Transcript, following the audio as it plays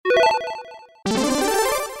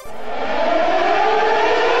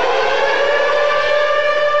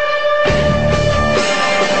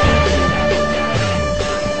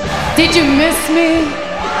Did you miss me?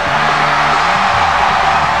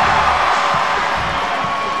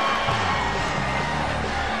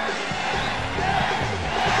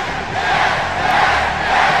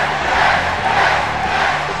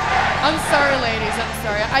 I'm sorry, ladies, I'm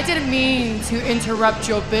sorry. I didn't mean to interrupt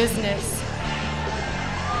your business.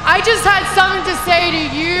 I just had something to say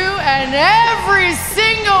to you and every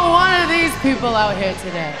single one of these people out here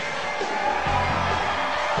today.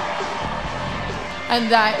 And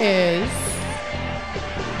that is,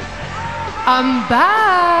 I'm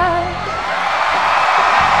back.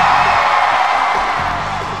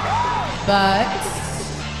 But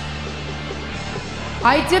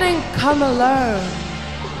I didn't come alone.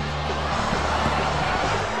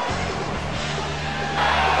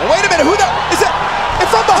 Wait a minute, who the, is it? And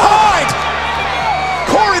from behind!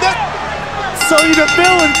 Corey, that... Sonya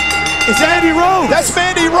Deville is Mandy Rose. That's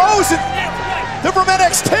Mandy Rose. They're from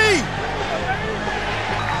NXT.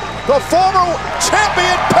 The former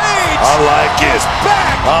champion Paige. I like it. Is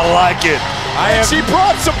back. I like it. And she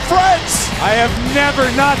brought some friends. I have never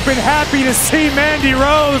not been happy to see Mandy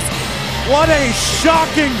Rose. What a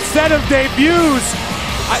shocking set of debuts.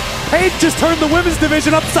 Paige just turned the women's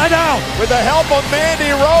division upside down. With the help of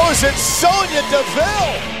Mandy Rose and Sonya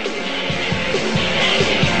Deville.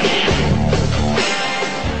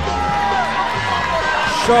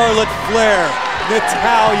 Charlotte Flair,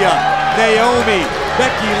 Natalya, Naomi,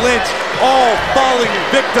 Becky Lynch, all falling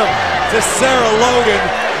victim to Sarah Logan,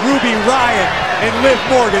 Ruby Riott, and Liv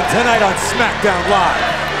Morgan tonight on SmackDown Live.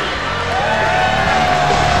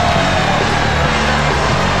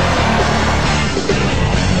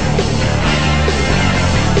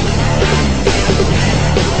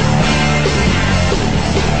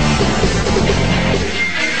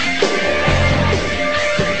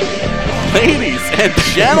 Ladies and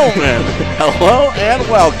gentlemen, hello and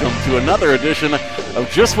welcome to another edition of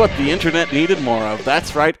just what the internet needed more of.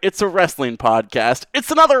 That's right, it's a wrestling podcast. It's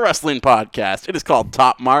another wrestling podcast. It is called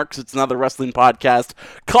Top Marks. It's another wrestling podcast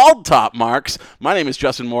called Top Marks. My name is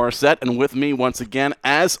Justin Morissette, and with me once again,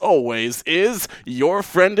 as always, is your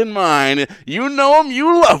friend and mine. You know him,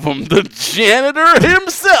 you love him, the janitor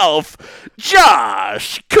himself,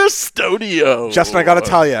 Josh Custodio. Justin, I gotta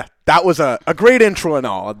tell you, that was a great intro and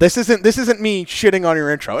all. This isn't me shitting on your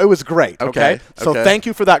intro. It was great. Okay. So thank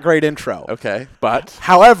you for that great intro. Okay, but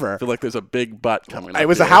however, I feel like there's a big butt coming. It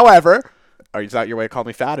was a however. Is that your way to call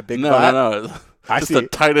me fat? A big butt? No. I Just see. a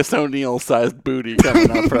Titus O'Neil-sized booty coming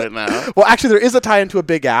up right now. Well, actually, there is a tie into a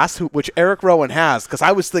big ass, which Eric Rowan has, because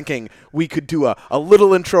I was thinking we could do a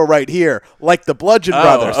little intro right here, like the Bludgeon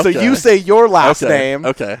Brothers. okay. So you say your last name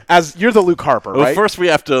Okay. as you're the Luke Harper, Well, right? first we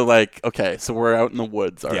have to, so we're out in the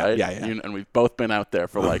woods, all right? Yeah. And we've both been out there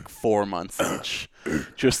for 4 months each,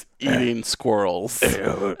 just eating squirrels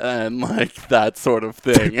and that sort of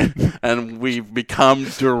thing. And we've become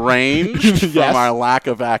deranged from our lack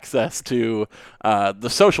of access to the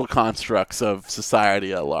social constructs of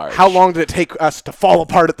society at large. How long did it take us to fall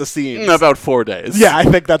apart at the seams? About 4 days. Yeah, I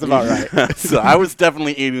think that's about right. So I was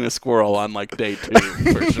definitely eating a squirrel on day 2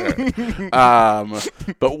 for sure.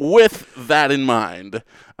 But with that in mind,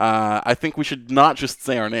 I think we should not just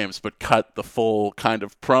say our names, but cut the full kind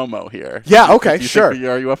of promo here. Yeah, okay, Do you sure.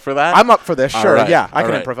 Are you up for that? I'm up for this, All sure. right, Yeah, I all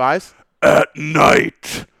can right. improvise. At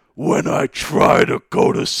night, when I try to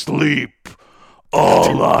go to sleep,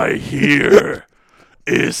 all I hear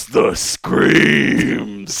is the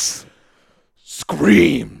screams.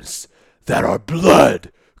 Screams that are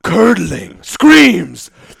blood-curdling.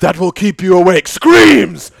 Screams that will keep you awake.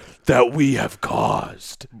 Screams that we have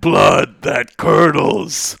caused. Blood that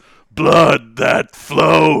curdles. Blood that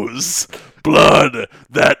flows. Blood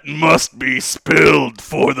that must be spilled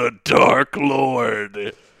for the Dark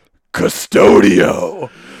Lord. Custodio.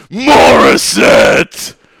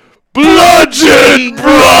 Morissette. Bludgeon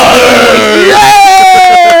Brothers!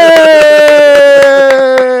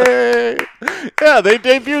 Yeah, they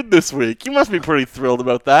debuted this week. You must be pretty thrilled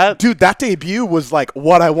about that. Dude, that debut was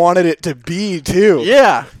what I wanted it to be, too.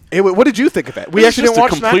 Yeah. What did you think of it? We It was actually just didn't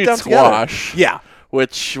watch a complete SmackDown squash. together. Yeah.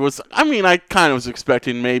 Which was, I kind of was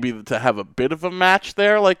expecting maybe to have a bit of a match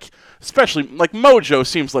there. Especially, Mojo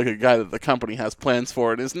seems like a guy that the company has plans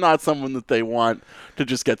for and is not someone that they want to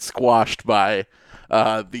just get squashed by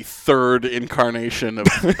the third incarnation of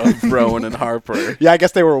Rowan and Harper. Yeah, I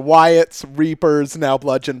guess they were Wyatt's, Reapers, now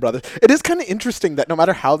Bludgeon Brothers. It is kind of interesting that no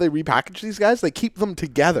matter how they repackage these guys, they keep them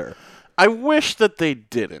together. I wish that they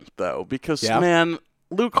didn't, though, because, man,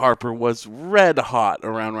 Luke Harper was red hot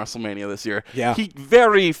around WrestleMania this year. Yeah. He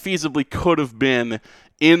very feasibly could have been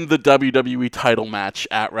in the WWE title match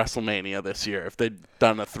at WrestleMania this year if they'd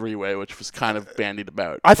done a three-way, which was kind of bandied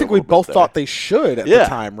about. I think we both thought they should at the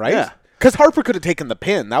time, right? Because Harper could have taken the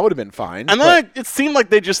pin. That would have been fine. And then it seemed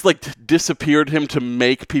like they just disappeared him to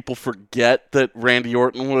make people forget that Randy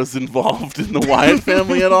Orton was involved in the Wyatt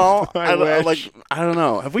family at all. I wish. I don't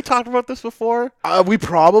know. Have we talked about this before? We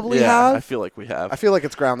probably have. I feel like we have. I feel like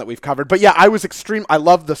it's ground that we've covered. But yeah, I was extreme. I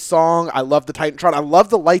love the song. I love the Titantron. I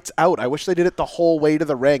love the lights out. I wish they did it the whole way to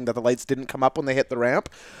the ring, that the lights didn't come up when they hit the ramp.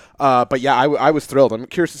 But yeah, I was thrilled. I'm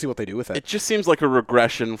curious to see what they do with it. It just seems like a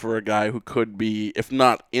regression for a guy who could be, if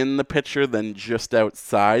not in the picture, then just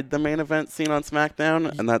outside the main event scene on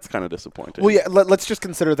SmackDown, and that's kind of disappointing. Well, yeah, let's just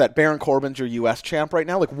consider that Baron Corbin's your U.S. champ right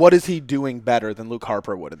now. Like, what is he doing better than Luke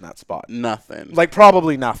Harper would in that spot? Nothing. Like,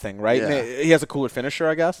 probably nothing, right? Yeah. He has a cooler finisher,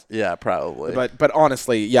 I guess. Yeah, probably. But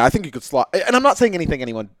honestly, yeah, I think you could slot. And I'm not saying anything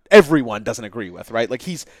everyone doesn't agree with, right? Like,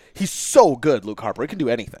 he's so good, Luke Harper. He can do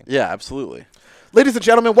anything. Yeah, absolutely. Ladies and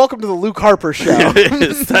gentlemen, welcome to the Luke Harper Show. It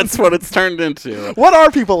is. That's what it's turned into. What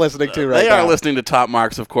are people listening to right now? They are listening to Top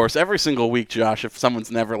Marks, of course, every single week, Josh, if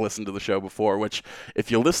someone's never listened to the show before, which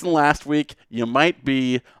if you listened last week, you might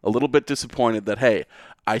be a little bit disappointed that, hey,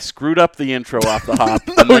 I screwed up the intro off the hop,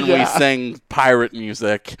 and then we sang pirate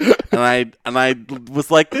music, and I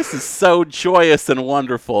was like, this is so joyous and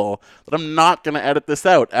wonderful that I'm not going to edit this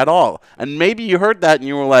out at all. And maybe you heard that and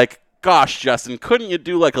you were like, gosh, Justin, couldn't you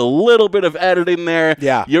do like a little bit of editing there?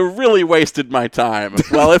 Yeah. You really wasted my time.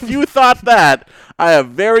 Well, if you thought that, I have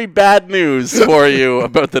very bad news for you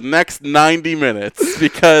about the next 90 minutes,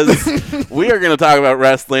 because we are going to talk about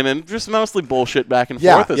wrestling and just mostly bullshit back and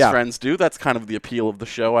forth as friends do. That's kind of the appeal of the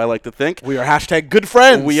show, I like to think. We are hashtag good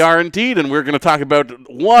friends. We are indeed, and we're going to talk about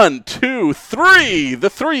 1, 2, 3, the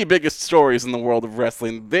 3 biggest stories in the world of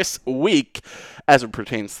wrestling this week, as it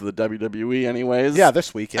pertains to the WWE anyways. Yeah,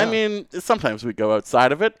 this week, yeah. I mean, sometimes we go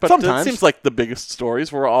outside of it, but sometimes. It seems like the biggest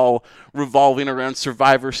stories were all revolving around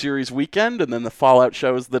Survivor Series weekend and then the Fallout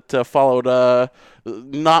shows that followed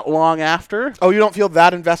not long after. Oh, you don't feel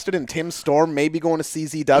that invested in Tim Storm maybe going to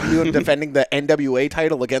CZW and defending the NWA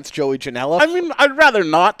title against Joey Janela? I mean, I'd rather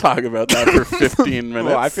not talk about that for 15 minutes.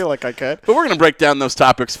 Well, I feel like I could. But we're going to break down those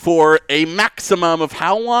topics for a maximum of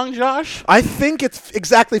how long, Josh? I think it's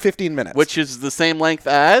exactly 15 minutes. Which is the same length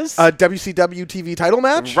as? A WCW TV title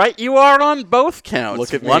match? Right, you are on both counts.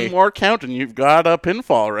 Look at One me. more count and you've got a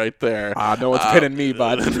pinfall right there. No one's pinning me,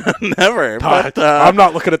 bud. Never. But, I'm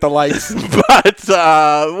not looking at the lights. But,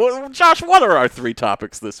 Josh, what are our 3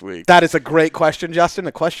 topics this week? That is a great question, Justin.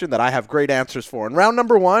 A question that I have great answers for. In round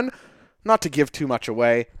number 1, not to give too much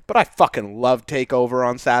away, but I fucking love TakeOver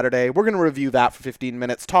on Saturday. We're going to review that for 15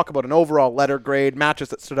 minutes, talk about an overall letter grade, matches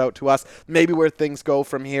that stood out to us, maybe where things go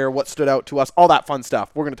from here, what stood out to us, all that fun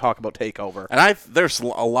stuff. We're going to talk about TakeOver. And there's a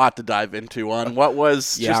lot to dive into on what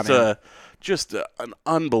was just an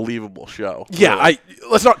unbelievable show. Yeah, really.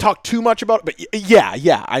 Let's not talk too much about it, but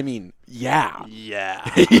yeah. I mean, yeah. Yeah.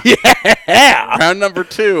 Round number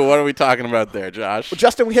 2, what are we talking about there, Josh? Well,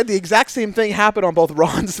 Justin, we had the exact same thing happen on both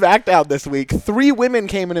Raw and SmackDown this week. 3 women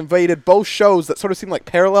came and invaded both shows that sort of seem like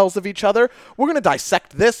parallels of each other. We're going to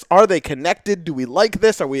dissect this. Are they connected? Do we like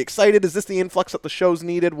this? Are we excited? Is this the influx that the show's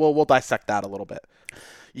needed? Well, we'll dissect that a little bit.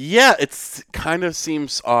 Yeah, it kind of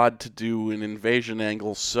seems odd to do an invasion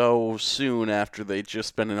angle so soon after they just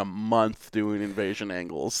spent a month doing invasion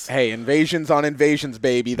angles. Hey, invasions on invasions,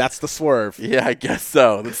 baby. That's the swerve. Yeah, I guess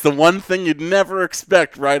so. That's the one thing you'd never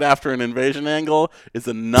expect right after an invasion angle is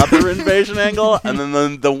another invasion angle, and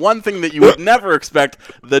then the one thing that you would never expect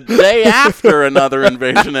the day after another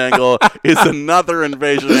invasion angle is another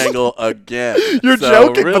invasion angle again. You're so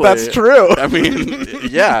joking, really, but that's true. I mean,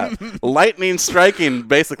 yeah, lightning striking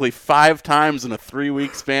basically 5 times in a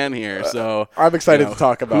 3-week span here. So I'm excited to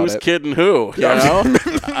talk about who's kidding who. You know?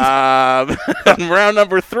 Round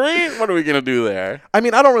number 3. What are we gonna do there? I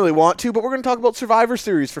mean, I don't really want to, but we're gonna talk about Survivor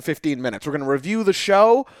Series for 15 minutes. We're gonna review the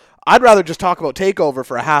show. I'd rather just talk about TakeOver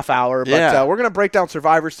for a half hour, but we're going to break down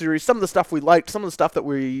Survivor Series, some of the stuff we liked, some of the stuff that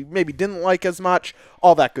we maybe didn't like as much,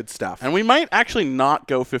 all that good stuff. And we might actually not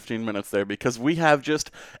go 15 minutes there because we have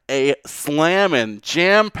just a slamming,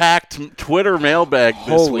 jam-packed Twitter mailbag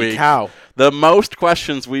this week. Holy cow. The most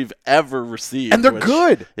questions we've ever received. And they're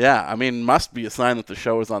good. Yeah, I mean, must be a sign that the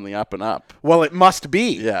show is on the up and up. Well, it must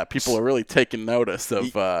be. Yeah, people are really taking notice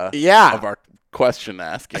of our question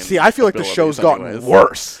asking. See, I feel like the show's gotten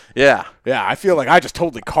worse. Yeah. Yeah, I feel like I just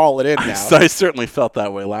totally call it in now. I certainly felt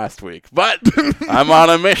that way last week, but I'm on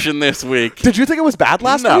a mission this week. Did you think it was bad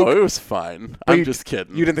last week? No, it was fine. I'm just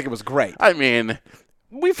kidding. You didn't think it was great? I mean,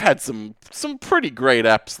 we've had some pretty great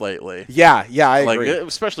eps lately. Yeah, I agree.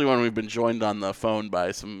 Especially when we've been joined on the phone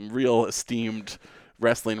by some real esteemed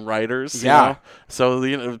wrestling writers. Yeah. You know?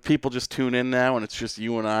 So people just tune in now, and it's just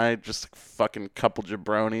you and I, just a fucking couple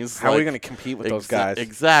jabronis. How are we going to compete with those guys?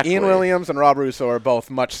 Exactly. Ian Williams and Rob Russo are both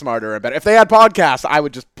much smarter and better. If they had podcasts, I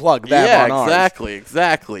would just plug them on ours.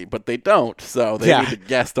 Exactly. But they don't, so they need to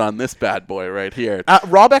guest on this bad boy right here.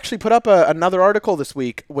 Rob actually put up another article this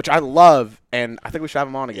week, which I love, and I think we should have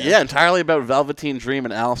him on again. Yeah, entirely about Velveteen Dream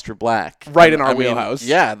and Aleister Black. Right in our wheelhouse.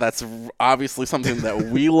 Yeah, that's obviously something that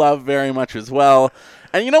we love very much as well.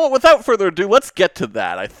 And you know what? Without further ado, let's get to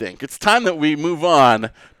that, I think. It's time that we move on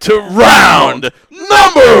to round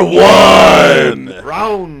number 1.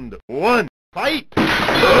 Round 1. Fight!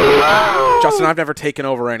 Justin, I've never taken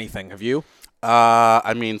over anything. Have you?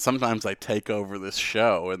 I mean, sometimes I take over this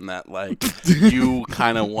show in that, like, you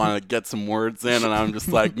kind of want to get some words in, and I'm just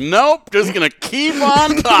like, nope, just going to keep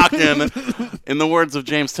on talking. In the words of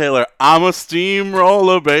James Taylor, I'm a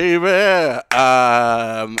steamroller, baby. And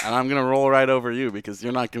I'm going to roll right over you because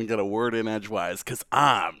you're not going to get a word in edgewise because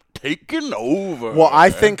I'm taking over. Well,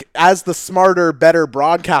 I think as the smarter, better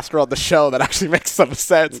broadcaster on the show, that actually makes some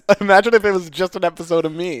sense. Imagine if it was just an episode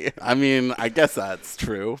of me. I mean, I guess that's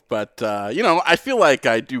true, but, I feel like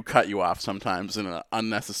I do cut you off sometimes in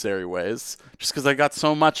unnecessary ways, just because I got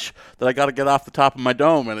so much that I got to get off the top of my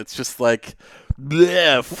dome, and it's just like,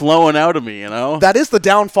 bleh, flowing out of me, That is the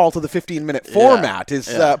downfall to the 15-minute format,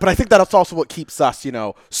 but I think that's also what keeps us,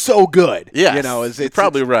 so good. Yes, you're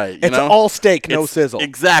probably right. It's all steak, no sizzle.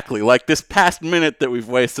 Exactly. Like this past minute that we've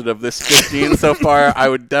wasted of this 15 so far, I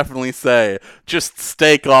would definitely say just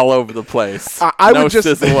steak all over the place. No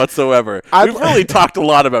sizzle whatsoever. We've really talked a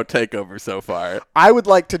lot about TakeOver so far. I would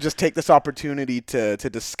like to just take this opportunity to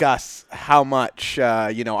discuss how much, I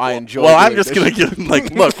enjoy. Well, I'm just going to give,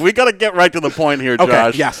 look, we got to get right to the point here, Josh.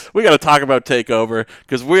 Okay, yes. We got to talk about TakeOver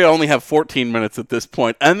because we only have 14 minutes at this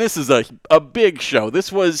point, and this is a big show.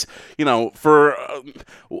 This was, for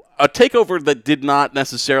a TakeOver that did not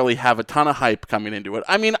necessarily have a ton of hype coming into it.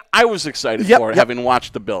 I mean, I was excited for it, having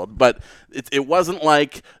watched the build, but it wasn't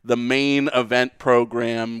like the main event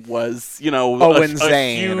program was,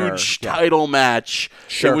 a huge title match.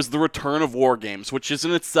 Sure. It was the return of War Games, which is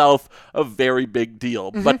in itself a very big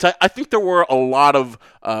deal. Mm-hmm. But I think there were a lot of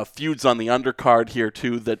feuds on the undercard here,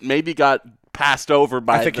 too, that maybe got passed over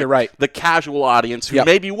by the casual audience who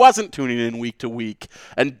maybe wasn't tuning in week to week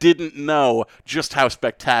and didn't know just how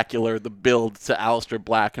spectacular the build to Aleister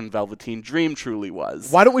Black and Velveteen Dream truly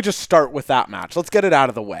was. Why don't we just start with that match? Let's get it out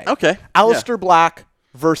of the way. Okay. Aleister Black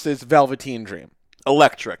versus Velveteen Dream.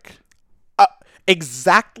 Electric.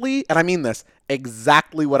 Exactly, and I mean this,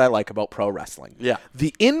 exactly what I like about pro wrestling. Yeah.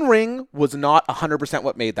 The in-ring was not 100%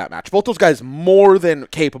 what made that match. Both those guys more than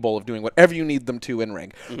capable of doing whatever you need them to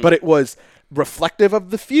in-ring. Mm-hmm. But it was reflective of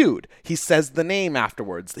the feud. He says the name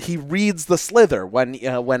afterwards. He reads the slither when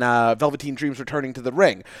Velveteen Dream's returning to the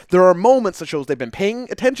ring. There are moments that shows they've been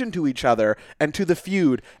paying attention to each other and to the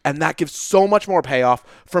feud, and that gives so much more payoff.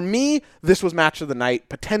 For me, this was match of the night,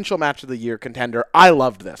 potential match of the year contender. I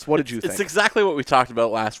loved this. What did you think? It's exactly what we talked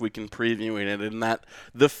about last week in previewing it, in that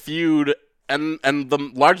the feud and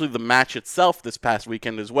largely the match itself this past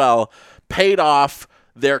weekend as well paid off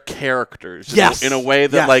their characters in a way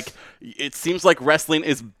that it seems like wrestling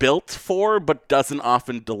is built for but doesn't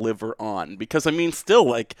often deliver on, because I mean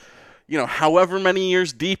still however many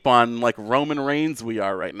years deep on Roman Reigns we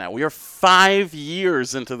are right now. We are 5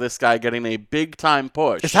 years into this guy getting a big time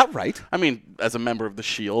push. Is that right? I mean, as a member of the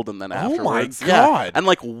Shield and then afterwards. Oh my God. Yeah.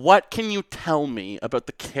 And what can you tell me about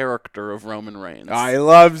the character of Roman Reigns? I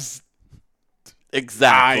love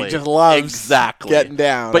Exactly. I just love getting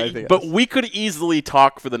down. But we could easily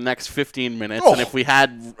talk for the next 15 minutes, and if we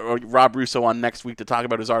had Rob Russo on next week to talk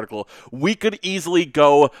about his article, we could easily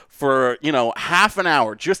go for, half an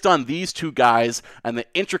hour just on these two guys and the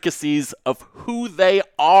intricacies of who they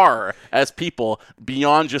are as people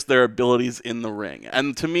beyond just their abilities in the ring.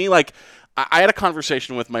 And to me, I had a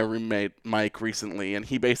conversation with my roommate, Mike, recently, and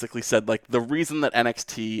he basically said, the reason that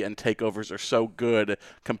NXT and takeovers are so good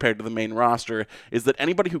compared to the main roster is that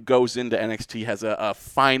anybody who goes into NXT has a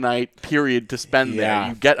finite period to spend there.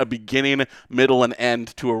 You get a beginning, middle, and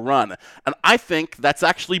end to a run. And I think that's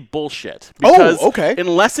actually bullshit. Because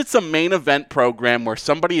unless it's a main event program where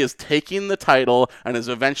somebody is taking the title and is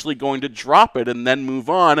eventually going to drop it and then move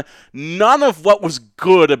on, none of what was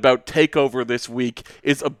good about TakeOver this week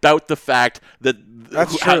is about the fact that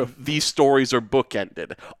these stories are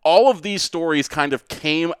bookended. All of these stories kind of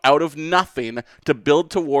came out of nothing to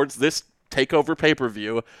build towards this TakeOver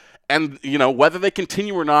pay-per-view. And, whether they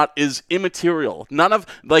continue or not is immaterial. None of,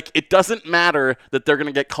 it doesn't matter that they're going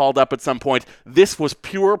to get called up at some point. This was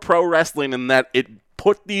pure pro wrestling in that it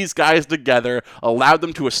put these guys together, allowed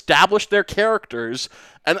them to establish their characters.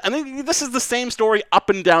 And I think this is the same story up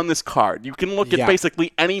and down this card. You can look at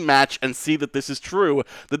basically any match and see that this is true.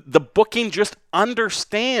 The booking just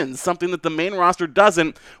understands something that the main roster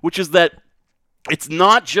doesn't, which is that it's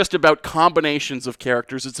not just about combinations of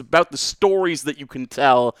characters. It's about the stories that you can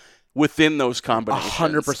tell within those combinations.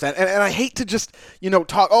 100%. And I hate to just,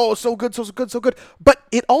 talk, so good, so good, so good. But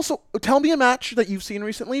it also, tell me a match that you've seen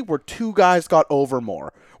recently where two guys got over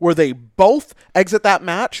more, where they both exit that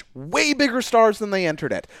match way bigger stars than they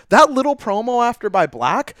entered it. That little promo after by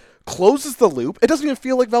Black closes the loop. It doesn't even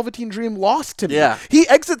feel like Velveteen Dream lost to me. Yeah. He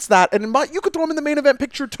exits that, and you could throw him in the main event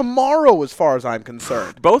picture tomorrow as far as I'm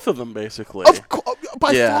concerned. Both of them, basically.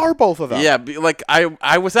 By far, both of them. Yeah, like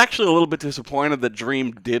I was actually a little bit disappointed that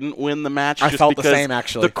Dream didn't win the match. I felt the same,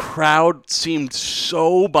 actually. The crowd seemed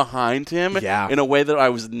so behind him in a way that I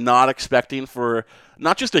was not expecting for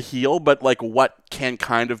not just a heel, but like what can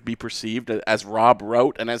kind of be perceived, as Rob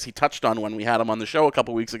wrote and as he touched on when we had him on the show a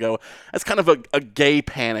couple weeks ago, as kind of a gay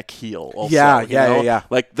panic heel. Also, yeah.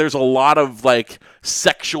 Like there's a lot of like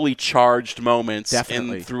sexually charged moments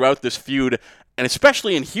throughout this feud. And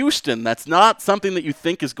especially in Houston, that's not something that you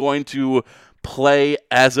think is going to play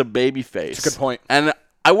as a babyface. That's a good point. And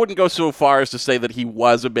I wouldn't go so far as to say that he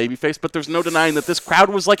was a babyface, but there's no denying that this crowd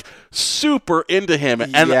was like super into him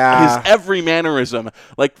and his every mannerism.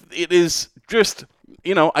 Like it is just,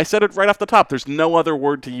 I said it right off the top. There's no other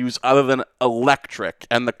word to use other than electric,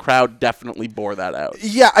 and the crowd definitely bore that out.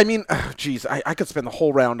 Yeah, I mean, I could spend the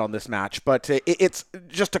whole round on this match, but it's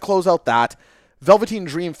just to close out that. Velveteen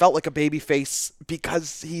Dream felt like a babyface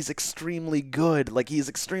because he's extremely good, like he's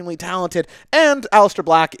extremely talented, and Aleister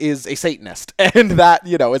Black is a Satanist, and that,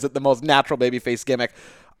 isn't the most natural babyface gimmick.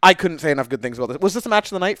 I couldn't say enough good things about this. Was this a match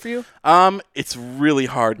of the night for you? It's really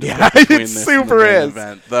hard to pick between this and the main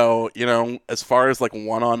event, though, as far as like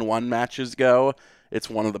one-on-one matches go, it's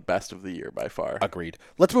one of the best of the year by far. Agreed.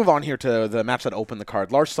 Let's move on here to the match that opened the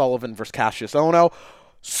card. Lars Sullivan versus Cassius Ohno.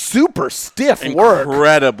 Super stiff work.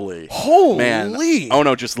 Incredibly. Holy. Man,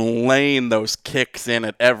 Ohno just laying those kicks in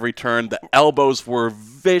at every turn. The elbows were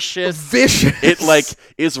vicious. It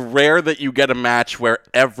is rare that you get a match where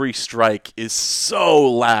every strike is so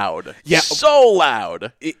loud. Yeah. So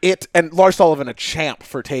loud. And Lars Sullivan a champ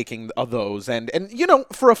for taking those. And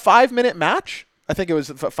for a 5-minute match, I think it was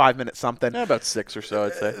 5 minutes something. Yeah, about 6 or so,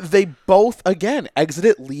 I'd say. They both, again,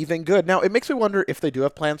 exited leaving good. Now, it makes me wonder if they do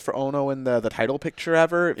have plans for Ohno in the title picture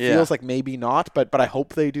ever. It feels like maybe not, but I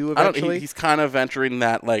hope they do eventually. He's kind of entering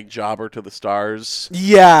that, like, jobber to the stars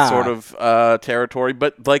sort of territory,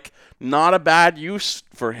 but, like, not a bad use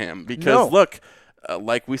for him. Because, look,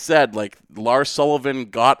 like we said, like, Lars Sullivan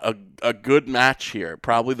got a good match here.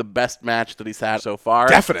 Probably the best match that he's had so far.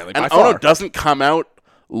 Definitely, and by far. Ohno doesn't come out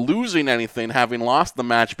losing anything, having lost the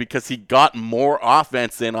match, because he got more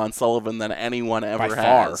offense in on Sullivan than anyone ever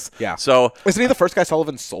has. Yeah. So isn't he the first guy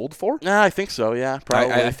Sullivan sold for? I think so. Yeah,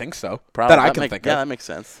 probably. I think so. Probably. That I can think of. Yeah, that makes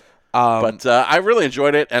sense. But I really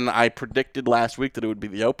enjoyed it, and I predicted last week that it would be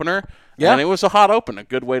the opener. Yeah. And it was a hot open, a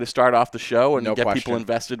good way to start off the show and get people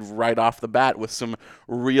invested right off the bat with some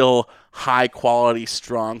real high-quality,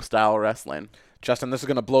 strong-style wrestling. Justin, this is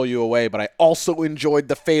going to blow you away, but I also enjoyed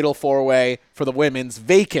the Fatal 4-Way for the women's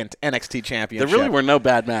vacant NXT Championship. There really were no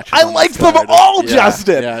bad matches. I liked them all,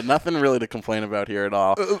 Justin! Yeah, nothing really to complain about here at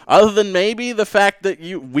all. Other than maybe the fact that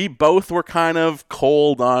we both were kind of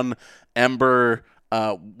cold on Ember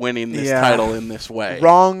winning this title in this way.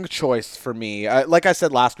 Wrong choice for me. Like I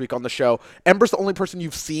said last week on the show, Ember's the only person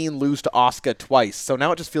you've seen lose to Asuka twice, so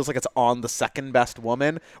now it just feels like it's on the second best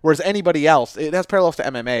woman, whereas anybody else, it has parallels to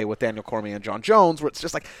MMA with Daniel Cormier and John Jones, where it's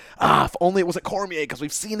just like, if only it wasn't Cormier, because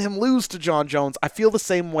we've seen him lose to John Jones. I feel the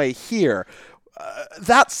same way here.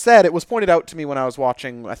 That said, it was pointed out to me when I was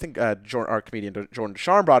watching, I think our comedian Jordan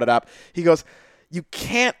Charm brought it up. He goes, you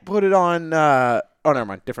can't put it on, never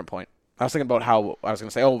mind, different point. I was thinking about how I was going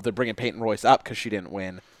to say, they're bringing Peyton Royce up because she didn't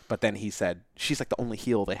win. But then he said, she's like the only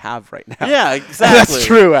heel they have right now. Yeah, exactly. That's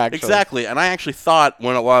true, actually. Exactly. And I actually thought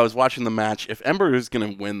while I was watching the match, if Ember is going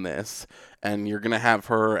to win this and you're going to have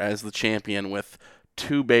her as the champion with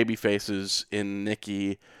two baby faces in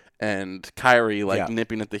Nikki and Kyrie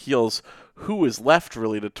nipping at the heels, who is left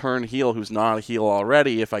really to turn heel who's not a heel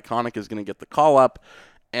already if Iconic is going to get the call up?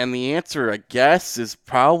 And the answer, I guess, is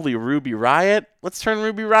probably Ruby Riott. Let's turn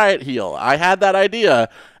Ruby Riott heel. I had that idea,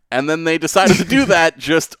 and then they decided to do that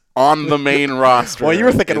just on the main roster. Well, you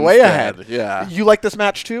were thinking way ahead. Yeah. You like this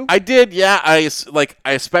match too? I did, yeah. I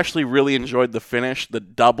especially really enjoyed the finish. The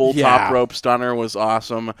double top rope stunner was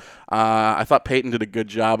awesome. I thought Peyton did a good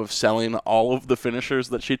job of selling all of the finishers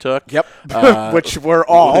that she took. Yep. Which were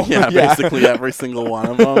all. Yeah, basically every single one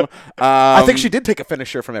of them. I think she did take a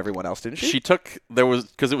finisher from everyone else, didn't she? She took,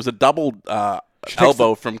 because it was a double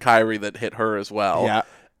elbow from Kyrie that hit her as well. Yeah.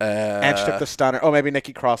 And she took the stunner. Oh, maybe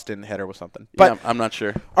Nikki Cross didn't hit her with something. But yeah, I'm not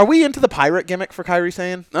sure. Are we into the pirate gimmick for Kairi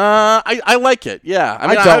Sane? I like it. Yeah. I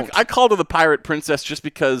mean, I don't. I called her the Pirate Princess just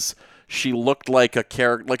because she looked like a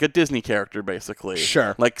character, like a Disney character, basically.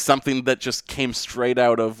 Sure. Like something that just came straight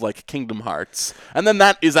out of like Kingdom Hearts, and then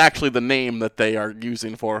that is actually the name that they are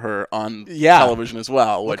using for her on television as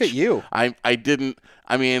well. Look which at you. I didn't.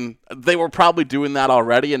 I mean, they were probably doing that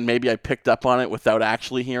already, and maybe I picked up on it without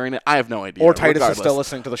actually hearing it. I have no idea. Or Titus regardless. is still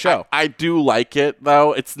listening to the show. I do like it,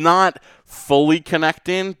 though. It's not fully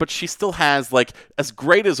connecting, but she still has, like, as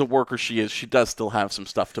great as a worker she is, she does still have some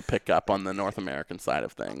stuff to pick up on the North American side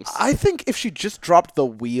of things. I think if she just dropped the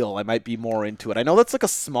wheel, I might be more into it. I know that's like a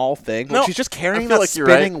small thing, but she's just carrying that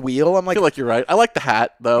spinning wheel. I'm like, I feel like you're right. I like the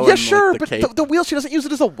hat, though. Yeah, and, sure, like, but the wheel, she doesn't use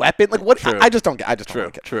it as a weapon. Like, what? True. I just don't get. I just don't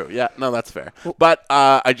like it. True. Yeah, no, that's fair. But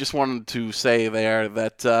I just wanted to say there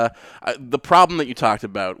that the problem that you talked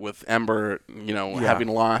about with Ember, having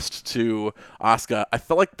lost to Asuka, I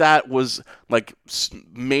felt like that was like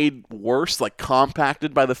made worse, like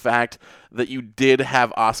compacted by the fact that you did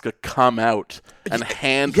have Asuka come out and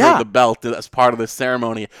hand her the belt as part of the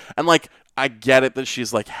ceremony, and like. I get it that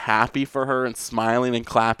she's like happy for her and smiling and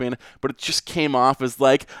clapping, but it just came off as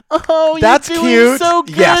like, "Oh, that's you're doing cute. so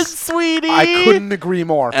good, yes. sweetie." I couldn't agree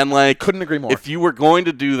more. And like, couldn't agree more. If you were going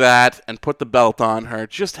to do that and put the belt on her,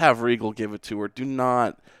 just have Regal give it to her. Do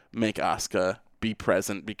not make Asuka be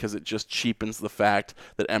present, because it just cheapens the fact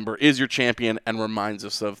that Ember is your champion and reminds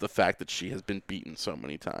us of the fact that she has been beaten so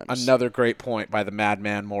many times. Another great point by the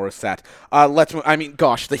Madman Morissette.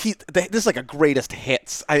 This is like a greatest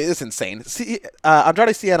hits. It's insane.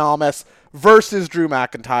 Andrade Cien Almas versus Drew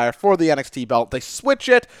McIntyre for the NXT belt. They switch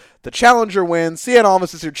it. The challenger wins. Cien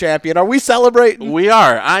Almas is your champion. Are we celebrating? We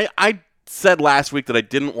are. I said last week that I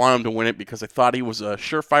didn't want him to win it because I thought he was a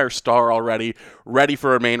surefire star already, ready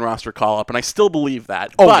for a main roster call-up, and I still believe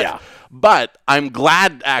that. But I'm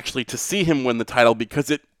glad, actually, to see him win the title because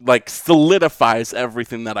it, like, solidifies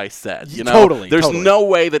everything that I said. Totally. There's no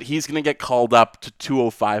way that he's going to get called up to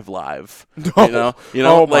 205 Live. No.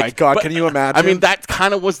 Oh, my God. Can you imagine? I mean, that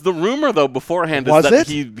kind of was the rumor, though, beforehand. Was is that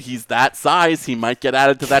it? He's that size. He might get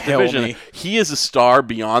added to that division. Me. He is a star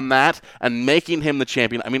beyond that, and making him the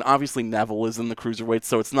champion. I mean, obviously, Neville is in the cruiserweight,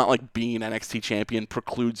 so it's not like being NXT champion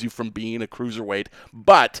precludes you from being a cruiserweight,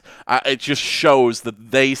 but it just shows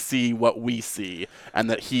that they see what we see, and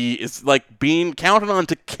that he is like being counted on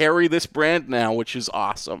to carry this brand now, which is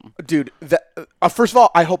awesome. Dude, first of all,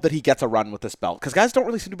 I hope that he gets a run with this belt, because guys don't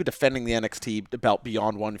really seem to be defending the NXT belt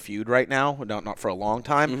beyond one feud right now, not for a long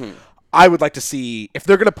time. Mm-hmm. I would like to see, if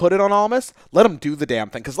they're going to put it on Almas, let him do the damn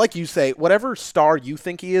thing. Because like you say, whatever star you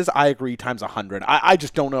think he is, I agree, times 100. I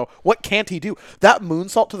just don't know. What can't he do? That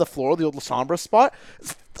moonsault to the floor, the old La Sombra spot,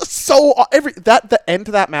 the end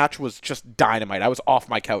to that match was just dynamite. I was off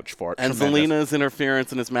my couch for it. And Zelina's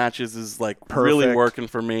interference in his matches is like really working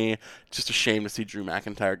for me. Just a shame to see Drew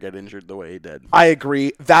McIntyre get injured the way he did. I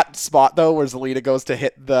agree. That spot though, where Zelina goes to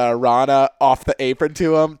hit the Rana off the apron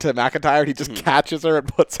to McIntyre, he just catches her and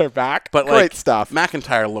puts her back. But great stuff.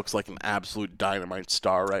 McIntyre looks like an absolute dynamite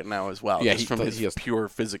star right now as well. Yeah, just from his pure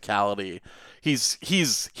physicality. He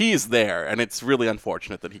is there, and it's really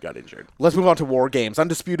unfortunate that he got injured. Let's move on to War Games.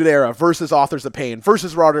 Undisputed Era versus Authors of Pain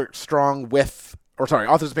versus Roderick Strong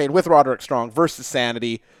Authors of Pain with Roderick Strong versus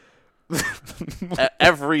Sanity.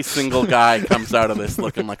 Every single guy comes out of this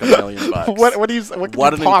looking like $1 million.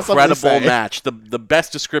 What an incredible match. The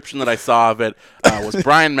best description that I saw of it was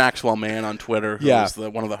Brian Maxwell Mann on Twitter, who was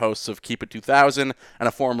one of the hosts of Keep It 2000 and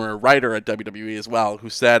a former writer at WWE as well, who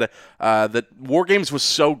said that War Games was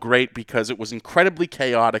so great because it was incredibly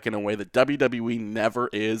chaotic in a way that WWE never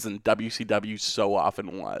is and WCW so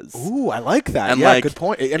often was. Ooh, I like that. And good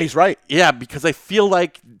point. And he's right. Yeah, because I feel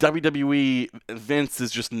like WWE, Vince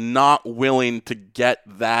is just not willing to get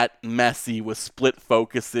that messy with split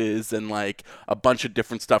focuses and like a bunch of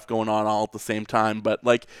different stuff going on all at the same time, but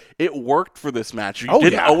like it worked for this match. You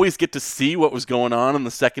didn't always get to see what was going on in the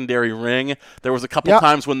secondary ring. There was a couple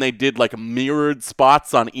times when they did like mirrored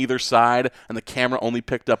spots on either side and the camera only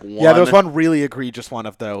picked up one. Yeah, there was one really egregious one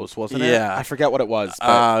of those, wasn't it? Yeah. I forget what it was.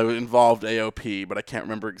 It involved AOP, but I can't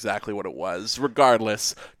remember exactly what it was.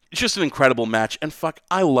 Regardless, just an incredible match. And fuck,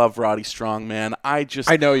 I love Roddy Strong, man. I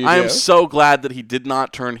know you I do. am so glad that he did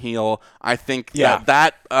not turn heel. I think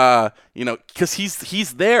that because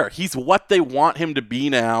he's there. He's what they want him to be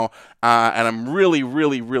now. And I'm really,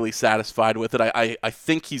 really, really satisfied with it. I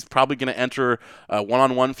think he's probably going to enter a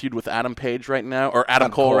one-on-one feud with Adam Page right now, or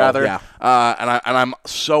Adam Cole rather. Yeah. And I'm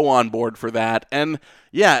so on board for that. And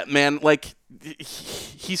yeah, man, like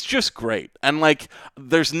he's just great. And like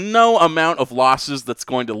there's no amount of losses that's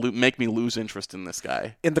going to make me lose interest in this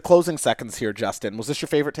guy. In the closing seconds here, Justin, was this your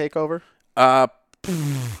favorite takeover?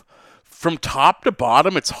 From top to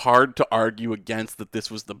bottom, it's hard to argue against that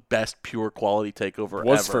this was the best pure quality takeover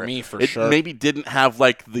Was ever. for me, for it sure. Maybe didn't have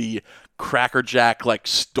like the crackerjack like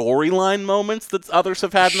storyline moments that others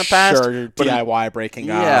have had in the past. Sure, but DIY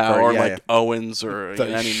breaking up. or Owens or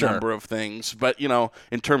any sure. number of things. But,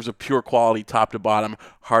 in terms of pure quality top to bottom,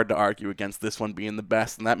 hard to argue against this one being the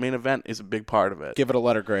best. And that main event is a big part of it. Give it a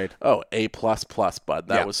letter grade. Oh, A++, bud.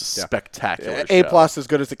 That was a spectacular A+, show. as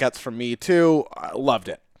good as it gets from me, too. I loved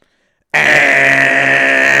it.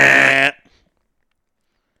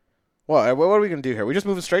 Well, what are we going to do here? We just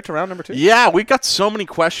moving straight to round number 2? Yeah, we got so many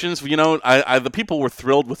questions. The people were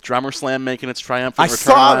thrilled with Drummer Slam making its triumphant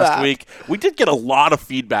return saw last that. week. We did get a lot of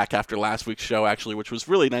feedback after last week's show, actually, which was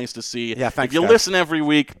really nice to see. Yeah, thanks, If you guys. listen every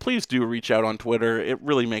week, please do reach out on Twitter. It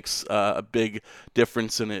really makes a big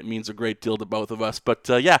difference, and it means a great deal to both of us. But,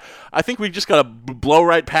 I think we just got to blow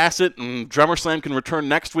right past it, and Drummer Slam can return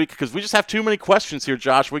next week because we just have too many questions here,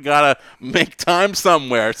 Josh. We got to make time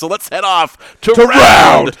somewhere. So let's head off to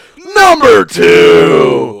round number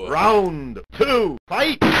 2. Round 2,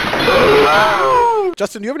 fight!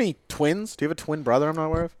 Justin, do you have any twins? Do you have a twin brother I'm not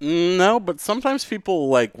aware of? No, but sometimes people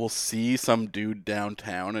will see some dude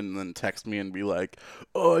downtown and then text me and be like,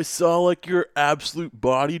 "Oh, I saw your absolute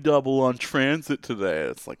body double on Transit today."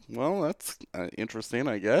 It's like, well, that's interesting,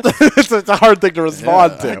 I guess. It's a hard thing to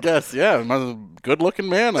respond I to. guess, yeah. I'm a good-looking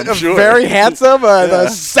man, I'm A sure. Very handsome, the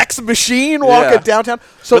sex machine walking downtown.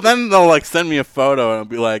 So But then they'll send me a photo and I'll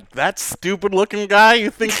be like, "That stupid-looking guy, you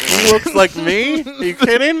think he looks like me? Are you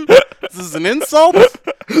kidding? This is an insult?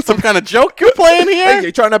 Some kind of joke you're playing Hey, here?"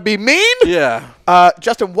 you trying to be mean? Yeah.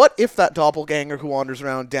 Justin, what if that doppelganger who wanders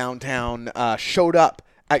around downtown showed up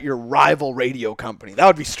at your rival radio company? That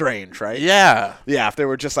would be strange, right? Yeah. Yeah, if there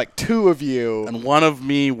were just two of you. And one of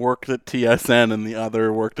me worked at TSN and the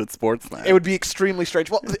other worked at Sportsnet. It would be extremely strange.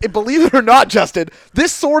 Well, believe it or not, Justin,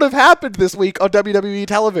 this sort of happened this week on WWE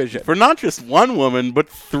television. For not just one woman, but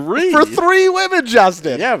 3. For 3 women,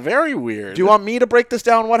 Justin. Yeah, very weird. Do you want me to break this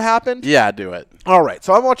down, what happened? Yeah, do it. All right,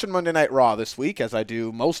 so I'm watching Monday Night Raw this week, as I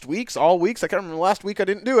do most weeks, all weeks. I can't remember last week I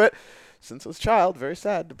didn't do it. Since I was a child, very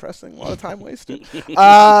sad, depressing, a lot of time wasted.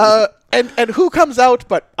 And who comes out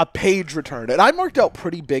but a Paige returned? And I marked out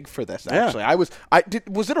pretty big for this, actually.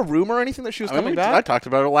 Was it a rumor or anything that she was coming back? I talked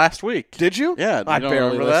about it last week. Did you? Yeah. I you don't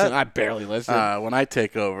barely remember listen. that? I barely listen. When I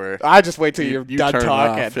take over, I just wait till you're you done turn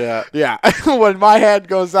talking. off, Yeah. When my hand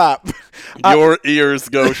goes up. your ears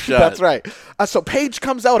go shut. That's right. So Paige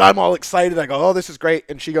comes out. I'm all excited. I go, "Oh, this is great."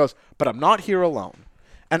 And she goes, "But I'm not here alone."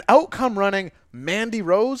 And out come running Mandy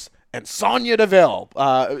Rose and Sonya Deville.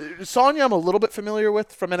 Sonya I'm a little bit familiar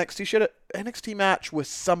with from NXT. She had an NXT match with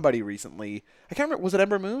somebody recently. I can't remember. Was it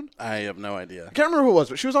Ember Moon? I have no idea. I can't remember who it was,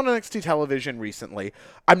 but she was on NXT television recently.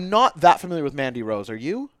 I'm not that familiar with Mandy Rose. Are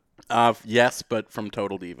you? Yes, but from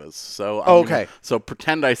Total Divas. So Okay. So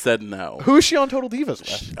pretend I said no. Who is she on Total Divas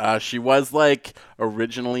with? She was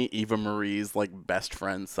originally Eva Marie's best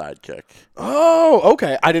friend sidekick. Oh,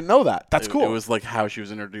 okay. I didn't know that. That's cool. It was how she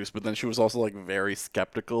was introduced, but then she was also very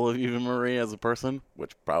skeptical of Eva Marie as a person,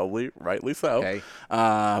 which probably rightly so. Okay.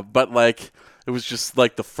 But it was just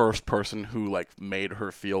the first person who made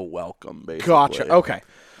her feel welcome, basically. Gotcha. Okay.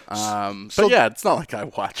 So yeah, it's not like I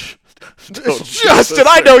watch. Justin,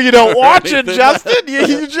 I know you don't watch it, Justin.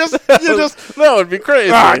 You just no, it'd be crazy.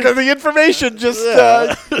 because the information just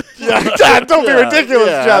don't be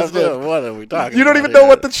ridiculous, Justin. What are we talking? You don't about even know here?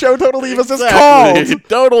 what the show Total Divas is Exactly. called.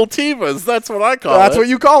 Total Divas. That's what I call it. That's what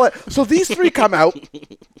you call it. So these 3 come out.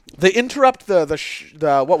 They interrupt the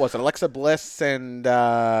what was it? Alexa Bliss and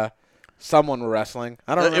someone were wrestling.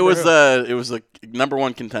 I don't remember. It was a number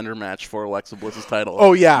 1 contender match for Alexa Bliss's title.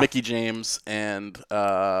 Oh, yeah. Mickie James and it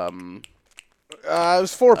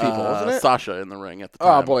was 4 people, wasn't it? Sasha in the ring at the time.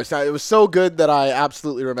 Oh boy, so it was so good that I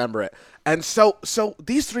absolutely remember it. And so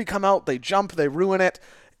these 3 come out, they jump, they ruin it.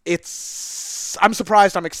 I'm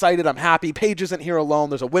surprised. I'm excited. I'm happy. Paige isn't here alone.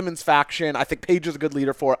 There's a women's faction. I think Paige is a good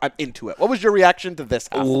leader for it. I'm into it. What was your reaction to this?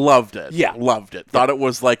 Loved it. Yeah. Loved it. Thought it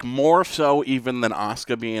was like more so even than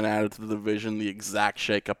Asuka being added to the division, the exact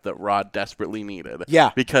shakeup that Raw desperately needed.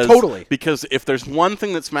 Yeah, because totally. Because if there's one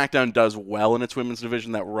thing that SmackDown does well in its women's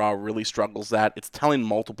division that Raw really struggles at, it's telling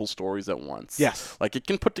multiple stories at once. Yes. Like it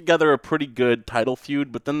can put together a pretty good title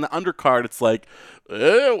feud, but then the undercard, it's like,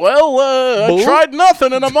 I tried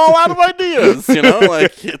nothing and I'm all out of ideas. You know,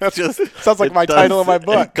 like it just sounds like my title of my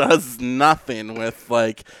book. It does nothing with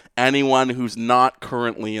like anyone who's not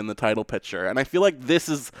currently in the title picture. And I feel like this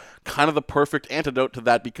is kind of the perfect antidote to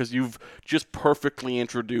that because you've just perfectly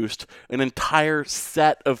introduced an entire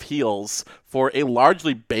set of heels for a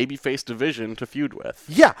largely babyface division to feud with.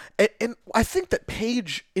 Yeah, and I think that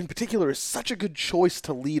Paige in particular is such a good choice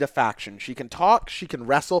to lead a faction. She can talk, she can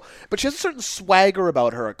wrestle, but she has a certain swagger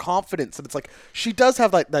about her, a confidence, and it's like she does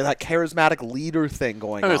have that charismatic leader thing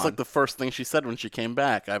going on. It was like the first thing she said when she came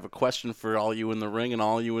back. I have a question for all you in the ring and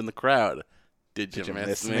all you in the crowd. Did you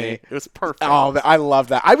miss me? It was perfect. Oh, I love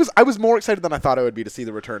that. I was more excited than I thought I would be to see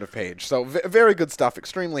the return of Paige. So very good stuff.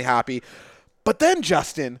 Extremely happy. But then,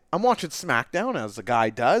 Justin, I'm watching SmackDown as a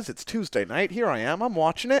guy does. It's Tuesday night. Here I am. I'm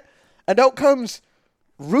watching it. And out comes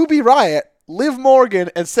Ruby Riott, Liv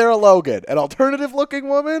Morgan, and Sarah Logan. An alternative-looking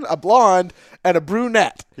woman, a blonde, and a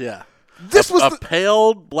brunette. Yeah. This was a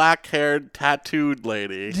pale, black-haired, tattooed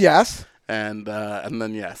lady. Yes. And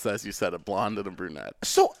then, yes, as you said, a blonde and a brunette.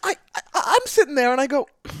 So I'm sitting there and I go,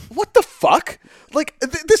 what the fuck? Like,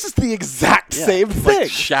 this is the exact same thing. Like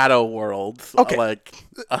Shadow World. Okay. Like,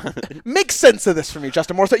 make sense of this for me,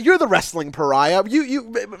 Justin Morris. You're the wrestling pariah.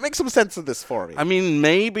 You make some sense of this for me. I mean,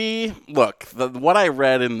 maybe, look, what I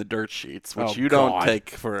read in the dirt sheets, which you don't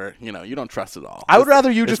take for, you don't trust at all. I would rather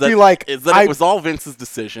you just be like. Is that it was all Vince's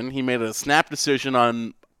decision. He made a snap decision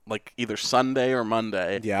on like either Sunday or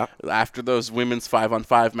Monday. Yeah. After those women's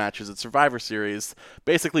 5-on-5 matches at Survivor Series,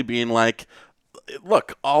 basically being like,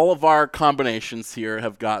 look, all of our combinations here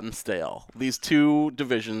have gotten stale. These two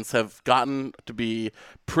divisions have gotten to be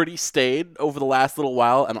pretty staid over the last little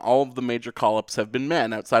while, and all of the major call-ups have been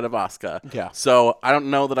men outside of Asuka. Yeah. So I don't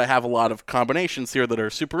know that I have a lot of combinations here that are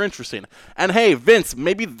super interesting. And hey, Vince,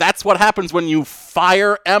 maybe that's what happens when you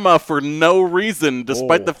fire Emma for no reason,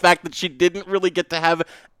 despite the fact that she didn't really get to have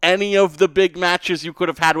any of the big matches you could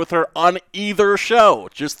have had with her on either show.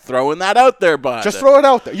 Just throwing that out there, bud. Just throw it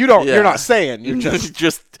out there. You're not saying. You're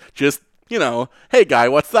just hey guy,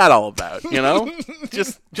 what's that all about?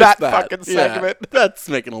 Just that fucking segment. Yeah, that's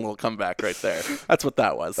making a little comeback right there. That's what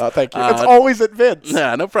that was. Oh, thank you. It's always at Vince.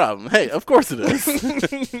 Yeah, no problem. Hey, of course it is.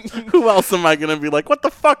 Who else am I gonna be like? What the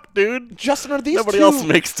fuck, dude? Justin, are these nobody else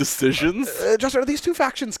makes decisions? Justin, are these two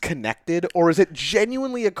factions connected, or is it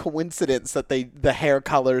genuinely a coincidence that the hair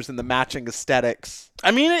colors and the matching aesthetics?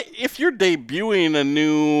 I mean, if you're debuting a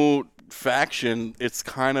new faction, it's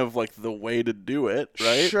kind of like the way to do it,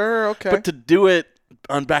 right? Sure, okay. But to do it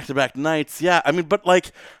on back-to-back nights, yeah. I mean, but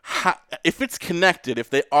like, if it's connected, if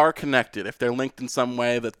they are connected, if they're linked in some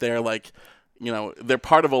way, that they're like, they're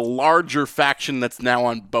part of a larger faction that's now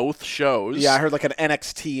on both shows. Yeah, I heard like an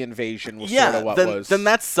NXT invasion was sort of what was. Then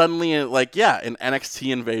that's suddenly an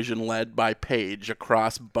NXT invasion led by Paige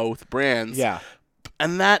across both brands. Yeah.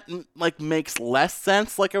 And that, makes less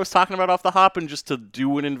sense, like I was talking about off the hop, and just to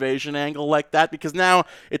do an invasion angle like that, because now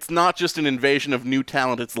it's not just an invasion of new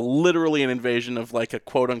talent, it's literally an invasion of, a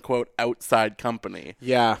quote-unquote outside company.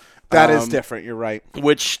 Yeah, that is different, you're right.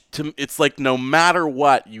 Which, it's like no matter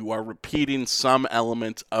what, you are repeating some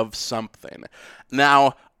element of something.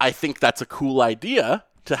 Now, I think that's a cool idea,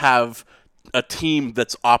 to have a team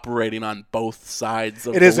that's operating on both sides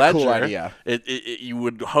of the ledger. It is a cool idea. You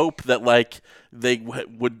would hope that they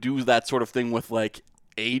would do that sort of thing with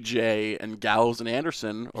AJ and Gallows and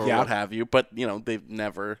Anderson or what have you, but they've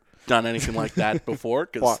never done anything like that before.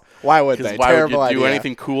 Why would they? Why would you do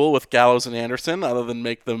anything cool with Gallows and Anderson other than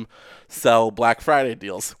make them sell Black Friday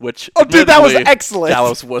deals? Which dude, that was excellent.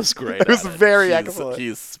 Gallows was great. It was very excellent.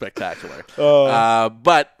 He's spectacular.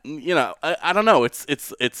 But I don't know.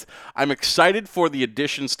 I'm excited for the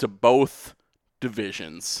additions to both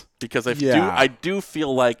divisions because I do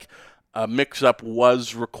feel like a mix-up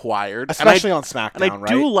was required. Especially on SmackDown, and I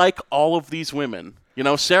right? do like all of these women. You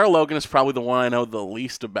know, Sarah Logan is probably the one I know the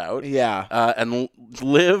least about. Yeah. And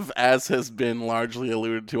Liv, as has been largely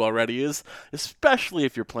alluded to already, is, especially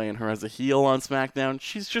if you're playing her as a heel on SmackDown,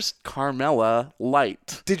 she's just Carmella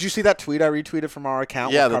light. Did you see that tweet I retweeted from our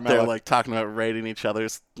account? Yeah, with that they're Carmella? like talking about rating each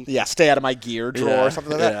other's. Yeah, stay out of my gear drawer Yeah, or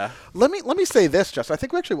something like that. yeah. Let me say this, Justin. I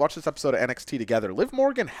think we actually watched this episode of NXT together. Liv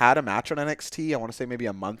Morgan had a match on NXT, I want to say maybe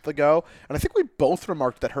a month ago, and I think we both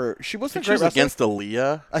remarked that she wasn't a She great was wrestler. against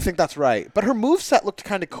Aaliyah. I think that's right. But her moveset looked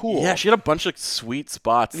kind of cool. Yeah, she had a bunch of sweet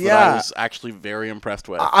spots that Yeah. I was actually very impressed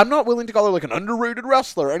with. I'm not willing to call her like an underrated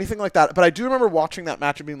wrestler or anything like that, but I do remember watching that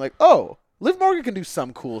match and being like, oh, Liv Morgan can do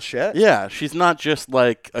some cool shit. Yeah, she's not just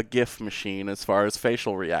like a GIF machine as far as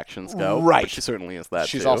facial reactions go. Right. But she certainly is that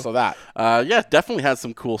She's too. also that. Yeah, definitely has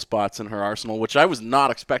some cool spots in her arsenal, which I was not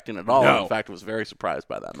expecting at all. No. In fact, was very surprised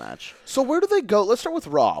by that match. So where do they go? Let's start with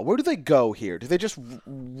Raw. Where do they go here? Do they just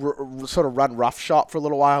sort of run roughshod for a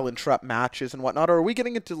little while, interrupt matches and whatnot, or are we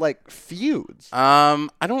getting into like feuds? I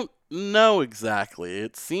don't know exactly.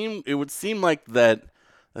 It would seem like that.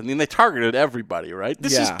 I mean, they targeted everybody, right?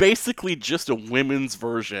 This is Yeah. basically just a women's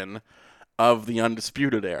version of the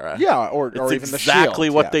Undisputed Era. Yeah, or It's even the exactly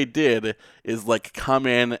Shield, what yeah. they did is like come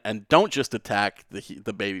in and don't just attack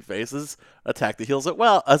the baby faces, attack the heels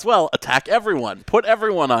as well, attack everyone, put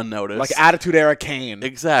everyone on notice. Like Attitude Era Kane.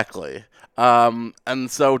 Exactly. And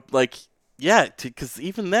so like yeah, because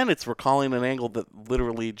even then it's recalling an angle that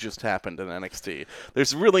literally just happened in NXT.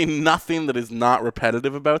 There's really nothing that is not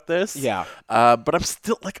repetitive about this. Yeah. But I'm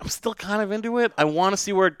still kind of into it. I want to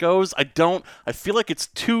see where it goes. I feel like it's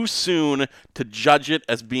too soon to judge it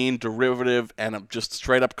as being derivative and a just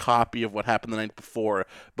straight up copy of what happened the night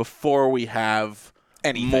before we have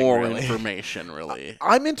Anything, more really. information, really.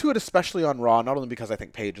 I'm into it, especially on Raw, not only because I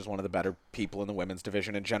think Paige is one of the better people in the women's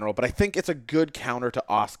division in general, but I think it's a good counter to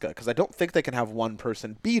Asuka, because I don't think they can have one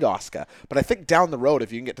person beat Asuka. But I think down the road,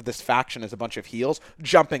 if you can get to this faction as a bunch of heels,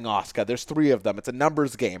 jumping Asuka, there's 3 of them. It's a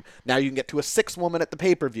numbers game. Now you can get to a 6-woman at the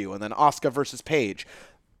pay-per-view, and then Asuka versus Paige.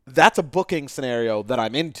 That's a booking scenario that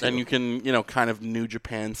I'm into. And you can, kind of New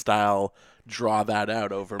Japan style draw that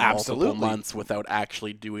out over Absolutely. multiple months without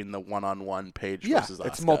actually doing the one-on-one Paige Yeah, versus Asuka.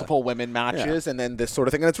 it's multiple women matches and then this sort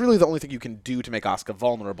of thing. And it's really the only thing you can do to make Asuka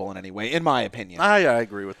vulnerable in any way, in my opinion. I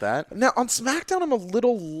agree with that. Now, on SmackDown, I'm a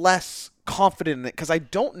little less confident in it because I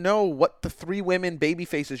don't know what the 3 women baby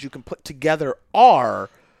faces you can put together are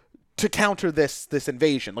to counter this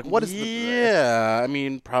invasion. Like, what is Yeah, I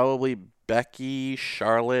mean, probably Becky,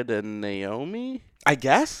 Charlotte, and Naomi? I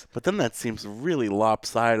guess? But then that seems really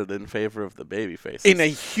lopsided in favor of the babyfaces. In a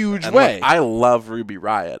huge And way. look, I love Ruby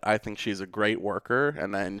Riott. I think she's a great worker,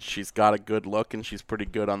 and then she's got a good look, and she's pretty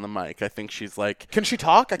good on the mic. I think she's like... Can she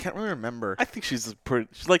talk? I can't really remember. I think she's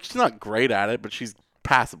she's not great at it, but she's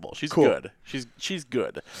passable. She's Cool. good. She's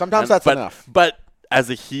good. Sometimes that's enough. But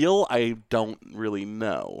as a heel, I don't really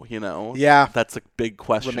know, Yeah. That's a big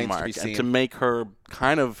question Remains to mark. be seen. And to make her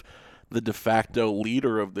kind of the de facto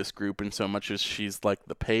leader of this group in so much as she's like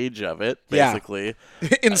the Paige of it, Yeah. basically.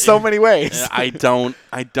 in so many ways. I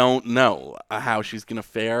don't know how she's gonna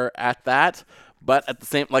fare at that, but at the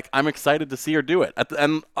same, I'm excited to see her do it.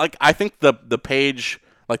 I think the Paige,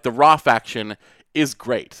 the Raw faction, is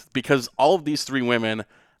great because all of these 3 women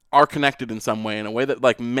are connected in some way, in a way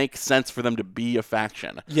that makes sense for them to be a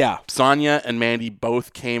faction. Yeah. Sonya and Mandy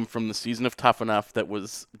both came from the season of Tough Enough that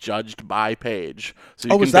was judged by Paige. So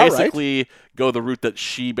you can is that right? basically go the route that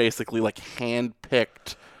she basically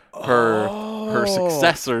handpicked her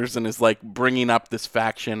successors and is bringing up this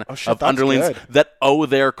faction shit, of that's underlings good. that owe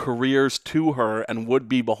their careers to her and would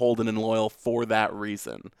be beholden and loyal for that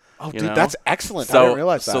reason. Oh, you dude, know? that's excellent. I So, didn't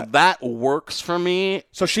realize that. So that works for me.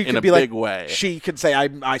 So she in could a be big like, way. She could say,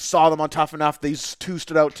 I saw them on Tough Enough. These 2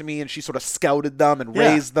 stood out to me, and she sort of scouted them and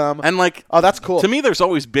Yeah. raised them. And oh, that's cool. To me, there's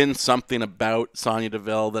always been something about Sonya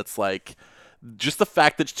Deville that's just the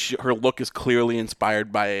fact that her look is clearly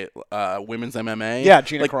inspired by women's MMA. Yeah,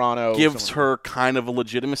 Gina Carano. Gives her kind of a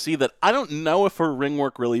legitimacy that I don't know if her ring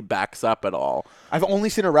work really backs up at all. I've only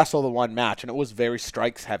seen her wrestle the one match, and it was very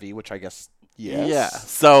strikes heavy, which I guess. Yes. Yeah.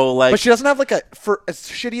 So but she doesn't have for as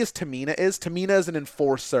shitty as Tamina is an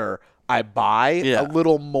enforcer. I buy a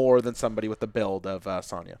little more than somebody with the build of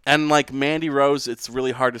Sonya. And Mandy Rose, it's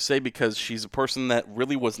really hard to say because she's a person that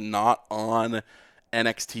really was not on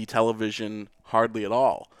NXT television hardly at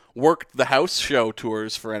all. Worked the house show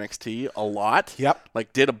tours for NXT a lot. Yep.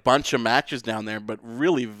 Did a bunch of matches down there, but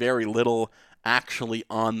really very little actually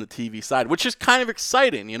on the TV side, which is kind of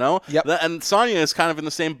exciting, Yep. And Sonya is kind of in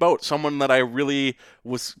the same boat. Someone that I really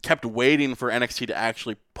kept waiting for NXT to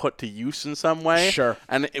actually put to use in some way. Sure.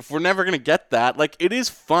 And if we're never going to get that, like, it is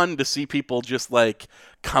fun to see people just, like,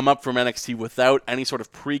 come up from NXT without any sort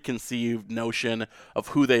of preconceived notion of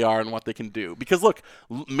who they are and what they can do. Because, look,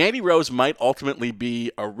 Mandy Rose might ultimately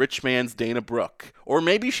be a rich man's Dana Brooke. Or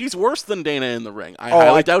maybe she's worse than Dana in the ring. I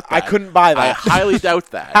highly doubt that. I couldn't buy that. I highly doubt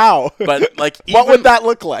that. How? But, like, what would that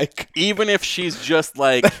look like? Even if she's just,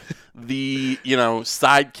 like, the,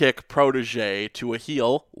 sidekick protege to a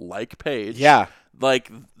heel, like Paige. Yeah.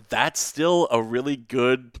 Like, that's still a really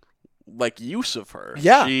good, like, use of her.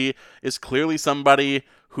 Yeah. She is clearly somebody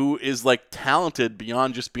who is, like, talented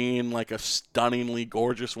beyond just being, like, a stunningly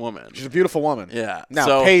gorgeous woman. She's a beautiful woman. Yeah.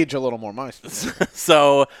 Now, Paige, a little more modest.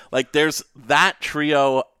 So, like, there's that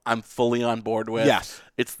trio I'm fully on board with. Yes.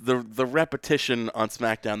 It's the repetition on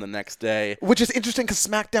SmackDown the next day. Which is interesting because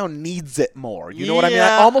SmackDown needs it more. You know what I mean?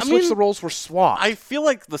 Yeah, I almost I mean, wish the roles were swapped. I feel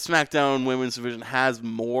like the SmackDown women's division has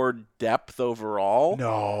more depth overall.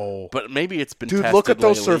 No. But maybe it's been Dude, tested look at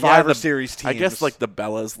those lately. Survivor Series I guess, teams. like, the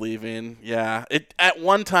Bellas leaving. Yeah. At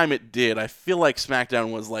one time it did. I feel like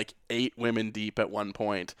SmackDown was, like, 8 women deep at one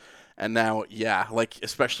point. And now, yeah, like,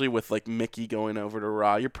 especially with, like, Mickey going over to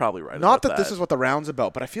Raw, you're probably right Not about that this is what the round's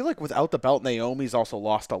about, but I feel like without the belt, Naomi's also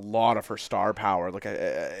lost a lot of her star power. Like,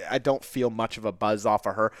 I don't feel much of a buzz off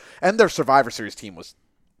of her. And their Survivor Series team was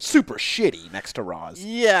super shitty next to Raw's.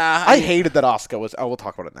 Yeah. I hated that Asuka was... Oh, we'll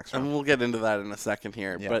talk about it next round. And we'll get into that in a second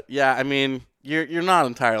here. Yeah. But, yeah, I mean, you're not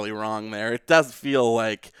entirely wrong there. It does feel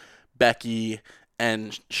like Becky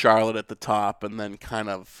and Charlotte at the top, and then kind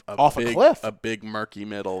of Off a cliff. a big murky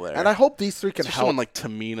middle there. And I hope these three can Especially help. someone like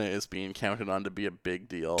Tamina is being counted on to be a big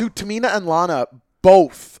deal. Dude, Tamina and Lana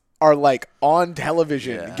both are, like, on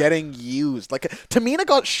television Yeah. getting used. Like, Tamina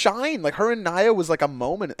got shine. Like, her and Nia was, like, a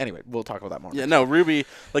moment. Anyway, we'll talk about that more. Yeah, no, Ruby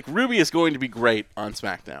is going to be great on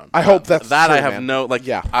SmackDown. I hope that's that. true, I have man. no like.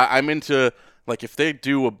 Yeah. I'm into, like, if they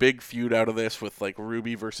do a big feud out of this with, like,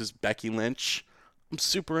 Ruby versus Becky Lynch. I'm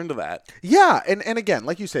super into that. Yeah, and again,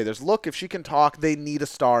 like you say, there's look, if she can talk, they need a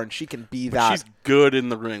star, and she can be that. She's good in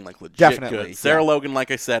the ring, like, legit Definitely, good. Sarah yeah. Logan, like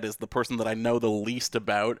I said, is the person that I know the least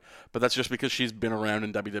about, but that's just because she's been around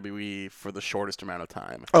in WWE for the shortest amount of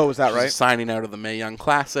time. Oh, is that She's right? Signing out of the Mae Young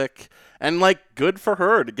Classic, and, like, good for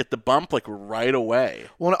her to get the bump, like, right away.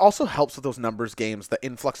 Well, and it also helps with those numbers games, the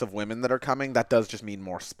influx of women that are coming. That does just mean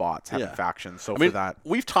more spots, having Yeah. factions. So I mean, for that,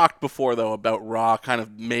 we've talked before, though, about Raw kind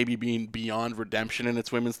of maybe being beyond redemption in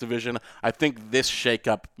its women's division. I think this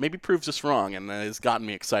shakeup maybe proves us wrong and has gotten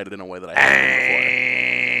me excited in a way that I haven't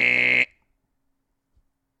before.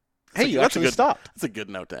 hey, you actually stopped. That's a good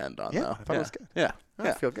note to end on, Yeah, though. I thought it was good. Yeah.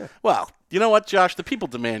 I feel good. Well, you know what, Josh? The people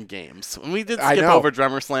demand games. And we did I skip know. over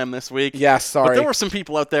Drummer Slam this week. Yeah, sorry. But there were some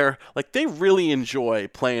people out there, like, they really enjoy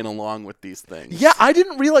playing along with these things. Yeah, I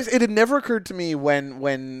didn't realize it had never occurred to me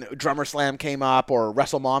when Drummer Slam came up or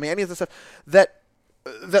WrestleMommy, any of this stuff that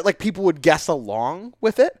like people would guess along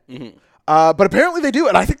with it. Mm-hmm. But apparently they do,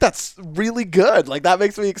 and I think that's really good. Like, that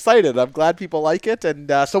makes me excited. I'm glad people like it, and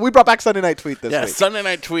so we brought back Sunday Night Tweet this Yeah, week. Sunday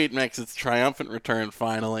Night Tweet makes its triumphant return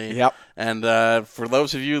finally. Yep. And for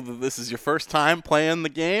those of you that this is your first time playing the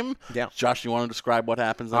game, Yeah. Josh, you want to describe what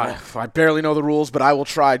happens on it? I barely know the rules, but I will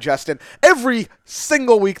try, Justin. Every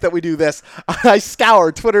single week that we do this, I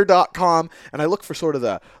scour Twitter.com, and I look for sort of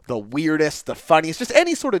the weirdest, the funniest, just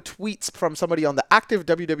any sort of tweets from somebody on the active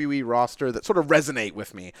WWE roster that sort of resonate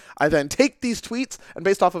with me. I then take these tweets, and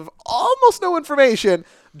based off of almost no information,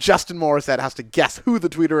 Justin Morissette has to guess who the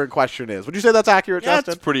tweeter in question is. Would you say that's accurate, Yeah,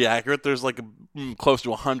 Justin? it's pretty accurate. There's like close to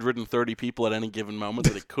 130 people at any given moment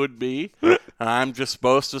that it could be. And I'm just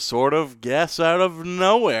supposed to sort of guess out of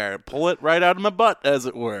nowhere, pull it right out of my butt, as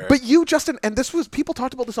it were. But you, Justin, and this was, people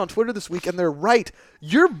talked about this on Twitter this week, and they're right.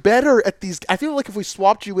 You're better at these. I feel like if we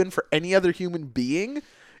swapped you in for any other human being,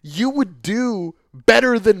 you would do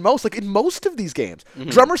better than most. Like in most of these games.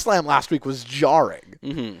 Drummer Slam last week was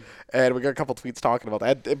jarring. And we got a couple tweets talking about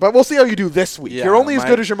that. But we'll see how you do this week. Yeah, You're only as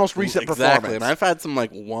good as your most recent Exactly, performance. and I've had some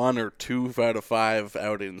like 1 or 2 out of 5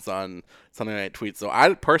 outings on Sunday Night Tweets. So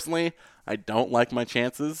I personally, I don't like my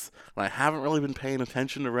chances, and I haven't really been paying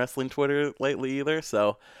attention to wrestling Twitter lately either.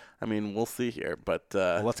 So, I mean, we'll see here. But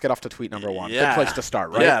Well, let's get off to tweet number 1. yeah. Good place to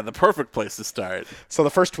start, right? Yeah, the perfect place to start. So the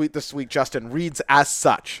first tweet this week, Justin, reads as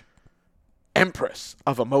such. Empress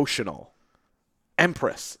of emotional.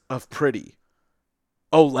 Empress of pretty.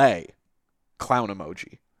 Olay. Clown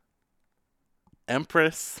emoji.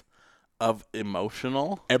 Empress of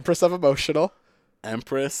emotional, Empress of emotional.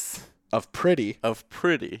 Empress Of pretty. of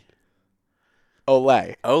pretty,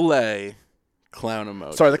 Olay. Olay, clown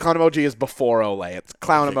emoji. Sorry, the clown emoji is before Olay. It's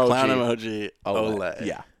clown Okay, emoji. Clown emoji, Olay.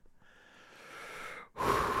 Yeah.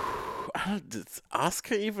 Does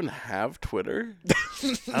Asuka even have Twitter?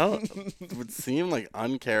 It would seem like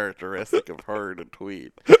uncharacteristic of her to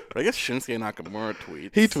tweet. But I guess Shinsuke Nakamura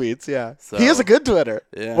tweets. He tweets, yeah. So- he has a good Twitter.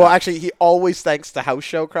 Yeah. Well, actually, he always thanks to house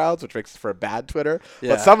show crowds, which makes for a bad Twitter.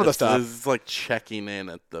 Yeah, but some of the stuff. It's like checking in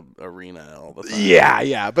at the arena all the time.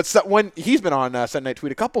 Yeah. But when he's been on Sunday Night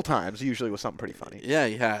Tweet a couple times, usually with something pretty funny. Yeah,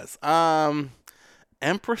 he has.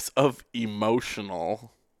 Empress of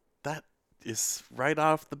Emotional. That is right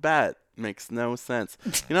off the bat. Makes no sense.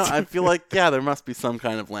 I feel like, there must be some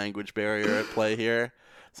kind of language barrier at play here.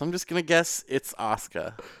 So I'm just going to guess it's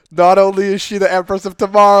Asuka. Not only is she the Empress of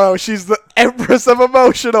Tomorrow, she's the Empress of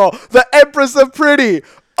Emotional, the Empress of Pretty.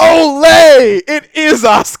 Olay! It is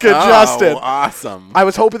Asuka, Justin. Awesome. I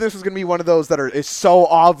was hoping this was going to be one of those that is so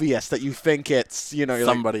obvious that you think it's, you're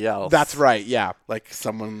somebody else. That's right, yeah. Like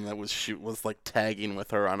someone that was like tagging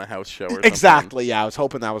with her on a house show or something. Exactly, yeah. I was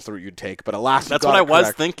hoping that was the route you'd take, but alas, That's what I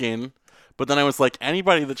was thinking. But then I was like,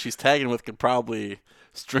 anybody that she's tagging with could probably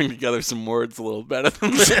string together some words a little better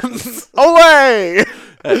than this. Olay!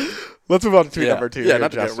 Let's move on to tweet number 2. Yeah,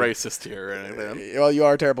 not Justin. to get racist here or anything. Well, you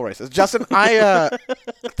are a terrible racist. Justin,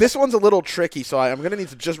 this one's a little tricky, so I'm going to need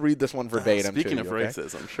to just read this one verbatim. Speaking to of you, okay?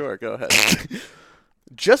 racism, sure, go ahead.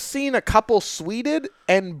 Just seen a couple sweeted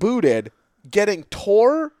and booted getting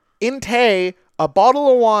tore, inte, a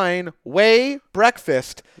bottle of wine, whey,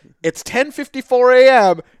 breakfast. It's 10:54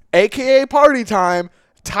 a.m., a.k.a. party time,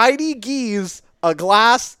 tidy geese, a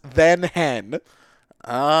glass, then hen.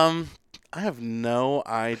 I have no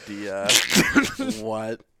idea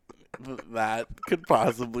what that could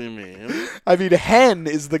possibly mean. I mean, hen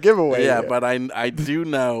is the giveaway. Yeah, here. but I do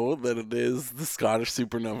know that it is the Scottish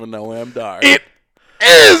Supernova Noam Dar. It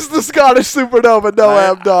is the Scottish Supernova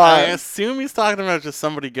Noam Dar. I assume he's talking about just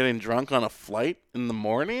somebody getting drunk on a flight in the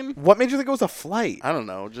morning. What made you think it was a flight? I don't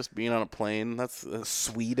know, just being on a plane. That's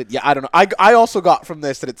Sweden. Yeah, I don't know. I also got from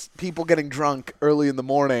this that it's people getting drunk early in the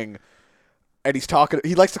morning, and he's talking.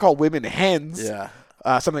 He likes to call women hens. yeah.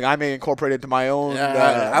 Something I may incorporate into my own.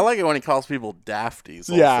 I like it when he calls people dafties.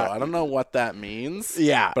 Also. Yeah. I don't know what that means.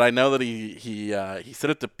 Yeah. But I know that he said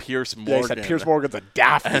it to Pierce Morgan. Yeah, he said Pierce Morgan's a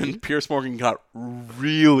daffy. And Pierce Morgan got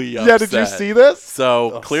really upset. Yeah, did you see this?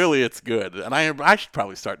 So clearly it's good. And I should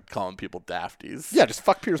probably start calling people dafties. Yeah, just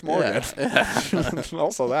fuck Pierce Morgan. Yeah.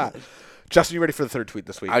 Also that. Justin, you ready for the third tweet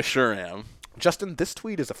this week? I sure am. Justin, this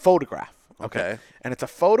tweet is a photograph. Okay. And it's a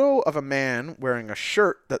photo of a man wearing a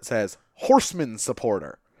shirt that says Horseman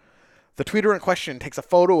Supporter. The tweeter in question takes a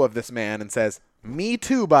photo of this man and says, "Me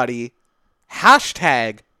too, buddy.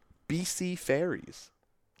 Hashtag BC Ferries."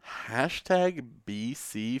 Hashtag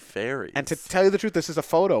BC Ferries. And to tell you the truth, this is a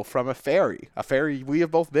photo from a ferry we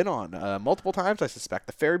have both been on multiple times, I suspect.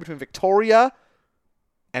 The ferry between Victoria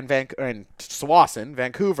and Tsawwassen,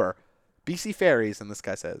 Vancouver. BC Ferries, and this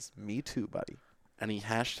guy says, "Me too, buddy." And he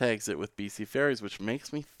hashtags it with BC Ferries, which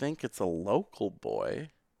makes me think it's a local boy.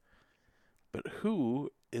 But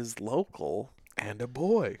who is local? And a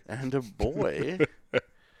boy. And a boy?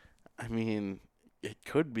 I mean, it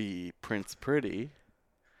could be Prince Pretty.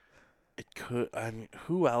 It could. I mean,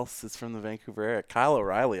 who else is from the Vancouver area? Kyle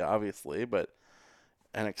O'Reilly, obviously, but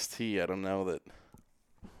NXT, I don't know that.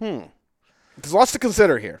 There's lots to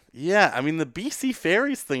consider here. Yeah, I mean, the BC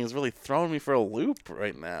Ferries thing is really throwing me for a loop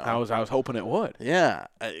right now. I was hoping it would. Yeah,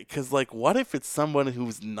 because, like, what if it's someone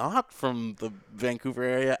who's not from the Vancouver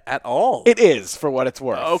area at all? It is, for what it's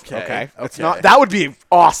worth. Okay. It's not. That would be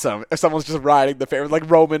awesome if someone's just riding the ferry, like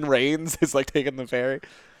Roman Reigns is like taking the ferry.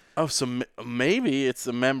 Oh, so maybe it's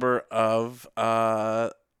a member of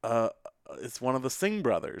it's one of the Singh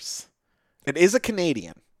brothers. It is a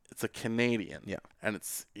Canadian. It's a Canadian. Yeah. And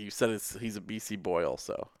you said he's a BC boy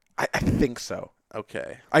also. I think so.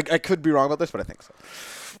 Okay. I could be wrong about this, but I think so.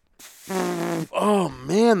 Oh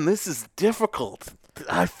man, this is difficult.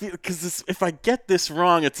 I feel because if I get this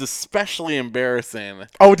wrong, it's especially embarrassing.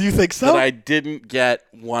 Oh, do you think so? That I didn't get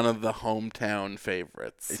one of the hometown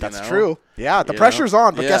favorites. That's true. Yeah, the You pressure's know?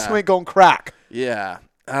 on, but guess Yeah. who ain't going crack? Yeah.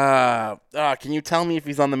 Can you tell me if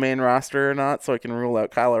he's on the main roster or not, so I can rule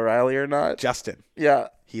out Kyle O'Reilly or not? Justin. Yeah.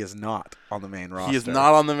 He is not on the main roster. He is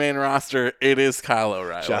not on the main roster. It is Kyle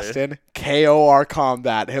O'Reilly. Justin, KOR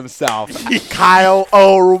Combat himself. Kyle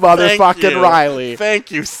O. Thank motherfucking you. Riley. Thank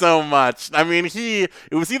you so much. I mean, it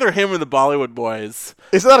was either him or the Bollywood Boys.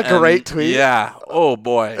 Isn't that a great And, tweet? Yeah. Oh,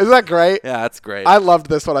 boy. Isn't that great? Yeah, that's great. I loved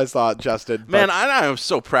this when I saw it, Justin. Man, but- I am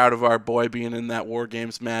so proud of our boy being in that War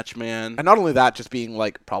Games match, man. and not only that, just being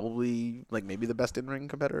like probably like maybe the best in-ring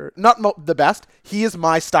competitor. Not the best. He is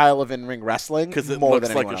my style of in-ring wrestling Because it more looks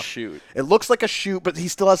than like anyone a else. shoot. It looks like a shoot, but he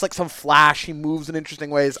still has like some flash. He moves in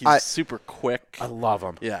interesting ways. He's super quick. I love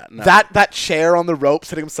him. Yeah, no. That chair on the ropes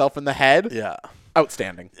hitting himself in the head. Yeah.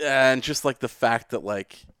 Outstanding. And just like the fact that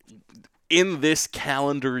like in this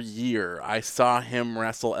calendar year, I saw him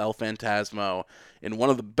wrestle El Phantasmo in one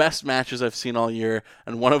of the best matches I've seen all year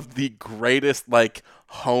and one of the greatest like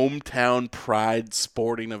hometown pride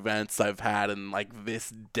sporting events I've had in like this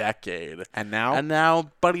decade. And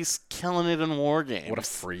now? Buddy's killing it in War Games. What a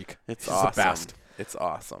freak. It's He's awesome. the best. It's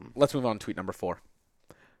awesome. Let's move on to tweet number 4.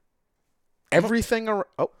 Everything around...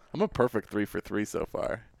 Oh, I'm a perfect 3 for 3 so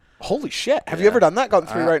far. holy shit. Have you ever done that? Gotten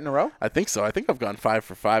 3 right in a row? I think so. I think I've gone 5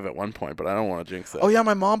 for 5 at one point, but I don't want to jinx it. Oh, yeah,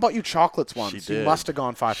 my mom bought you chocolates once. She You did. must have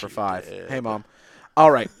gone 5 for 5. did. Hey, Mom.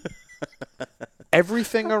 All right.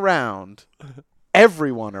 Everything around,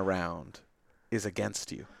 everyone around is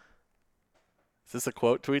against you. Is this a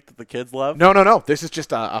quote tweet that the kids love? No. This is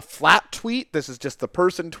just a flat tweet. This is just the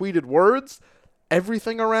person tweeted words.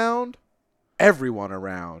 Everything around, everyone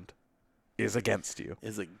around is against you.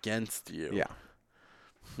 Is against you. Yeah.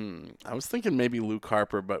 I was thinking maybe Luke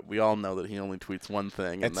Harper, but we all know that he only tweets one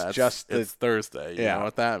thing, and It's that's just it's Thursday. You Yeah. know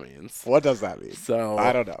what that means. What does that mean? So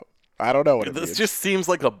I don't know. I don't know what it This means. just seems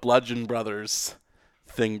like a Bludgeon Brothers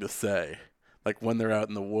thing to say, like when they're out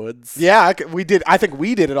in the woods. Yeah, I think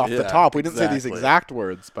we did it off the Yeah, top. We didn't say these exactly. exact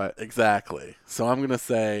words, but Exactly. So I'm gonna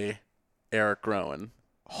say Eric Rowan.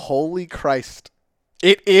 holy Christ,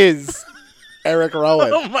 it is Eric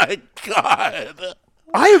Rowan. Oh my God.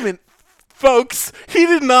 I am in. Folks, he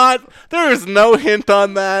did not. There was no hint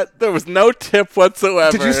on that. There was no tip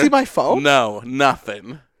whatsoever. Did you see my phone? No,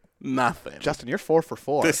 nothing. Nothing. Justin, you're 4 for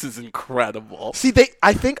 4. This is incredible. See,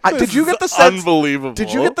 I think. Did This you is get the sense? Unbelievable.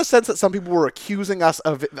 Did you get the sense that some people were accusing us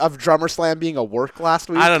of Drummer Slam being a work last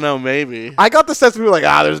week? I don't know, maybe. I got the sense we were like,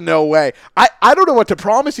 there's no way. I don't know what to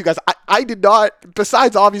promise you guys. I did not.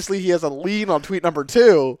 Besides, obviously, he has a lean on tweet number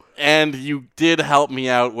 2. And you did help me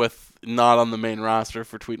out with not on the main roster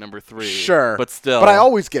for tweet number 3. Sure. But still. But I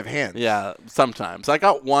always give hints. Yeah, sometimes. I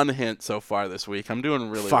got one hint so far this week. I'm doing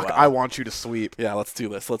really Fuck, well. I want you to sweep. Yeah, let's do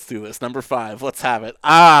this. Number 5. Let's have it.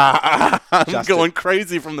 I'm Justin. going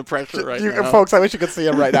crazy from the pressure right now. Folks, I wish you could see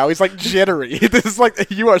him right now. He's like jittery. This is like,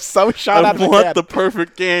 you are so shot out I of want the the can.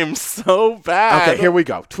 perfect game so bad. Okay, here we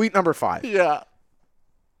go. Tweet number 5. Yeah.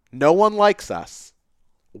 No one likes us.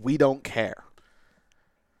 We don't care.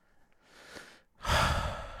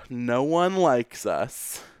 No one likes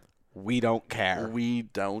us. We don't care. We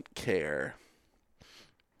don't care.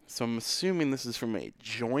 So I'm assuming this is from a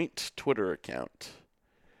joint Twitter account.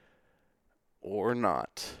 Or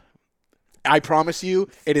not. I promise you,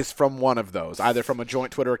 it is from one of those, either from a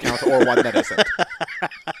joint Twitter account or one that isn't.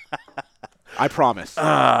 I promise.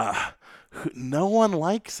 No one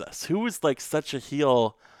likes us. Who is like such a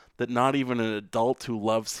heel that not even an adult who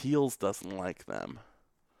loves heels doesn't like them?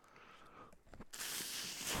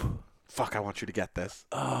 Fuck, I want you to get this.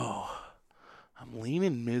 I'm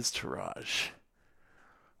leaning Miztourage.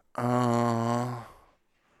 I'm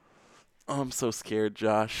so scared,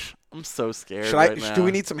 Josh. I'm so scared right now. Do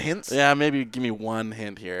we need some hints? Yeah, maybe give me one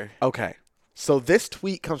hint here. Okay. So this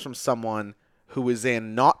tweet comes from someone who is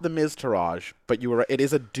in not the Miztourage, but it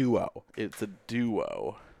is a duo. It's a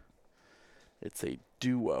duo. It's a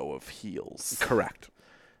duo of heels. Correct.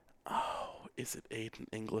 Is it Aiden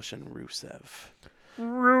English and Rusev?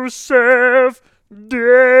 Rusev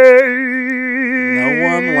Day. No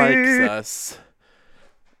one likes us.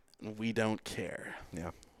 We don't care.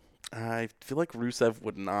 Yeah. I feel like Rusev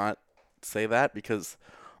would not say that because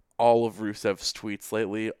all of Rusev's tweets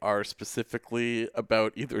lately are specifically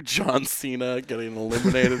about either John Cena getting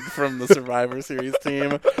eliminated from the Survivor Series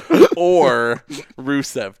team or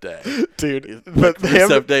Rusev Day. Dude, Like,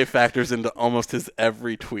 Rusev Day factors into almost his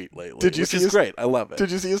every tweet lately, Did you which see is his- great. I love it. Did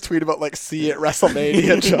you see his tweet about see you at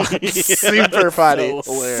WrestleMania, John? Yeah, Super that's funny.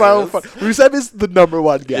 so hilarious. So fun. Rusev is the number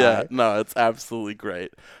one guy. Yeah, no, it's absolutely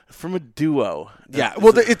great. From a duo. Yeah, Is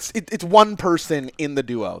well, it- it's one person in the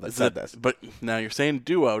duo that is said it- this. But now you're saying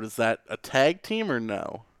duo. Is that a tag team or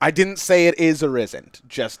no? I didn't say it is or isn't.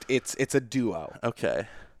 Just it's a duo. Okay.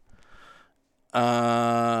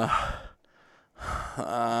 I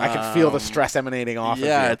can feel the stress emanating off of you.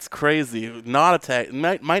 Yeah, it's crazy. Not a tag.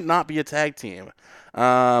 Might not be a tag team.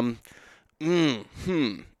 Might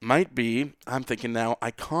be. I'm thinking now.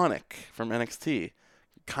 Iconic from NXT.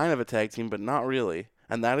 Kind of a tag team, but not really.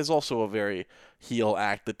 And that is also a very heel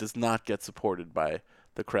act that does not get supported by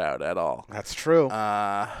the crowd at all. That's true.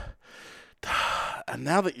 And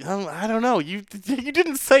now that I don't know, you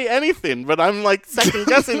didn't say anything, but I'm like second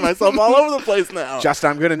guessing myself all over the place now. Justin,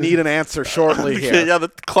 I'm going to need an answer shortly here. Yeah, the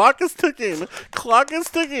clock is ticking.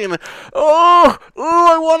 Oh,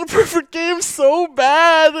 I want a perfect game so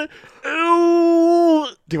bad. Ooh.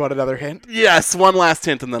 Do you want another hint? Yes, one last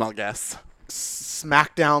hint and then I'll guess.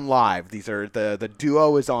 SmackDown Live. These are the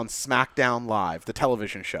duo is on SmackDown Live, the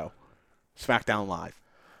television show. SmackDown Live.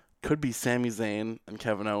 Could be Sami Zayn and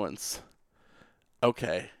Kevin Owens.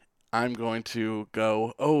 Okay, I'm going to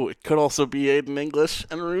go. Oh, it could also be Aiden English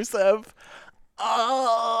and Rusev.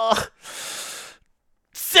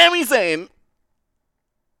 Sami Zayn.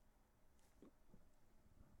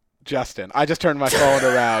 Justin, I just turned my phone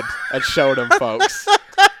around and showed him, folks.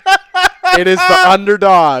 It is the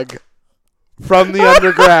underdog from the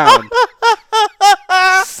underground,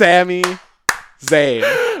 Sami Zayn.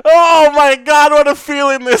 Oh my God, what a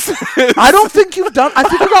feeling this is. I don't think you've done. I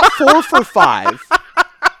think you got 4 for 5.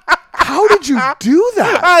 How did you do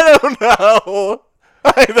that? I don't know.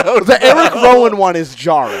 The Eric Rowan one is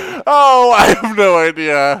jarring. Oh, I have no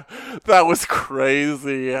idea. That was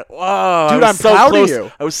crazy. Wow, Dude, I'm so proud close. of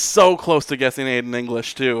you. I was so close to guessing Aiden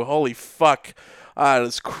English, too. Holy fuck. That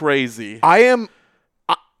is crazy. I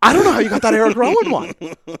don't know how you got that Eric Rowan one.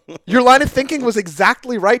 Your line of thinking was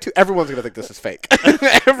exactly right, too. Everyone's going to think this is fake.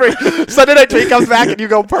 Every Sunday Night Tweet comes back and you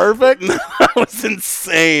go perfect. That was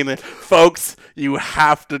insane. Folks, you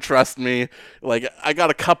have to trust me. Like, I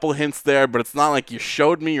got a couple hints there, but it's not like you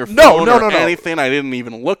showed me your phone or anything. I didn't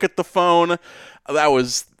even look at the phone. That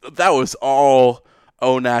was all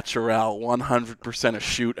au naturel, 100% a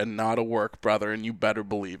shoot and not a work, brother, and you better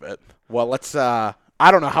believe it. Well, let's I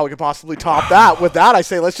don't know how we could possibly top that. With that, I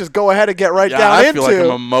say let's just go ahead and get down I into. feel like I'm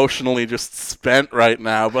emotionally just spent right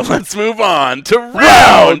now, but let's move on to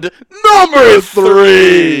round number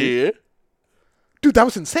 3. Dude, that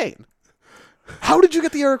was insane. How did you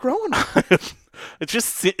get the Eric Rowan one?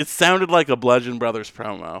 It sounded like a Bludgeon Brothers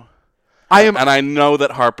promo. And I know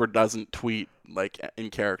that Harper doesn't tweet like in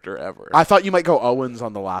character ever. I thought you might go Owens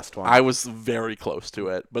on the last one. I was very close to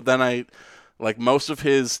it, but then like most of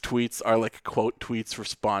his tweets are like quote tweets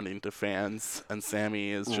responding to fans, and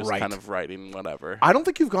Sammy is just kind of writing whatever. I don't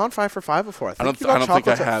think you've gone 5 for 5 before. I don't think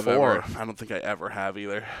I have ever. I don't think I ever have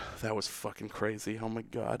either. That was fucking crazy. Oh my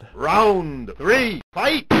God. Round 3,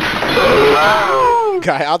 fight!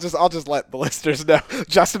 Okay, I'll just let the listeners know.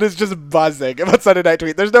 Justin is just buzzing about Sunday Night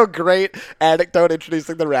Tweet. There's no great anecdote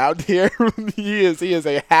introducing the round here. He is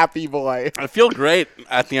a happy boy. I feel great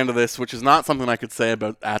at the end of this, which is not something I could say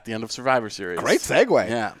about at the end of Survivor Series. Great segue.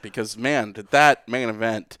 Yeah, because man, did that main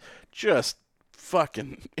event just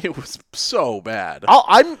fucking, it was so bad.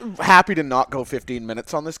 I'm happy to not go 15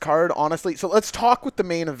 minutes on this card, honestly. So let's talk with the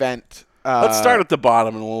main event. Let's start at the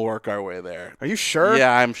bottom and we'll work our way there. Are you sure?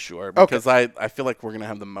 Yeah, I'm sure. Because I feel like we're going to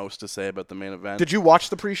have the most to say about the main event. Did you watch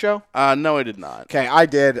the pre-show? No, I did not. Okay, I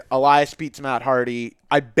did. Elias beats Matt Hardy.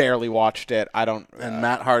 I barely watched it. And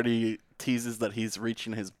Matt Hardy teases that he's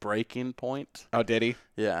reaching his breaking point. Oh, did he?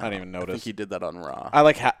 Yeah. I didn't even notice. I think he did that on Raw. I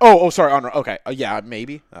like sorry, on Raw. Okay. Yeah,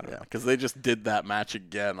 maybe. I don't know. Because they just did that match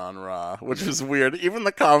again on Raw, which was weird. Even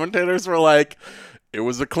the commentators were like, it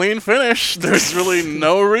was a clean finish. There's really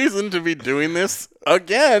no reason to be doing this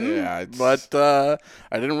again. Yeah, but I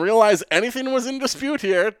didn't realize anything was in dispute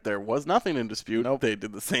here. There was nothing in dispute. Nope. They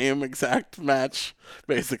did the same exact match,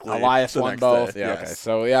 basically. Elias the won next both. day. Yeah, Yes. okay.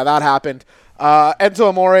 So, yeah, that happened. Enzo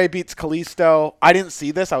Amore beats Kalisto. I didn't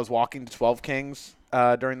see this. I was walking to 12 Kings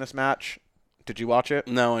during this match. Did you watch it?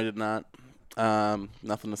 No, I did not.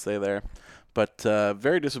 Nothing to say there. But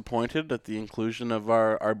very disappointed at the inclusion of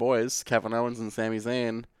our boys, Kevin Owens and Sami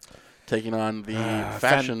Zayn, taking on the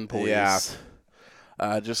Fashion Police.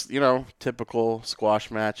 Yeah. Just, typical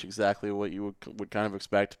squash match, exactly what you would kind of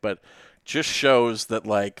expect. But just shows that,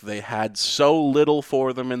 like, they had so little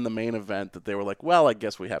for them in the main event that they were like, well, I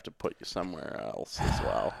guess we have to put you somewhere else as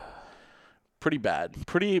well. Pretty bad.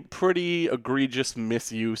 Pretty egregious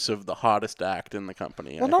misuse of the hottest act in the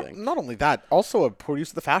company, I think. Not only that, also a poor use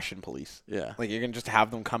of the Fashion Police. Yeah. Like, you're going to just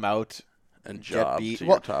have them come out and get job beat. to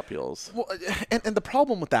your top heels. Well, and the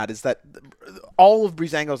problem with that is that all of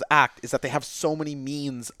Breezango's act is that they have so many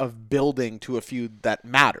means of building to a feud that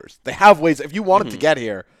matters. They have ways. If you wanted to get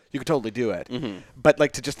here, you could totally do it. But,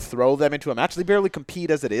 like, to just throw them into a match, they barely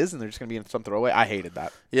compete as it is, and they're just going to be in some throwaway. I hated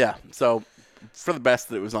that. Yeah, so for the best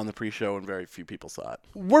that it was on the pre-show and very few people saw it.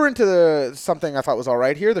 We're into something I thought was all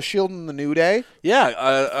right here, the Shield and the New Day.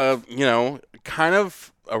 Yeah, kind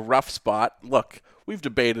of a rough spot. Look, we've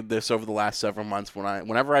debated this over the last several months.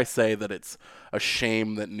 Whenever I say that it's a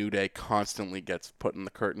shame that New Day constantly gets put in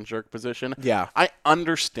the curtain jerk position. Yeah. I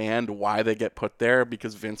understand why they get put there,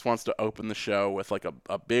 because Vince wants to open the show with like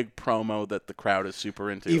a big promo that the crowd is super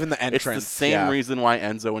into. Even the entrance. It's the same reason why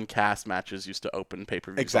Enzo and Cass matches used to open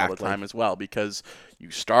pay-per-views all the time as well, because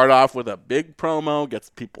you start off with a big promo, gets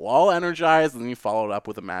people all energized, and then you follow it up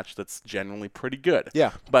with a match that's generally pretty good.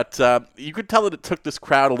 Yeah. But you could tell that it took this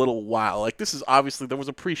crowd a little while. Like, this is obviously, there was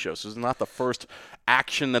a pre-show, so this is not the first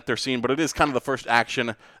action that they're seeing, but it is kind of the first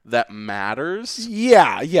action that matters.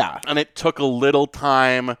 Yeah, yeah. And it took a little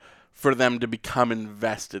time for them to become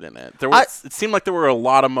invested in it. It seemed like there were a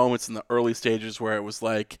lot of moments in the early stages where it was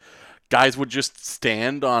like guys would just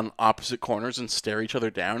stand on opposite corners and stare each other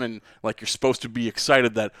down, and like you're supposed to be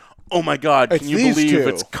excited that, oh my God, can you believe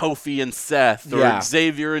it's Kofi and Seth or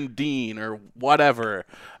Xavier and Dean or whatever?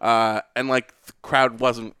 And like the crowd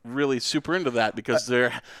wasn't really super into that, because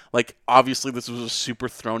they're like, obviously this was a super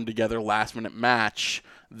thrown together last minute match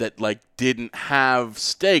that like didn't have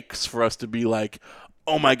stakes for us to be like,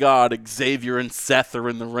 oh my God, Xavier and Seth are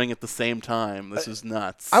in the ring at the same time. This is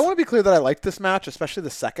nuts. I want to be clear that I liked this match, especially the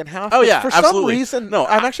second half. Oh, yeah, for absolutely. some reason, no,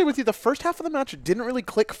 I'm actually with you. The first half of the match didn't really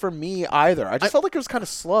click for me either. I just felt like it was kind of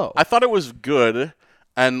slow. I thought it was good,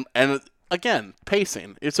 and again,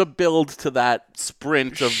 pacing. It's a build to that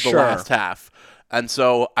sprint of the last half. And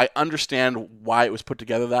so I understand why it was put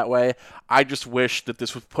together that way. I just wish that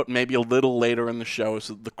this was put maybe a little later in the show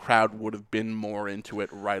so that the crowd would have been more into it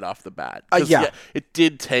right off the bat. Yeah, it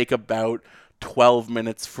did take about 12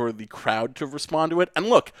 minutes for the crowd to respond to it. And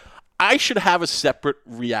look, I should have a separate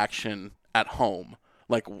reaction at home,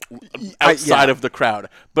 like outside of the crowd.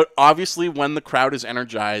 But obviously when the crowd is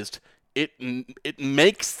energized, it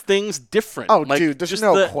makes things different. Oh, like, dude, there's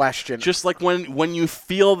no question. Just like when you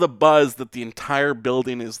feel the buzz that the entire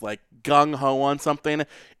building is like gung-ho on something,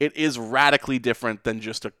 it is radically different than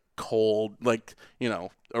just a cold, like,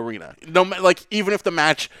 arena. No, like, even if the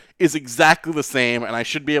match is exactly the same and I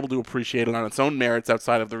should be able to appreciate it on its own merits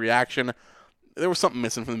outside of the reaction, there was something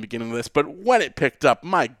missing from the beginning of this, but when it picked up,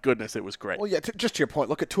 my goodness, it was great. Well, yeah, just to your point,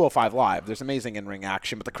 look at 205 Live. There's amazing in-ring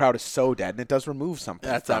action, but the crowd is so dead, and it does remove something.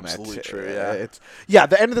 That's from absolutely it. true, yeah.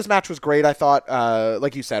 The end of this match was great, I thought.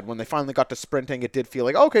 Like you said, when they finally got to sprinting, it did feel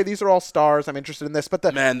like, okay, these are all stars. I'm interested in this. But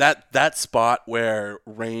Man, that spot where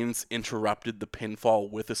Reigns interrupted the pinfall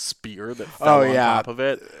with a spear that fell on top of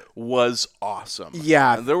it was awesome.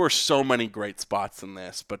 Yeah. And there were so many great spots in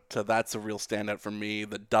this, but that's a real standout for me.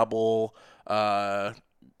 The double...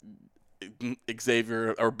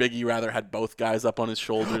 Xavier or Biggie rather had both guys up on his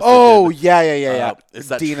shoulders. Oh, yeah. Is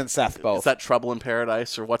that Dean and Seth both. Is that Trouble in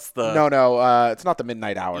Paradise, or what's the? No. It's not the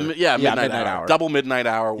Midnight Hour. Midnight Hour. Double Midnight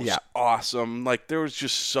Hour was awesome. Like, there was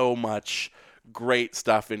just so much great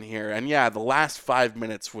stuff in here, and the last 5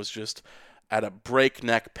 minutes was just at a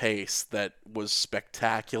breakneck pace that was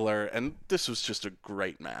spectacular, and this was just a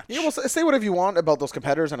great match. Yeah, well, say whatever you want about those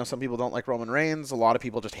competitors. I know some people don't like Roman Reigns. A lot of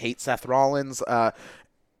people just hate Seth Rollins.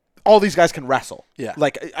 All these guys can wrestle. Yeah.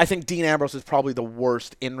 Like, I think Dean Ambrose is probably the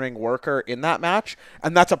worst in-ring worker in that match,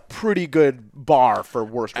 and that's a pretty good bar for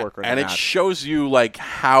worst worker in the match. And it shows you, like,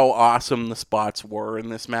 how awesome the spots were in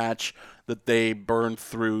this match, that they burned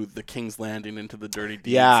through the King's Landing into the Dirty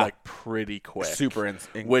Deeds, like, pretty quick. Super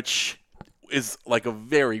which is like a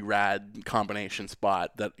very rad combination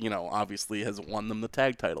spot that, obviously has won them the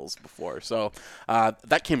tag titles before. So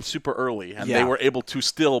that came super early, and they were able to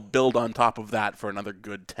still build on top of that for another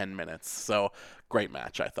good 10 minutes. So great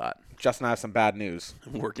match, I thought. Justin, I have some bad news.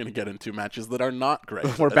 We're going to get into matches that are not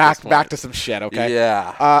great. We're back to some shit, okay?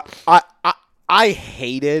 Yeah. I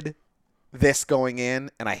hated this going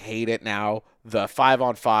in, and I hate it now. The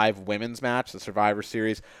 5-on-5 women's match, the Survivor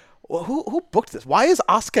Series. Well, who booked this? Why is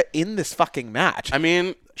Asuka in this fucking match? I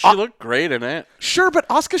mean, she looked great in it. Sure, but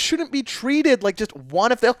Asuka shouldn't be treated like just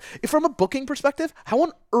one of the... If from a booking perspective, how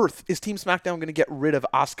on earth is Team SmackDown going to get rid of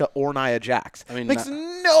Asuka or Nia Jax? I mean, makes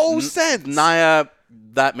no sense. Nia,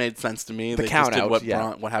 that made sense to me. The they count just did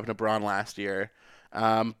out, what happened to Braun last year.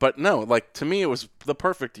 But no, like, to me, it was the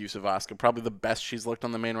perfect use of Asuka. Probably the best she's looked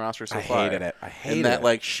on the main roster so far. I hated it. And that,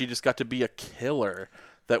 like, she just got to be a killer.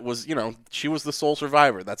 That was, she was the sole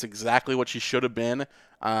survivor. That's exactly what she should have been.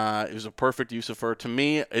 It was a perfect use of her. To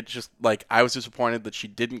me, it just, like, I was disappointed that she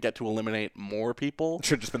didn't get to eliminate more people. It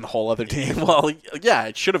should have just been the whole other team. Well, yeah,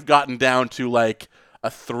 it should have gotten down to, like, a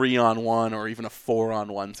 3-on-1 or even a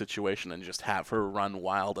 4-on-1 situation and just have her run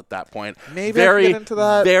wild at that point. Maybe I can get into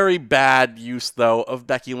that. Very bad use, though, of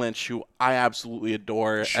Becky Lynch, who I absolutely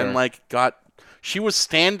adore. Sure. And, like, got She was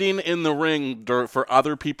standing in the ring for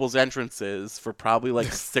other people's entrances for probably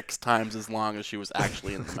like 6 times as long as she was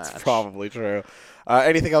actually in the match. That's probably true.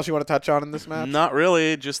 Anything else you want to touch on in this match? Not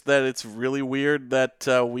really. Just that it's really weird that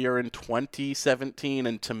we are in 2017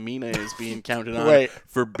 and Tamina is being counted on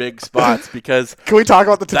for big spots because Can we talk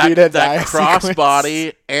about the Tamina and Nia that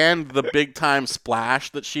crossbody and the big time splash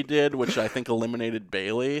that she did, which I think eliminated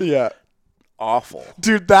Bailey. Yeah. Awful.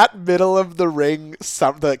 Dude, that middle of the ring,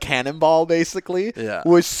 the cannonball basically, Yeah.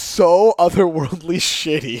 was so otherworldly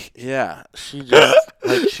shitty. Yeah, she just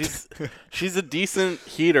like she's a decent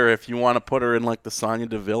heater if you want to put her in like the Sonya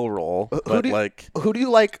Deville role, but Who do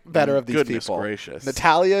you like better of these goodness people? gracious.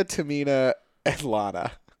 Natalia, Tamina, and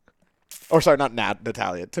Lana. Or sorry, not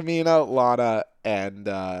Natalia. Tamina, Lana, and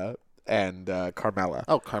Carmella.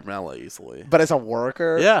 Oh, Carmella easily. But as a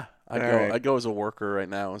worker, Yeah, Alright. I go as a worker right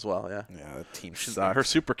now as well. Yeah, yeah, the team her sucks.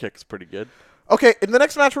 super kick's pretty good. Okay, and the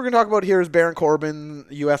next match we're going to talk about here is Baron Corbin,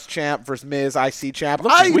 U.S. champ versus Miz, IC champ.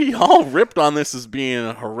 We all ripped on this as being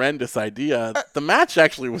a horrendous idea. The match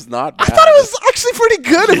actually was not I bad. thought it was actually pretty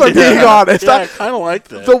good, if I'm being honest. Yeah, I kind of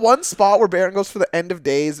liked it. The one spot where Baron goes for the end of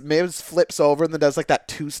days, Miz flips over and then does like that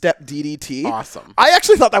 2-step DDT. Awesome. I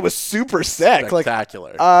actually thought that was super sick.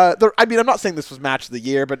 Spectacular. I mean, I'm not saying this was match of the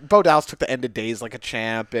year, but Bo Dallas took the end of days like a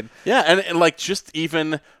champ, and Yeah, and like just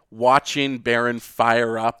even watching Baron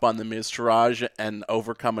fire up on the Miztourage and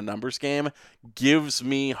overcome a numbers game gives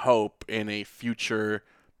me hope in a future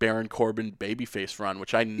Baron Corbin babyface run,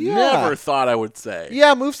 which I never thought I would say.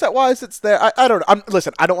 yeah, moveset wise, it's there. I don't know.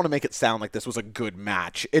 Listen, I don't want to make it sound like this was a good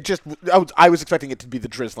match. It just I was expecting it to be the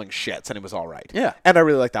drizzling shits, and it was all right. Yeah. and I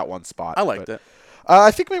really like that one spot. I liked it.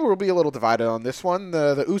 I think maybe we'll be a little divided on this one.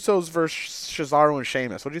 The Usos versus Cesaro and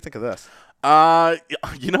Sheamus. What do you think of this?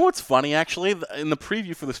 You know what's funny, actually? In the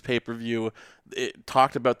preview for this pay-per-view, it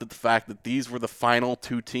talked about the fact that these were the final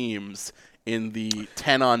 2 teams in the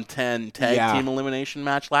 10-on-10 tag team elimination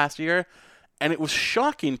match last year, and it was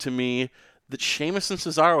shocking to me that Sheamus and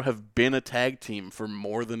Cesaro have been a tag team for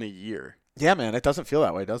more than a year. Yeah, man, it doesn't feel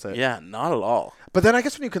that way, does it? Yeah, not at all. But then I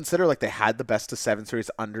guess when you consider like they had the best of 7 series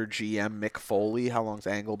under GM Mick Foley, how long's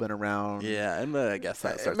Angle been around? Yeah, and I guess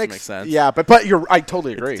that starts to make sense. Yeah, but I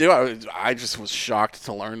totally agree. Dude, I just was shocked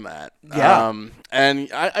to learn that. Yeah.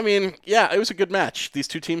 And I mean, yeah, it was a good match. These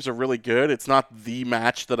 2 teams are really good. It's not the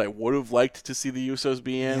match that I would have liked to see the Usos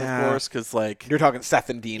be in, of course, because like you're talking Seth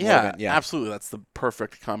and Dean. yeah, Yeah, absolutely. That's the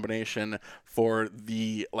perfect combination for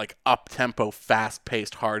the like up-tempo,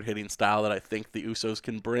 fast-paced, hard-hitting style that I think the Usos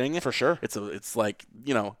can bring. For sure. It's like,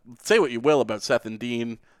 you know, say what you will about Seth and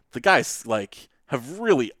Dean, the guys like have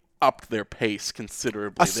really upped their pace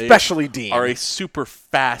considerably. Especially Dean. Are a super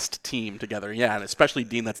fast team together. Yeah, and especially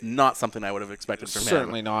Dean. That's not something I would have expected from him.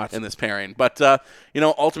 Certainly not. In this pairing. But, you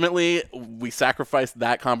know, ultimately, we sacrificed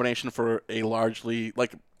that combination for a largely,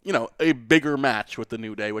 like, you know, a bigger match with the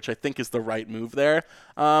New Day, which I think is the right move there.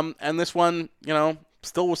 And this one, you know,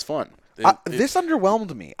 still was fun. This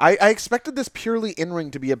underwhelmed me. I expected this purely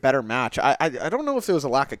in-ring to be a better match. I don't know if there was a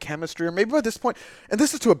lack of chemistry or maybe by this point, and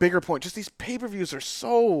this is to a bigger point, just these pay-per-views are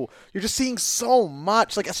so, you're just seeing so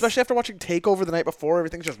much, like especially after watching TakeOver the night before,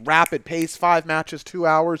 everything's just rapid pace, 5 matches, 2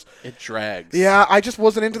 hours. It drags. Yeah, I just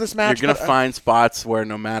wasn't into this match. You're going to find spots where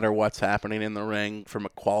no matter what's happening in the ring, from a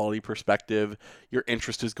quality perspective, your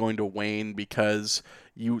interest is going to wane because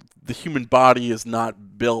the human body is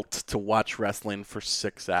not built to watch wrestling for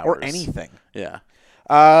 6 hours. Or anything. Yeah.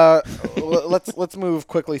 Let's move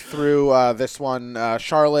quickly through this one.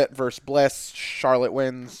 Charlotte versus Bliss. Charlotte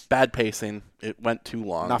wins. Bad pacing. It went too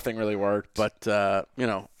long. Nothing really worked. But, you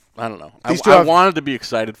know, I don't know. These I two wanted to be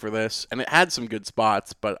excited for this, and it had some good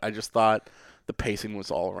spots, but I just thought the pacing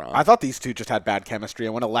was all around. I thought these two just had bad chemistry.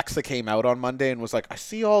 And when Alexa came out on Monday and was like, I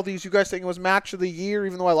see all these, you guys saying it was match of the year,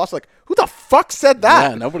 even though I lost, like, who the fuck said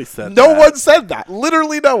that? Yeah, nobody said No that. one said that.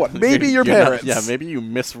 Literally no one. Maybe your parents. Maybe you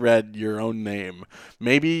misread your own name.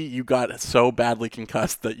 Maybe you got so badly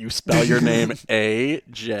concussed that you spell your name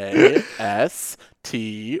AJSTYLES.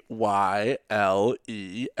 Adge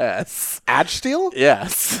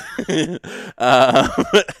Yes.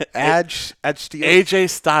 Steel? AJ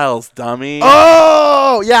Styles, dummy.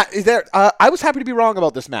 Oh, yeah. I was happy to be wrong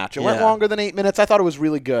about this match. It went Yeah. longer than 8 minutes. I thought it was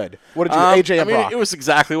really good. What did you AJ and Brock? It was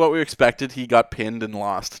exactly what we expected. He got pinned and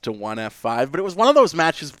lost to one F5, but it was one of those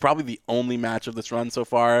matches, probably the only match of this run so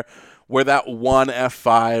far, where that one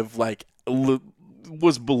F5 like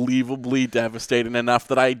was believably devastating enough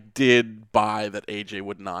that I did buy that AJ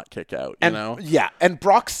would not kick out, And you know? yeah, and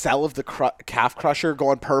Brock's sell of the calf crusher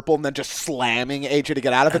going purple and then just slamming AJ to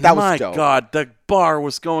get out of it, And that was my dope. God, the bar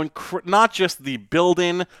was going not just the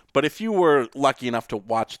building, but if you were lucky enough to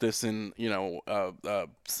watch this in,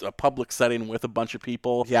 a public setting with a bunch of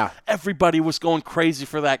people, Yeah. everybody was going crazy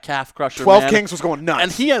for that calf crusher. 12 man. Kings was going nuts.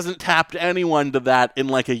 And he hasn't tapped anyone to that in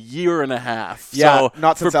like a year and a half. Yeah, so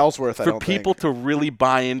not since for, Ellsworth, I For don't people think. to really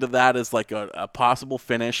buy into that as like a possible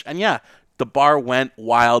finish, and yeah, the bar went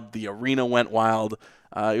wild, the arena went wild.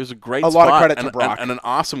 It was a great lot spot of credit to and, Brock. and an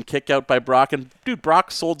awesome kick out by Brock. And dude,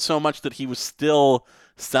 Brock sold so much that he was still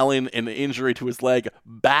selling an injury to his leg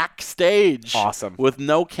backstage. Awesome. With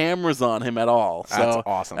no cameras on him at all. That's so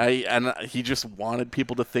awesome. And he just wanted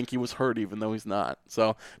people to think he was hurt even though he's not.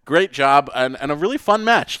 So great job and a really fun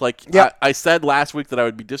match. Like Yeah. I said last week that I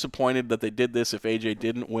would be disappointed that they did this if AJ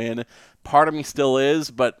didn't win. Part of me still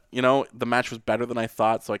is, but the match was better than I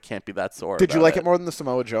thought, so I can't be that sore. Did you about like it more than the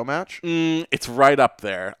Samoa Joe match? It's right up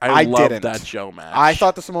there. I I love didn't. that Joe match. I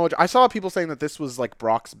thought the Samoa Joe. I saw people saying that this was like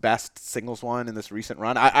Brock's best singles one in this recent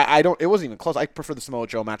run. I don't. It wasn't even close. I prefer the Samoa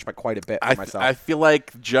Joe match by quite a bit for myself. I feel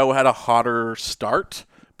like Joe had a hotter start,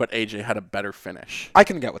 but AJ had a better finish. I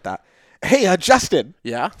can get with that. Hey, Justin.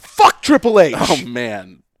 Yeah? Fuck Triple H. Oh,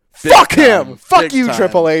 man. Fuck Big him. time. Fuck Big you, time.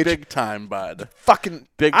 Triple H. Big time, bud. Fucking.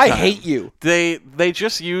 Big I time. hate you. They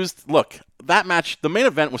just used. Look, that match. The main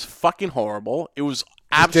event was fucking horrible. It was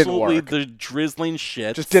didn't absolutely work. the drizzling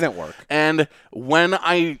shit. Just didn't work. And when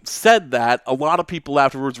I said that, a lot of people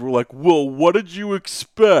afterwards were like, "Well, what did you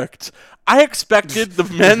expect?" I expected the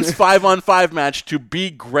men's 5-on-5 match to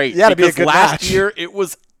be great. Yeah, to be a because good last match. year it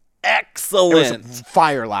was It excellent. was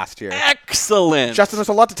fire last year. Excellent. Justin, there's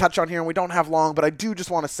a lot to touch on here, and we don't have long, but I do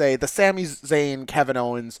just want to say the Sami Zayn, Kevin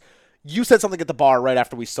Owens. You said something at the bar right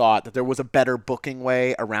after we saw it, that there was a better booking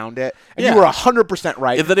way around it. And Yeah. you were 100%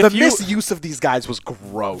 right. Yeah, that the if you- misuse of these guys was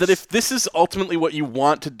gross. that if this is ultimately what you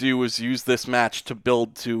want to do is use this match to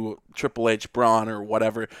build to Triple H Braun or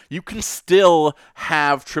whatever, you can still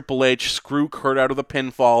have Triple H screw Kurt out of the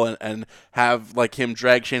pinfall and have like him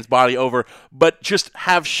drag Shane's body over, but just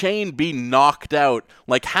have Shane be knocked out.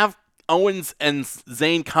 Like have Owens and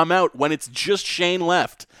Zayn come out when it's just Shane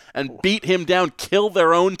left and beat him down, kill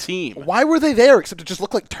their own team. Why were they there except to just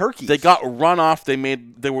look like turkeys? They got run off. They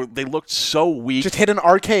looked so weak. just hit an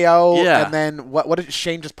RKO, Yeah. and then what did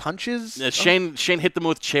Shane just punches? Shane hit them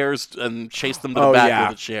with chairs and chased them to the back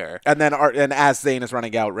with a chair. And then and as Zayn is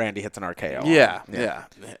running out, Randy hits an RKO. Yeah.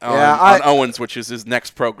 I- On Owens, which is his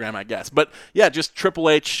next program, I guess. But yeah, just Triple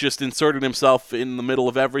H just inserted himself in the middle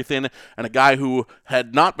of everything, and a guy who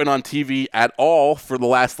had not been on TV at all for the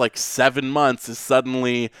last 7 months is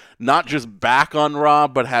suddenly not just back on Raw,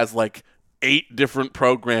 but has 8 different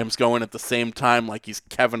programs going at the same time, like he's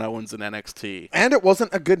Kevin Owens in NXT. And it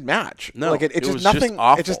wasn't a good match. No, it it just was just nothing.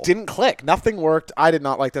 awful. It just didn't click. Nothing worked. I did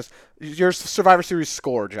not like this. Your Survivor Series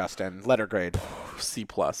score, Justin, letter grade, C+.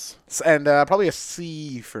 and probably a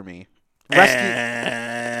C for me.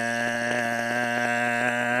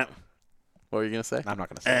 What were you going to say? I'm not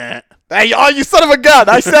gonna say it. Hey, oh, you son of a gun!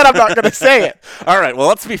 I said I'm not gonna say it. All right, well,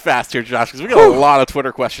 let's be fast here, Josh, because we got a lot of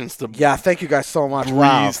Twitter questions to Yeah, thank you guys so much. breeze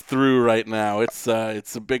Wow. through right now. It's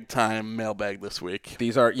a big time mailbag this week.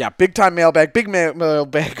 These are big time mailbag, big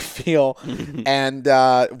mailbag feel, and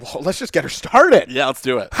let's just get her started. Yeah, let's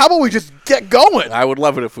do it. How about we just get going? I would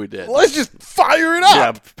love it if we did. Let's just fire it up.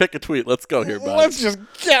 Yeah, pick a tweet. Let's go here, bud. Let's just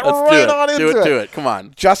get Let's right do it. on into it. Do it. Come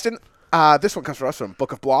on. Justin, this one comes from us from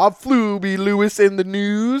Book of Blob. Fluby Lewis in the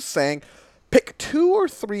news saying, pick 2 or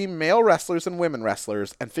 3 male wrestlers and women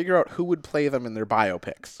wrestlers and figure out who would play them in their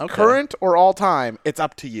biopics. Okay. Current or all time, it's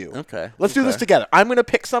up to you. Okay. Let's do this together. I'm going to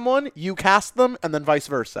pick someone, you cast them, and then vice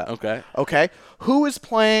versa. Okay. Okay. Who is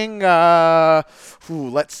playing,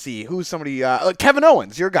 let's see. Who's somebody, Kevin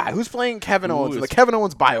Owens, your guy. Who's playing Kevin Owens in the is- Kevin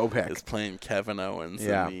Owens biopic? Is playing Kevin Owens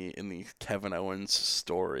Yeah. in the Kevin Owens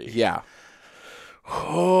story. Yeah.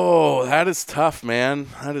 Oh, that is tough, man.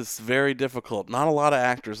 That is very difficult. Not a lot of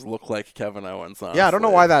actors look like Kevin Owens, honestly. Yeah, I don't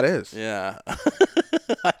know why that is. Yeah.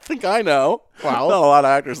 I think I know. Well. Not a lot of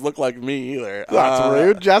actors look like me either. That's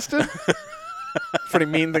rude, Justin. Pretty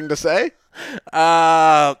mean thing to say.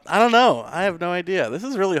 I don't know. I have no idea. This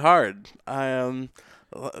is really hard. The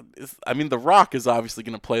Rock is obviously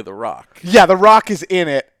going to play The Rock. Yeah, The Rock is in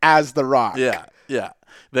it as The Rock. Yeah.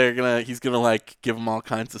 He's gonna give them all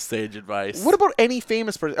kinds of sage advice. What about any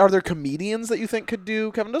famous person? Are there comedians that you think could do?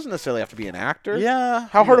 Kevin doesn't necessarily have to be an actor. Yeah.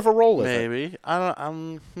 How hard of a role is it? Maybe.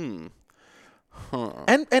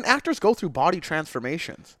 And actors go through body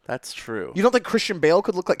transformations. That's true. You don't think Christian Bale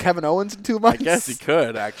could look like Kevin Owens in 2 months? I guess he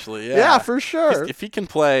could actually. Yeah, Yeah, for sure. If he can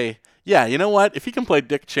play, Yeah, you know what? If he can play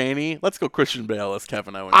Dick Cheney, let's go Christian Bale as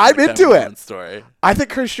Kevin Owens. I'm in the into Kevin it. Owens story. I think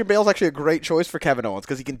Christian Bale's actually a great choice for Kevin Owens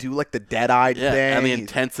because he can do like the dead-eyed Yeah, thing. and the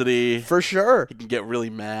intensity. For sure. He can get really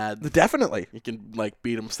mad. Definitely. He can like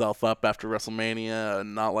beat himself up after WrestleMania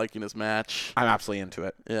and not liking his match. I'm absolutely into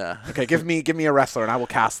it. Yeah. Okay, give me a wrestler and I will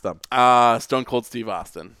cast them. Stone Cold Steve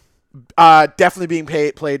Austin. Definitely being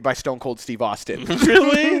played by Stone Cold Steve Austin.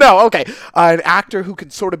 Really? No, okay. An actor who can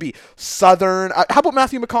sort of be Southern. How about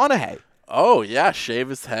Matthew McConaughey? Oh yeah, shave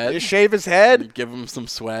his head. Shave his head. Give him some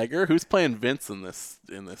swagger. Who's playing Vince in this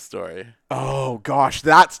story? Oh gosh,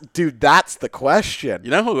 that's the question.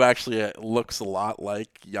 You know who actually looks a lot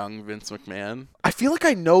like young Vince McMahon? I feel like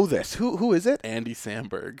I know this. Who is it? Andy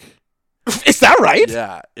Samberg. Is that right?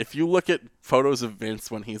 Yeah. If you look at photos of Vince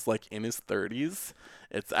when he's like in his 30s,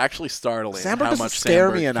 it's actually startling Samberg how doesn't much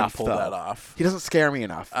scare Samberg me can enough, pull though. that off. He doesn't scare me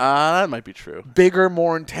enough. That might be true. Bigger,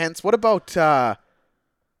 more intense. What about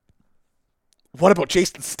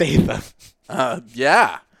Jason Statham?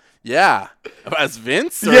 Yeah. As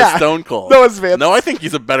Vince or Yeah. as Stone Cold? No, as Vince. No, I think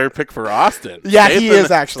he's a better pick for Austin. Yeah, he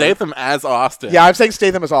is, actually. Statham as Austin. Yeah, I'm saying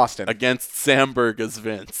Statham as Austin. Against Samberg as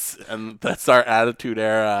Vince. And that's our Attitude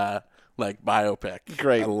Era biopic.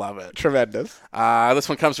 Great. I love it. Tremendous. This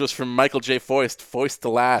one comes to us from Michael J. Foist to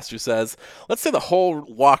last, who says, let's say the whole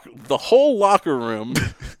locker room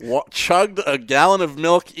chugged a gallon of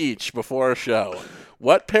milk each before a show.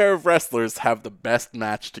 What pair of wrestlers have the best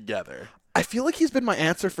match together? I feel like he's been my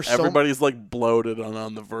answer for Everybody's bloated and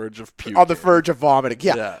on the verge of puke. on the verge of vomiting.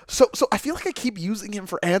 Yeah. Yeah. So I feel like I keep using him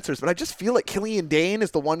for answers, but I just feel like Killian Dane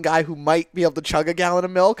is the one guy who might be able to chug a gallon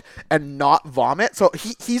of milk and not vomit. So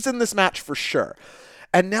he's in this match for sure.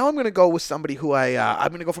 And now I'm going to go with somebody who I'm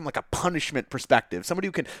going to go from a punishment perspective, somebody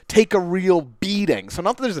who can take a real beating. So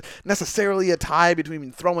not that there's necessarily a tie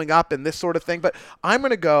between throwing up and this sort of thing, but I'm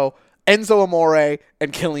going to go Enzo Amore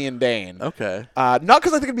and Killian Dane. Okay. Not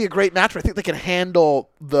because I think it'd be a great match, but I think they can handle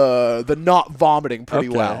the not vomiting pretty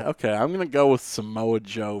well. Okay, I'm going to go with Samoa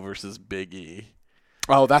Joe versus Big E.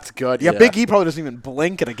 Oh, that's good. Yeah, Yeah. Big E probably doesn't even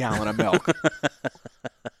blink at a gallon of milk.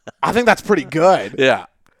 I think that's pretty good. Yeah.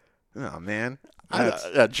 Oh, man.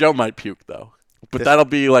 Joe might puke, though. But that'll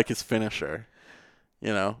be his finisher.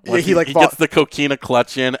 You know? Yeah, Once he gets the coquina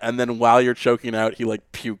clutch in, and then while you're choking out, he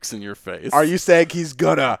pukes in your face. Are you saying he's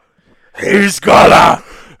gonna He's gonna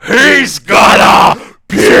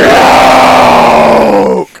puke!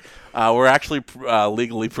 We're actually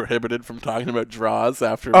legally prohibited from talking about draws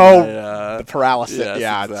after the paralysis? Yes,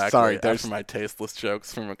 Yeah, exactly. sorry. After my tasteless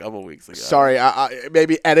jokes from a couple weeks ago. Sorry, I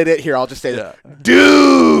maybe edit it here. I'll just say Yeah.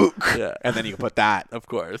 Duke! Yeah. And then you can put that. Of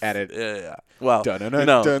course. Edit. Yeah. Well,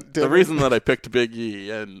 Dun-dun-dun-dun-dun. the reason that I picked Big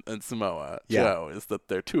E and Samoa Yeah. Joe is that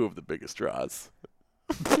they're two of the biggest draws.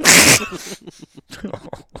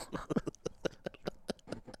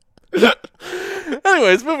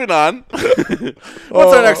 Anyways, moving on.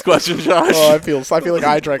 What's our next question, Josh? Oh, I feel like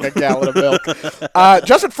I drank a gallon of milk.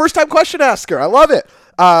 Justin, first time question asker. I love it.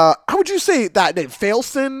 How would you say that name?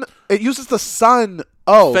 Failson? It uses the sun.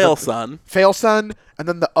 Oh, Failson. Failson, and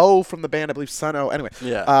then the O from the band, I believe Sun O. Anyway,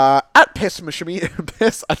 Yeah. At Piss Mishima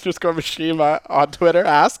on Twitter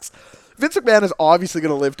asks, Vince McMahon is obviously going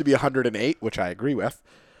to live to be 108, which I agree with.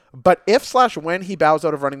 But if/when he bows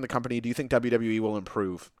out of running the company, do you think WWE will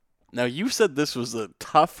improve? Now, you said this was a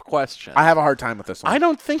tough question. I have a hard time with this one. I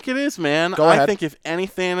don't think it is, man. Go I ahead. think if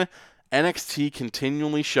anything, NXT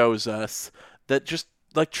continually shows us that just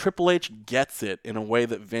Triple H gets it in a way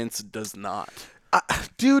that Vince does not.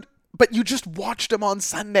 Dude, but you just watched him on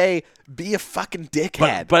Sunday be a fucking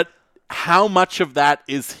dickhead. But how much of that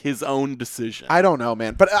is his own decision? I don't know,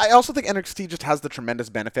 man. But I also think NXT just has the tremendous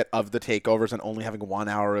benefit of the takeovers and only having 1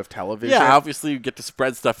 hour of television. Yeah, obviously you get to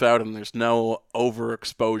spread stuff out and there's no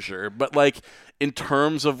overexposure. But in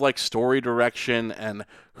terms of story direction and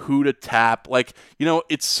who to tap,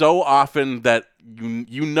 it's so often that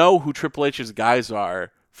you know who Triple H's guys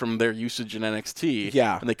are from their usage in NXT.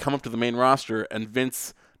 Yeah. And they come up to the main roster and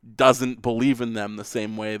Vince doesn't believe in them the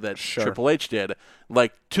same way that Triple H did.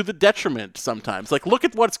 To the detriment sometimes. Look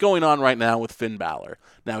at what's going on right now with Finn Balor.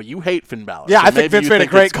 Now, you hate Finn Balor. Yeah, so I think maybe Vince you made a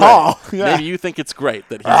think great it's call. Yeah. Maybe you think it's great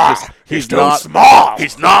that he's too not small.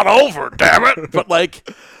 He's not over, damn it. But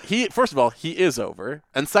first of all, he is over,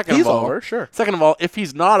 and second He's of all, over, sure. Second of all, if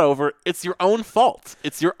he's not over, it's your own fault.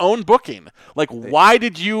 It's your own booking. Why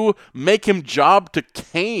did you make him job to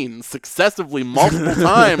Kane successively multiple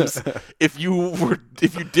times if you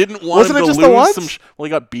didn't want Wasn't him it to just the lose once? some? He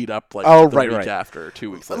got beat up the right, week right. after,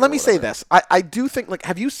 2 weeks later. Let me or say whatever. this. I do think,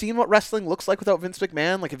 have you seen what wrestling looks like without Vince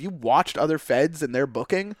McMahon? Have you watched other feds and their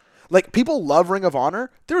booking? People love Ring of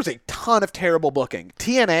Honor. There's a ton of terrible booking.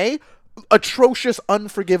 TNA, atrocious,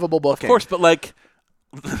 unforgivable booking. Of course, but like,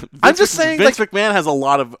 I'm just saying, Vince McMahon has a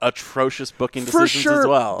lot of atrocious booking for decisions sure, as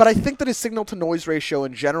well. but I think that his signal-to-noise ratio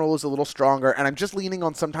in general is a little stronger, and I'm just leaning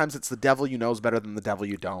on sometimes it's the devil you know is better than the devil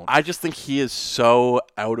you don't. I just think he is so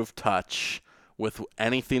out of touch with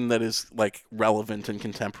anything that is like relevant and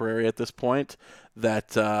contemporary at this point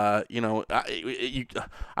that I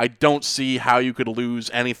don't see how you could lose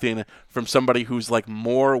anything from somebody who's like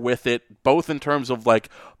more with it, both in terms of like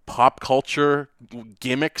pop culture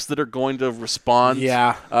gimmicks that are going to respond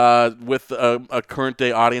with a current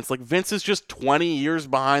day audience. Like Vince is just 20 years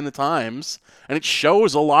behind the times, and it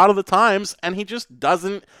shows a lot of the times, and he just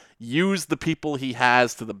doesn't use the people he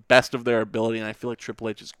has to the best of their ability, and I feel like Triple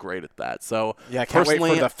H is great at that. So yeah, I can't wait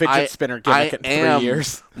for the fidget spinner gimmick in 3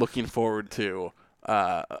 years. Looking forward to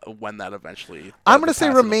when that eventually. I'm going to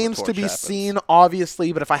say remains to be seen,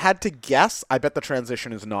 obviously, but if I had to guess, I bet the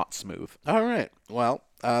transition is not smooth. All right. Well,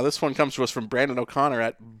 this one comes to us from Brandon O'Connor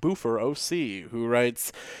at Boofer OC, who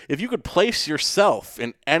writes, if you could place yourself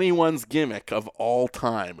in anyone's gimmick of all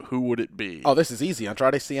time, who would it be? Oh, this is easy.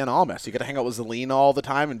 Andrade Cien Almas. You got to hang out with Zelina all the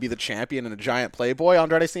time and be the champion and a giant playboy.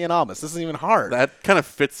 Andrade Cien Almas. This isn't even hard. That kind of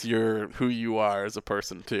fits who you are as a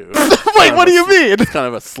person, too. Wait, what do you mean? Kind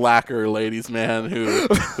of a slacker ladies' man who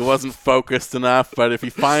wasn't focused enough, but if he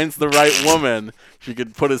finds the right woman, she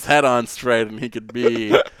could put his head on straight and he could be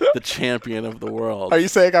the champion of the world. Are you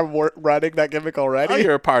saying I'm running that gimmick already? Oh,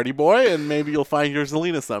 you're a party boy, and maybe you'll find your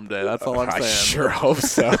Zelina someday. That's all I'm saying. I sure hope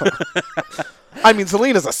so. I mean,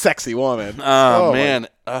 Zelina's a sexy woman. Oh, man.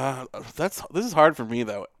 This is hard for me,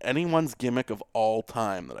 though. Anyone's gimmick of all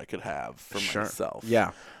time that I could have for myself.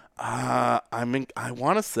 Yeah. I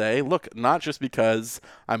want to say, look, not just because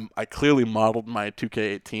I clearly modeled my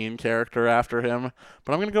 2K18 character after him,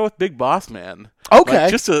 but I'm going to go with Big Boss Man.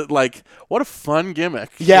 Okay. What a fun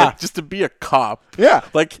gimmick. Yeah. Like, just to be a cop. Yeah.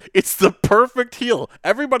 Like, it's the perfect heel.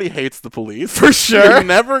 Everybody hates the police. For sure. You're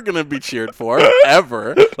never going to be cheered for,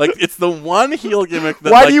 ever. Like, it's the one heel gimmick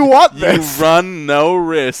that, Why do you want this? You run no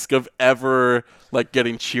risk of ever, like,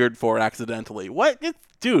 getting cheered for accidentally. What?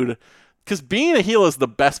 Dude. Because being a heel is the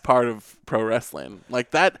best part of pro wrestling.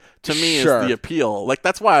 Like, that, to me, is the appeal. Like,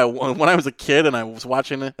 that's why when I was a kid and I was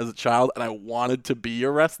watching it as a child and I wanted to be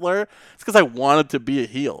a wrestler, it's because I wanted to be a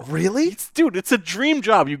heel. Really? It's a dream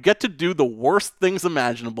job. You get to do the worst things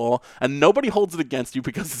imaginable, and nobody holds it against you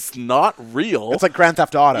because it's not real. It's like Grand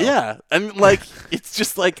Theft Auto. Yeah. And, like, it's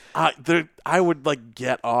just like, I would, like,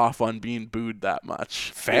 get off on being booed that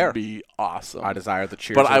much. Fair. It'd be awesome. I desire the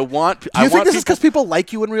cheers. But I want... Do you think this is because people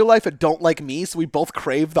like you in real life and don't like me, so we both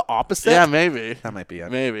crave the opposite? Yeah, maybe. That might be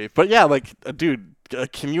it. Maybe. But yeah, like, dude,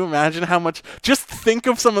 can you imagine how much... Just think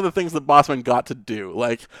of some of the things that Bossman got to do.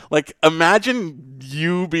 Like imagine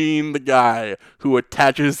you being the guy who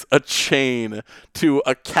attaches a chain to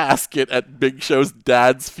a casket at Big Show's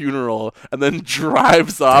dad's funeral and then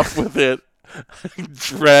drives off with it,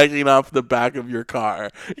 dragging off the back of your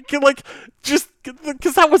car. You can, like, just...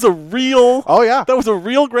 Because that was a real... Oh, yeah. That was a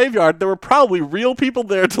real graveyard. There were probably real people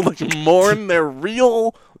there to, like, mourn their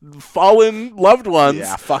real fallen loved ones.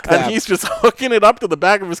 Yeah, fuck that. And he's just hooking it up to the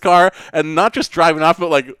back of his car and not just driving off, but,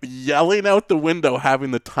 like, yelling out the window, having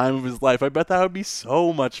the time of his life. I bet that would be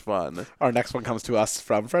so much fun. Our next one comes to us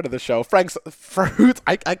from friend of the show, Frank's Fruits.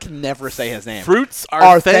 I can never say his name. Fruits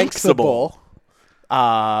are thanksable.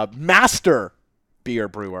 Master beer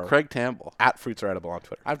brewer. Craig Tamble. At Fruits Are Edible on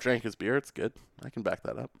Twitter. I've drank his beer. It's good. I can back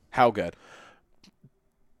that up. How good?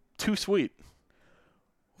 Too sweet.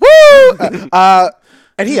 Woo!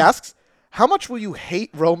 And he asks, how much will you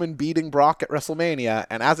hate Roman beating Brock at WrestleMania?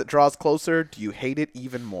 And as it draws closer, do you hate it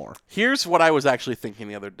even more? Here's what I was actually thinking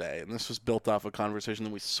the other day, and this was built off a conversation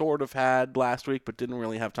that we sort of had last week but didn't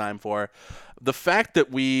really have time for. The fact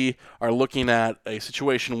that we are looking at a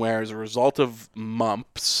situation where, as a result of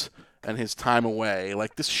mumps and his time away,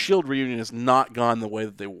 like, this Shield reunion has not gone the way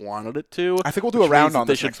that they wanted it to. I think we'll do a round on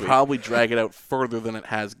this next week. They should probably drag it out further than it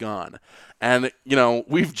has gone. And, you know,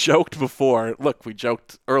 we've joked before. Look, we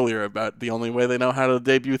joked earlier about the only way they know how to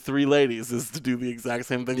debut 3 ladies is to do the exact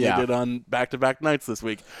same thing they did on back-to-back nights this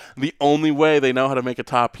week. The only way they know how to make a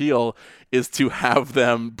top heel is to have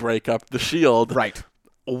them break up the Shield. Right.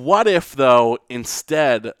 What if, though,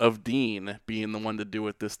 instead of Dean being the one to do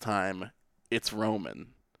it this time, it's Roman?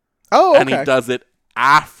 Oh, okay. And he does it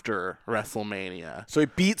after WrestleMania. So he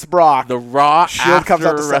beats Brock. The Raw Shield after comes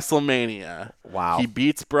out to WrestleMania. Wow. He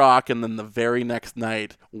beats Brock, and then the very next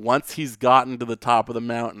night, once he's gotten to the top of the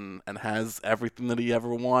mountain and has everything that he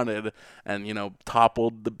ever wanted and, you know,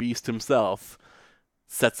 toppled the beast himself,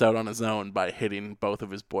 sets out on his own by hitting both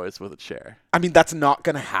of his boys with a chair. I mean, that's not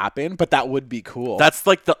going to happen, but that would be cool. That's,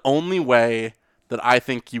 like, the only way that I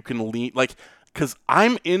think you can lean like. Because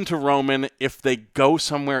I'm into Roman if they go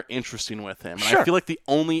somewhere interesting with him. And Sure. I feel like the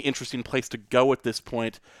only interesting place to go at this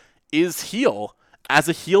point is heel. As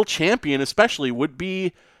a heel champion, especially, would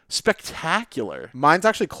be spectacular. Mine's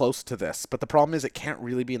actually close to this, but the problem is it can't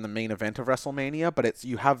really be in the main event of WrestleMania, but it's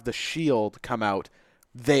you have the Shield come out,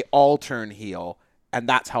 they all turn heel, and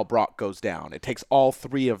that's how Brock goes down. It takes all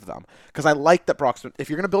three of them. Because I like that Brock's... If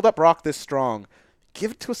you're going to build up Brock this strong...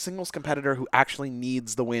 give it to a singles competitor who actually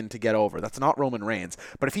needs the win to get over. That's not Roman Reigns.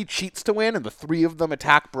 But if he cheats to win and the three of them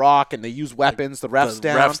attack Brock and they use weapons, the refs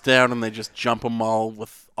down. Refs down and they just jump them all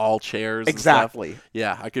with all chairs. Exactly. And stuff.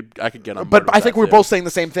 Yeah, I could get on board But with I think that we're too. both saying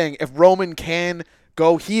the same thing. If Roman can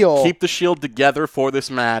go heel. Keep the Shield together for this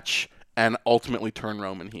match and ultimately turn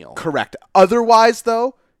Roman heel. Correct. Otherwise,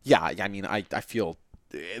 though, yeah, I mean, I feel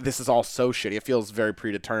this is all so shitty. It feels very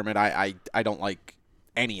predetermined. I don't like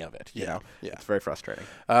any of it, you know? Yeah. It's very frustrating.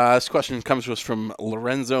 This question comes to us from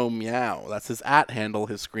Lorenzo Meow. That's his @handle.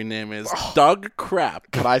 His screen name is Doug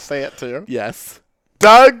Crap. Could I say it too? Yes.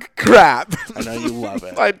 Doug Crap. I know you love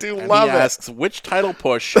it. I do and love he it. asks, which title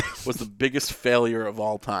push was the biggest failure of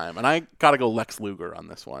all time? And I got to go Lex Luger on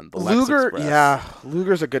this one. The Lex Luger, Express. yeah.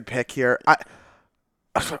 Luger's a good pick here.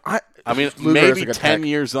 I mean, Luger is maybe a good 10 pick.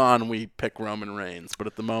 years on, we pick Roman Reigns, but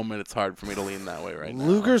at the moment, it's hard for me to lean that way right now.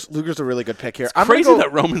 Luger's a really good pick here. It's I'm gonna crazy go-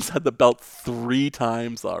 that Roman's had the belt 3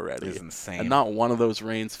 times already. It's insane. And not one of those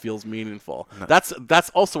reigns feels meaningful. No. That's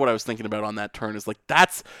also what I was thinking about on that turn is like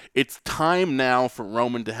it's time now for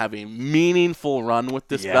Roman to have a meaningful run with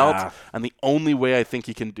this belt, and the only way I think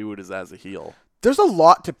he can do it is as a heel. There's a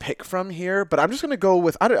lot to pick from here, but I'm just going to go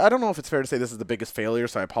with... I don't know if it's fair to say this is the biggest failure,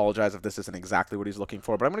 so I apologize if this isn't exactly what he's looking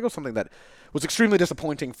for, but I'm going to go something that was extremely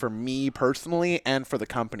disappointing for me personally and for the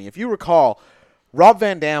company. If you recall, Rob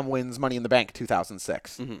Van Dam wins Money in the Bank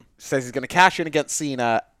 2006. Says he's going to cash in against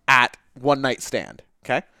Cena at One Night Stand.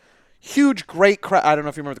 Okay? Huge, great crowd. I don't know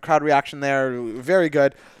if you remember the crowd reaction there. Very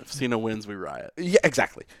good. If Cena wins, we riot. Yeah,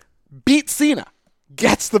 exactly. Beat Cena.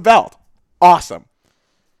 Gets the belt. Awesome.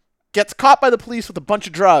 Gets caught by the police with a bunch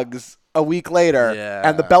of drugs a week later,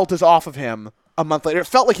 and the belt is off of him a month later. It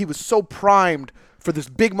felt like he was so primed for this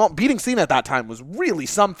big moment. Beating Cena at that time was really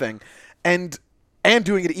something, and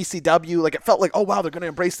doing it at ECW, like it felt like, oh wow, they're going to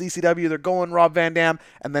embrace the ECW. They're going Rob Van Dam,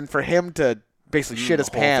 and then for him to basically shit his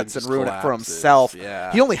the whole thing pants and just ruin it for collapses. himself.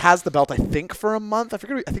 Yeah. He only has the belt, I think, for a month. I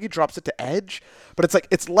think he drops it to Edge, but it's like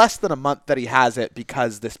it's less than a month that he has it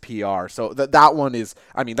because this PR. So that one is,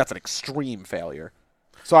 I mean, that's an extreme failure.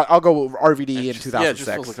 So I'll go RVD in 2006. Yeah, it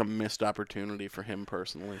just feels like a missed opportunity for him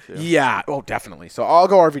personally, too. Yeah, oh, definitely. So I'll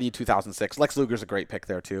go RVD 2006. Lex Luger's a great pick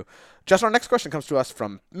there, too. Just our next question comes to us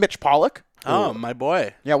from Mitch Pollock. Oh, my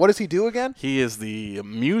boy. Yeah, what does he do again? He is the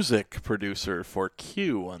music producer for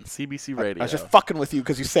Q on CBC Radio. I was just fucking with you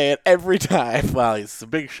because you say it every time. Well, he's a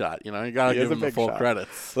big shot. You know, you got to He is give a him the big full shot.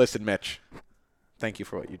 credits. Listen, Mitch, thank you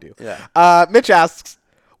for what you do. Yeah. Mitch asks,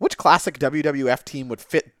 which classic WWF team would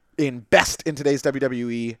fit in best in today's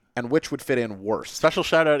WWE, and which would fit in worst? Special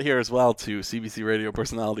shout out here as well to CBC Radio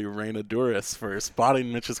personality Reina Duras for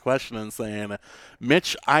spotting Mitch's question and saying,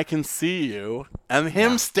 Mitch, I can see you, and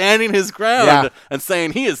him standing his ground and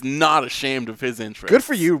saying he is not ashamed of his interest. Good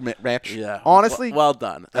for you, Mitch. Yeah. Honestly. Well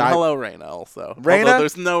done. And hello, Reina, also. Reina? Although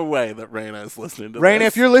there's no way that Reina is listening to this. Reina,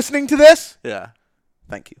 if you're listening to this, Yeah.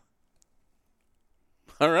 thank you.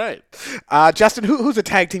 All right. Justin, who's a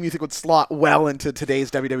tag team you think would slot well into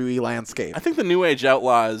today's WWE landscape? I think the New Age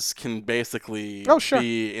Outlaws can basically sure.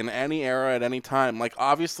 be in any era at any time. Like,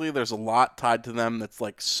 obviously, there's a lot tied to them that's,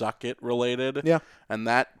 like, suck it related. Yeah. And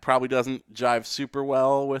that probably doesn't jive super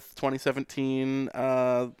well with 2017,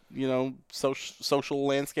 social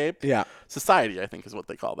landscape. Yeah. Society, I think, is what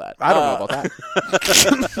they call that. I don't know about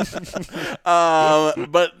that.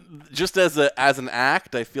 But just as an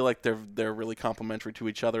act, I feel like they're really complementary to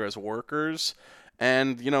each other as workers.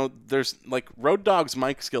 And, there's, like, Road Dogg's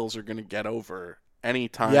mic skills are going to get over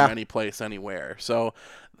anytime, any place, anywhere. So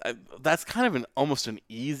that's kind of almost an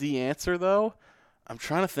easy answer, though. I'm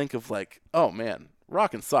trying to think of, like, oh, man,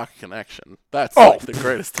 Rock and Sock Connection. That's like the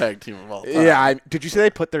greatest tag team of all time. Yeah, did you say they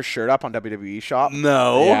put their shirt up on WWE Shop?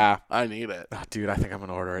 No. Yeah. I need it. Oh, dude, I think I'm going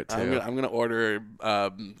to order it, too. I'm gonna order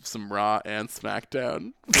some Raw and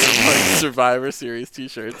SmackDown like Survivor Series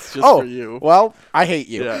T-shirts just for you. Well, I hate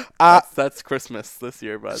you. Yeah, that's Christmas this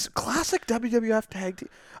year, bud. Classic WWF tag team.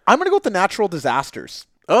 I'm going to go with the Natural Disasters.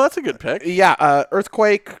 Oh, that's a good pick. Yeah,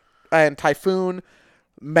 Earthquake and Typhoon.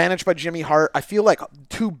 managed by Jimmy Hart. I feel like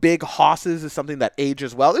two big hosses is something that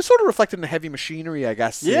ages well. It's sort of reflected in the heavy machinery, I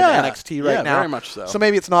guess, in NXT right now. Yeah, very much so. So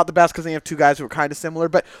maybe it's not the best because they have two guys who are kind of similar.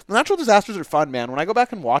 But the Natural Disasters are fun, man. When I go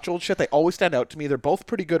back and watch old shit, they always stand out to me. They're both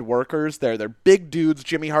pretty good workers. They're big dudes.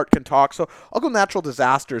 Jimmy Hart can talk. So I'll go Natural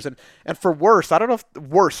Disasters. And for worst, I don't know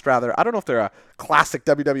if they're a classic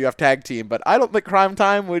WWF tag team, but I don't think Crime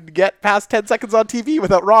Time would get past 10 seconds on TV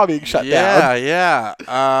without Raw being shut down. Yeah.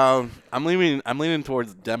 I'm leaning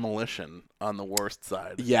towards Demolition on the worst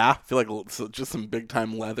side. Yeah. I feel like just some big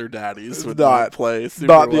time leather daddies would Not- play super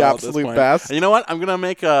not the well at this absolute point. best. And you know what? I'm gonna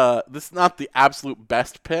make this is not the absolute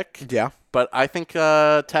best pick. Yeah. But I think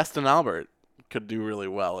Test and Albert could do really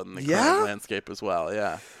well in the Yeah? current landscape as well.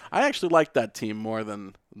 Yeah. I actually like that team more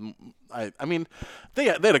than I mean, they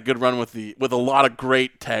had a good run with a lot of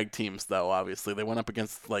great tag teams though. Obviously, they went up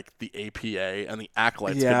against like the APA and the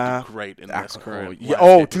Acolytes. Yeah. Could do great in this current. Yeah. landscape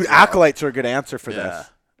Oh, as dude, well. Acolytes are a good answer for Yeah, this.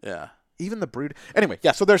 yeah, Even the Brood. Anyway,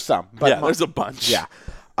 yeah, so there's some. But there's a bunch. Yeah.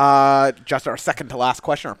 Just our second to last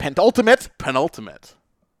question, our pentultimate. Penultimate.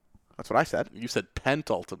 That's what I said. You said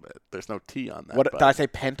pentultimate. There's no T on that. What but- did I say?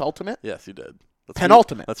 Pentultimate? Yes, you did.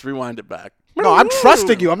 Penultimate. Let's rewind it back. No, I'm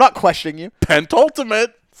trusting you. I'm not questioning you.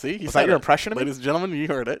 Pentultimate. See, he Was said that your it. impression of me? Ladies and gentlemen, you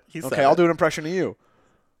heard it. He said Okay, I'll it. do an impression of you.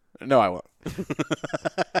 No, I won't.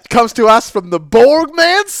 Comes to us from the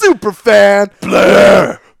Borgman superfan,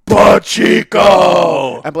 Blair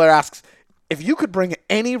Pacheco. And Blair asks, if you could bring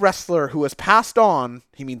any wrestler who has passed on,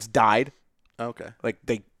 he means died, Okay. like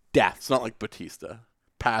death. It's not like Batista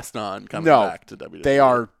passed on coming No, back to WWE. they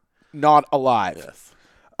are not alive. Yes.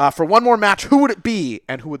 For one more match, who would it be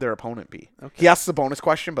and who would their opponent be? Okay. He asks a bonus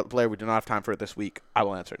question, but Blair, we do not have time for it this week. I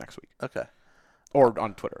will answer it next week. Okay. Or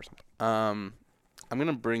on Twitter or something. I'm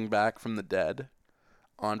gonna bring back from the dead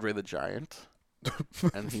Andre the Giant,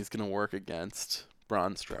 and he's gonna work against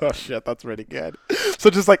Braun Strowman. Oh, shit, that's really good. So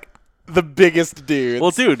just like the biggest dudes. Well,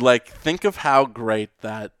 dude, like think of how great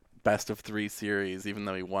that best of 3 series, even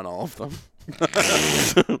though he won all of them.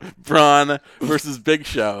 Braun versus Big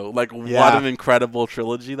Show. Like, what Yeah. an incredible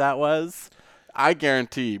trilogy that was. I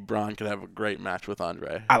guarantee Braun could have a great match with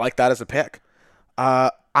Andre. I like that as a pick.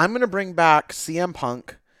 I'm going to bring back CM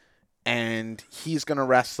Punk, and he's going to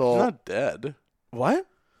wrestle... He's not dead. What?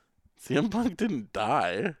 CM Punk didn't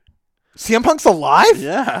die. CM Punk's alive?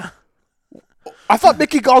 Yeah. I thought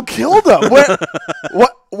Mickey Gall killed him.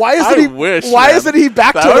 What? Why isn't I he? wish, Why man. isn't he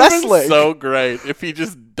back That to would've been wrestling? so great if he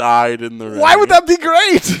just died in the ring. Why would that be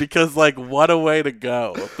great? Because, like, what a way to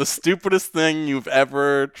go. The stupidest thing you've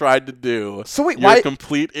ever tried to do. So wait, You're why- a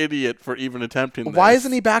complete idiot for even attempting this. Why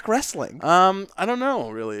isn't he back wrestling? I don't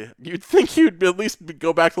know, really. You'd think he'd at least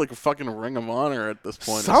go back to, like, a fucking Ring of Honor at this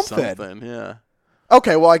point Something. or something. Yeah.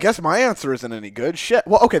 Okay, well, I guess my answer isn't any good. Shit.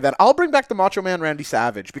 Well, okay, then I'll bring back the Macho Man Randy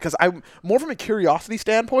Savage because I'm more from a curiosity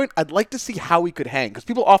standpoint. I'd like to see how he could hang because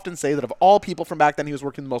people often say that of all people from back then, he was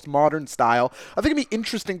working the most modern style. I think it'd be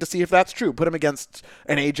interesting to see if that's true. Put him against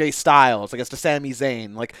an AJ Styles, against a Sami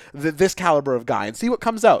Zayn, like this caliber of guy, and see what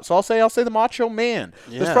comes out. So I'll say the Macho Man.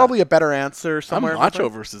 There's Yeah. probably a better answer somewhere. Macho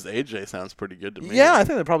versus AJ sounds pretty good to me. Yeah, I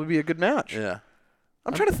think that'd probably be a good match. Yeah.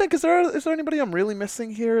 I'm trying to think. Is there anybody I'm really missing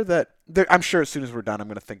here? I'm sure as soon as we're done, I'm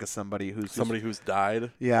going to think of somebody who's Somebody who's died.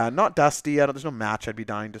 Yeah, not Dusty. There's no match I'd be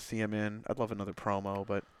dying to see him in. I'd love another promo,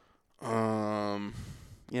 but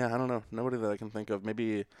Yeah, I don't know. Nobody that I can think of.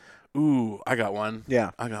 Maybe. Ooh, I got one.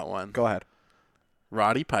 yeah, I got one. go ahead.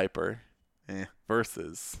 Roddy Piper Eh.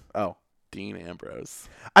 versus Oh, Dean Ambrose.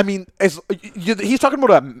 I mean, he's talking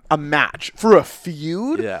about a match for a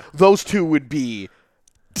feud. Yeah. Those two would be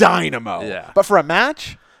dynamo. Yeah. but for a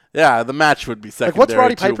match, Yeah, the match would be secondary what's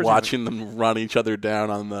Roddy to Piper's watching them run each other down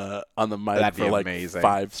on the mic That'd be for like amazing.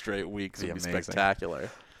 5 straight weeks would be amazing. spectacular.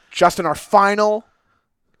 Justin, our final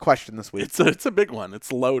question this week. It's a big one.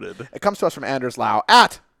 It's loaded. It comes to us from Anders Lau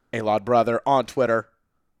at ALODBrother on Twitter,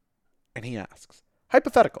 and he asks,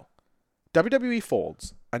 hypothetical, WWE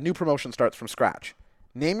folds, a new promotion starts from scratch.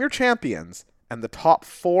 Name your champions and the top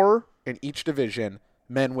 4 in each division,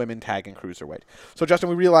 men, women, tag, and cruiserweight. So, Justin,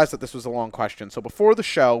 we realized that this was a long question. So before the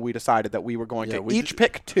show, we decided that we were going to each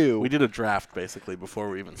pick 2. We did a draft basically before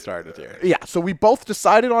we even started here. Yeah, so we both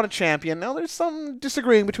decided on a champion. Now, there's some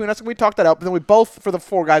disagreeing between us, and we talked that out, but then we both, for the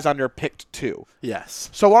 4 guys under, picked 2. Yes.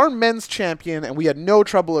 So our men's champion, and we had no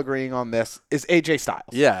trouble agreeing on this, is AJ Styles.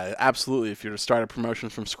 Yeah, absolutely. If you're to start a promotion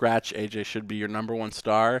from scratch, AJ should be your number 1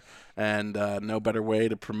 star. And no better way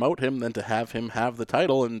to promote him than to have him have the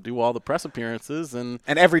title and do all the press appearances. And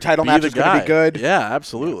every title be match the is going to be good. Yeah,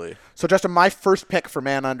 absolutely. So, Justin, my first pick for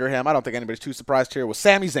man under him, I don't think anybody's too surprised here, was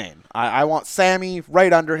Sami Zayn. I want Sami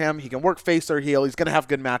right under him. He can work face or heel. He's going to have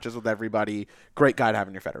good matches with everybody. Great guy to have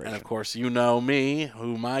in your federation. And, of course, you know me,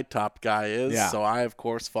 who my top guy is. Yeah. So I, of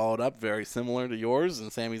course, followed up very similar to yours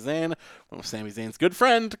and Sami Zayn. Well, Sami Zayn's good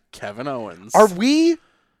friend, Kevin Owens. Are we...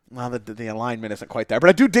 Well, the alignment isn't quite there. But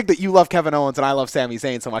I do dig that you love Kevin Owens and I love Sami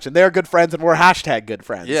Zayn so much. And they're good friends and we're hashtag good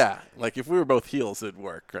friends. Yeah, like if we were both heels, it'd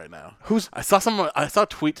work right now. I saw a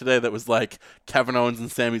tweet today that was like Kevin Owens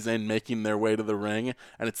and Sami Zayn making their way to the ring,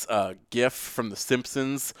 and it's a GIF from The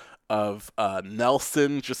Simpsons of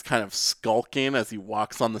Nelson just kind of skulking as he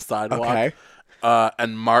walks on the sidewalk. Okay.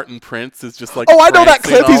 And Martin Prince is just like, oh, I know that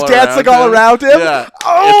clip. He's dancing all around him. Yeah.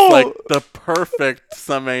 Oh! It's like the perfect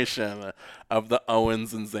summation of the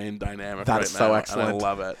Owens and Zayn dynamic right now. That's so excellent. And I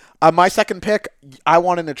love it. My second pick, I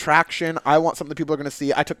want an attraction. I want something people are going to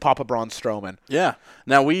see. I took Papa Braun Strowman. Yeah.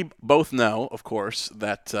 Now, we both know, of course,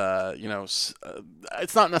 that,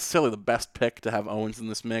 it's not necessarily the best pick to have Owens in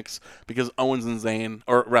this mix because Owens and Zayn,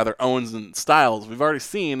 or rather Owens and Styles, we've already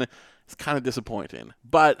seen, it's kind of disappointing.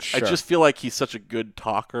 But Sure. I just feel like he's such a good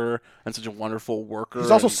talker and such a wonderful worker.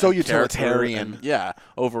 He's also and so character, utilitarian. and yeah,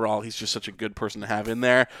 overall, he's just such a good person to have in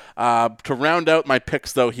there. To round out my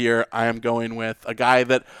picks, though, here, I am going with a guy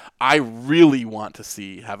that I really want to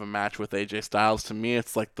see have a match with AJ Styles. To me,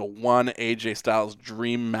 it's like the one AJ Styles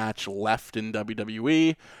dream match left in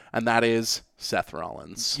WWE, and that is Seth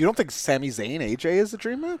Rollins. You don't think Sami Zayn AJ is a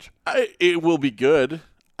dream match? It will be good.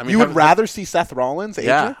 I mean, You would rather see Seth Rollins AJ?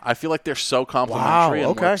 Yeah, I feel like they're so complimentary Wow,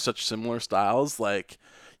 and okay. work such similar styles. Like,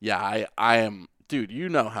 yeah, I am, dude. You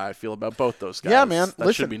know how I feel about both those guys. Yeah, man, That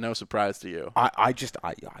listen. should be no surprise to you. I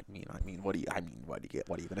mean, what are you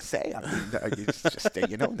gonna say? I mean, it's just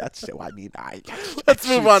that's so. I mean, Let's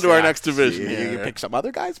move on to our next division You here. pick some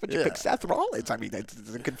other guys, but you Yeah. pick Seth Rollins. I mean, it's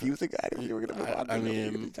confusing. You were gonna move on. I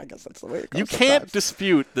mean, I guess that's the way it goes. You can't sometimes.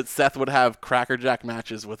 dispute that Seth would have crackerjack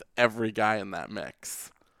matches with every guy in that mix.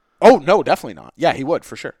 Oh no, definitely not. Yeah, he would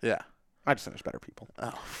for sure. Yeah. I just think there's better people.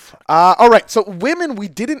 Oh, fuck. All right, so women, we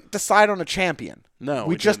didn't decide on a champion. No, we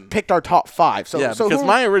we just didn't. picked our top 5. So, Yeah, so because who-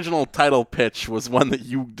 my original title pitch was one that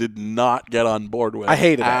you did not get on board with. I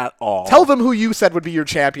hated at it all. Tell them who you said would be your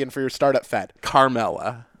champion for your startup Fed.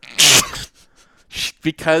 Carmella.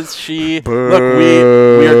 Because look,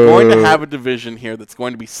 we are going to have a division here that's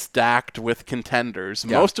going to be stacked with contenders,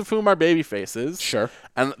 most of whom are baby faces. Sure.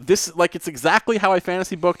 And this, like, it's exactly how I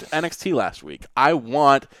fantasy booked NXT last week. I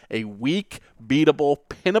want a weak, beatable,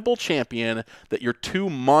 pinnable champion that your two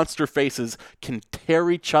monster faces can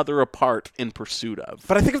tear each other apart in pursuit of.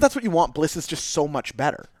 But I think if that's what you want, Bliss is just so much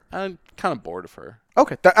better. I'm kind of bored of her.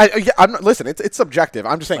 Okay. Listen, it's subjective.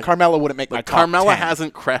 I'm just saying Carmella wouldn't make my top Carmella 10.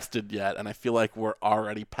 hasn't crested yet, and I feel like we're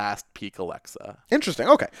already past peak Alexa. Interesting.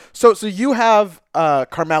 Okay. So you have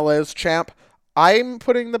Carmella as champ. I'm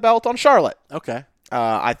putting the belt on Charlotte. Okay.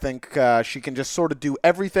 I think she can just sort of do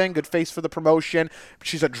everything. Good face for the promotion.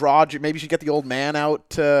 She's a draw. Maybe she get the old man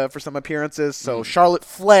out for some appearances. So Charlotte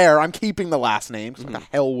Flair, I'm keeping the last name. 'Cause why the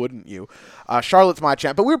hell wouldn't you? Charlotte's my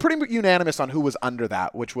champ. But we were pretty unanimous on who was under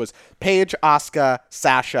that, which was Paige, Asuka,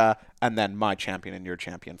 Sasha, and then my champion and your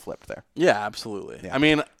champion flipped there. Yeah, absolutely. Yeah. I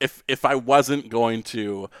mean, if I wasn't going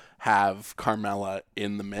to have Carmella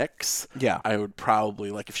in the mix, Yeah. I would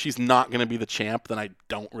probably, like, if she's not going to be the champ, then I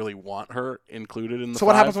don't really want her included in the So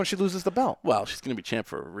what five. happens when she loses the belt? Well, she's going to be champ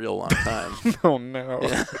for a real long time. Oh, no.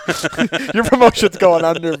 Your promotion's going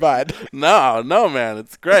under, bud. No, man,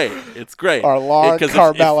 it's great. It's great. Our long 'Cause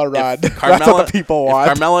Carmella run. That's what the people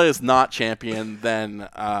want. If Carmella is not champion, then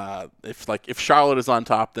if Charlotte is on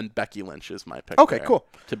top, then Becky Lynch is my pick. Okay, there cool.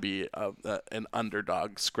 To be an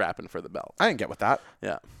underdog scrapping for the belt. I didn't get with that.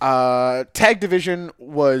 Yeah. Tag division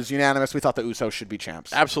was unanimous. We thought the Usos should be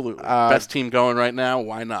champs. Absolutely. Best team going right now.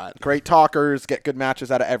 Why not? Great talkers, get good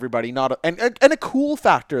matches out of everybody. And a cool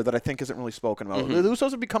factor that I think isn't really spoken about. The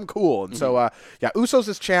Usos have become cool. And so, Usos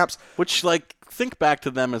as champs. Which, like, think back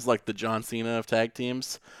to them as, like, the John Cena of tag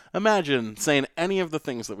teams. Imagine saying any of the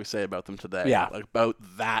things that we say about them today. Yeah. Like, about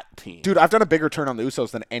that team. Dude, I've done a bigger turn on the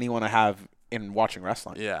Usos than anyone I have in watching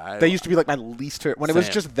wrestling. Yeah. They used to be like my least favorite. When it was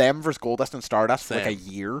Same. just them versus Goldust and Stardust for like a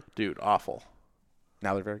Same. year. Dude, awful.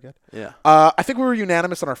 Now they're very good. Yeah. I think we were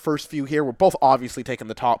unanimous on our first few here. We're both obviously taking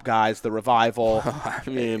the top guys, the Revival. I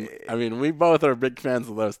mean, we both are big fans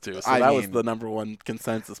of those two, so that was the number one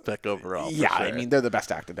consensus pick overall. Yeah, sure. I mean, they're the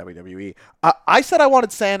best act in WWE. I said I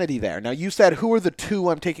wanted Sanity there. Now, you said who are the two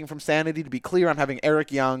I'm taking from Sanity? To be clear, I'm having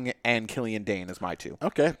Eric Young and Killian Dane as my two.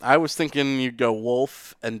 Okay, I was thinking you'd go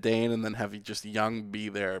Wolf and Dane, and then have just Young be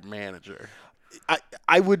their manager.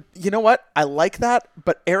 I would, you know what? I like that,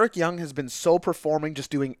 but Eric Young has been so performing, just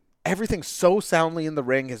doing everything so soundly in the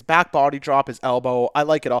ring. His back body drop, his elbow. I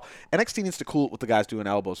like it all. NXT needs to cool it with the guys doing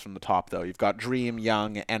elbows from the top, though. You've got Dream,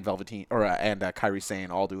 Young, and Velveteen, and Kairi Sane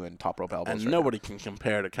all doing top rope elbows. And nobody can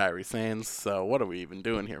compare to Kairi Sane, so what are we even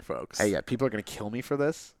doing here, folks? Hey, yeah, people are going to kill me for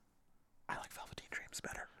this. I like Velveteen Dreams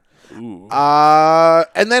better. Ooh.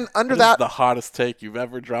 And then under that, the hottest take you've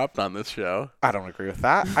ever dropped on this show. I don't agree with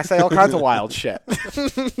that. I say all kinds of wild shit.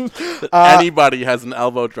 Anybody has an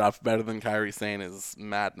elbow drop better than Kairi Sane is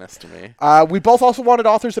madness to me. We both also wanted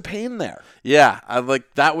Authors of Pain there. Yeah,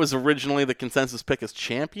 that was originally the consensus pick as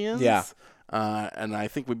champions. Yeah. And I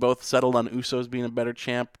think we both settled on Usos being a better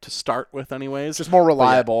champ to start with anyways. Just more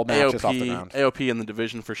reliable matches off the ground. AOP in the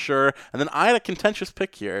division for sure. And then I had a contentious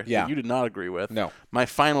pick here that you did not agree with. No. My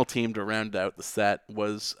final team to round out the set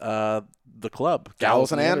was the Club.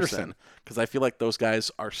 Gallows and Anderson. Because I feel like those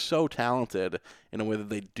guys are so talented in a way that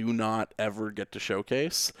they do not ever get to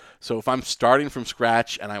showcase. So if I'm starting from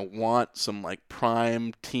scratch and I want some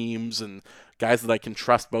prime teams and guys that I can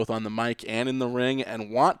trust both on the mic and in the ring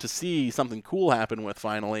and want to see something cool happen with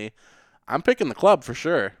finally, I'm picking the Club for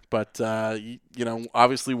sure. But,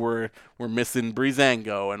 obviously we're missing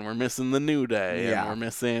Breezango and we're missing the New Day and we're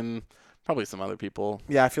missing probably some other people.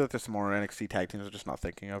 Yeah, I feel like there's some more NXT tag teams I'm just not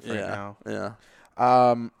thinking of right now. Yeah.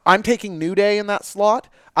 I'm taking New Day in that slot.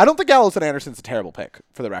 I don't think Gallows and Anderson's a terrible pick,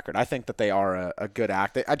 for the record. I think that they are a good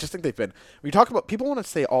act. I just think they've been... We talk about... People want to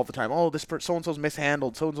say all the time, this so-and-so's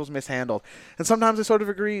mishandled, so-and-so's mishandled. And sometimes I sort of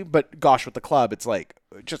agree, but gosh, with the Club, it's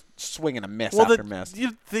just swinging a miss after miss.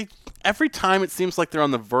 Every time it seems like they're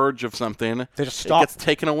on the verge of something, they just stop. It gets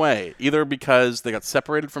taken away. Either because they got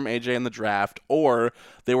separated from AJ in the draft, or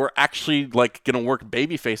they were actually going to work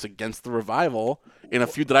babyface against the Revival in a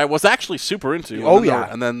feud that I was actually super into.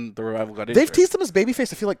 And then the Revival got injured. They've teased them as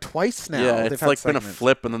babyface, I feel like, twice now. Yeah, it's been a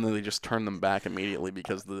flip, and then they just turn them back immediately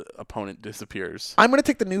because the opponent disappears. I'm going to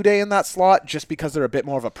take the New Day in that slot just because they're a bit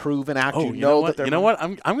more of a proven act. You know what?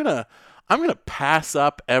 I'm gonna pass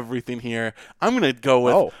up everything here. I'm gonna go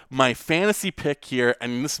with my fantasy pick here,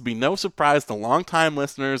 and this will be no surprise to longtime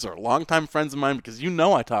listeners or longtime friends of mine because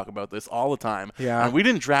I talk about this all the time. Yeah. And we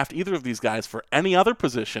didn't draft either of these guys for any other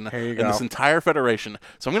position in this entire federation.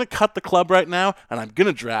 So I'm gonna cut the Club right now, and I'm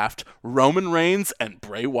gonna draft Roman Reigns and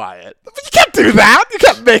Bray Wyatt. You can't do that. You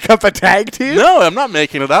can't make up a tag team. No, I'm not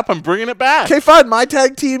making it up. I'm bringing it back. Okay, fine. My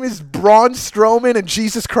tag team is Braun Strowman and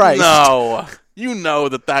Jesus Christ. No. You know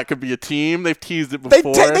that could be a team. They've teased it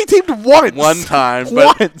before. They teamed once. One time.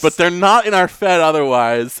 But they're not in our Fed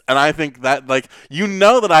otherwise. And I think that,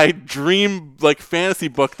 that I dream, fantasy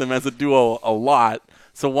book them as a duo a lot.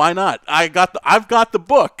 So why not? I've got the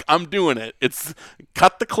book. I'm doing it. It's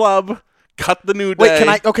cut the Club, cut the New Day.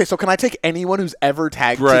 Wait, can I take anyone who's ever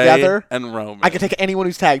tagged Bray together? And Roman. I can take anyone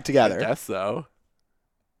who's tagged together. I guess so.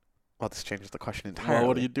 Well, this changes the question entirely. Well,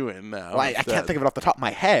 what are you doing now? Well, I can't think of it off the top of my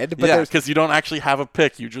head. But because you don't actually have a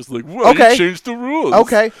pick. You just you changed the rules.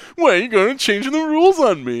 Okay. Why are you going to change the rules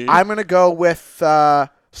on me? I'm going to go with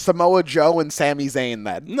Samoa Joe and Sami Zayn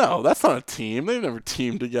then. No, that's not a team. They've never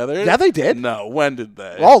teamed together. Yeah, they did. No, when did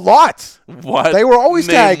they? Oh, lots. What? They were always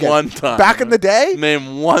tagging. One time. Back in the day?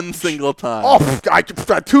 Name one single time.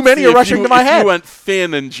 Oh, too many are rushing to my head. If you went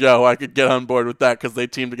Finn and Joe, I could get on board with that because they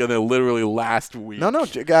teamed together literally last week. No,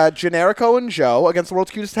 Generico and Joe against the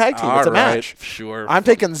world's cutest tag team. It's a match. Sure. I'm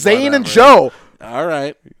taking Zayn and Joe. All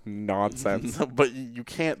right. Nonsense. But you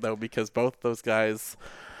can't, though, because both those guys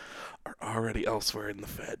are already elsewhere in the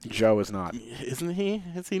Fed. Joe is not. Isn't he?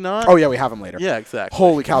 Is he not? Oh, yeah, we have him later. Yeah, exactly.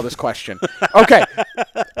 Holy cow, this question. Okay.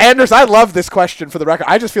 Anders, I love this question for the record.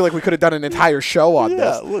 I just feel like we could have done an entire show on this.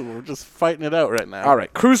 Yeah, look, we're just fighting it out right now. All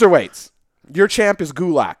right, cruiserweights. Your champ is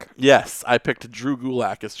Gulak. Yes, I picked Drew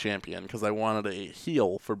Gulak as champion because I wanted a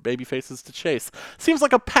heel for babyfaces to chase. Seems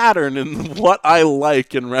like a pattern in what I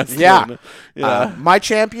like in wrestling. Yeah. My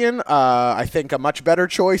champion, I think a much better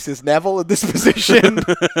choice is Neville in this position.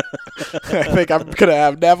 I think I'm going to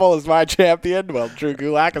have Neville as my champion. Well, Drew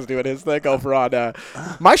Gulak is doing his thing over on...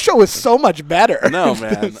 my show is so much better. No,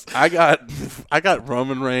 man. I got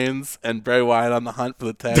Roman Reigns and Bray Wyatt on the hunt for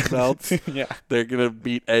the tag belts. Yeah. They're going to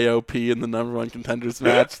beat AOP in the number one contenders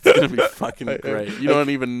match. It's going to be fucking great. You don't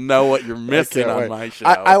even know what you're missing on my show.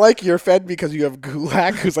 I like your Fed because you have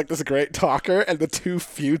Gulak, who's like this great talker, and the two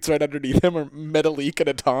feuds right underneath him are Metalik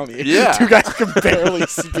and Itami. Yeah. Two guys can barely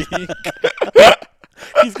speak.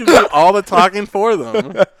 He's going to do all the talking for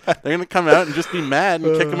them. They're going to come out and just be mad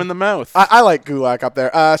and kick him in the mouth. I like Gulak up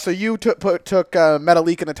there. So you took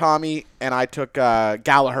Metalik and Itami, and I took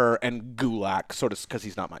Gallagher and Gulak, sort of because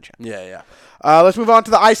he's not my champ. Yeah. Let's move on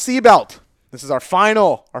to the IC belt. This is our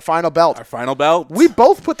final belt. Our final belt. We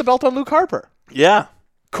both put the belt on Luke Harper. Yeah.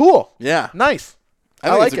 Cool. Yeah. Nice. I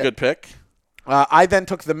think like it's a good pick. I then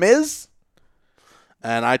took The Miz.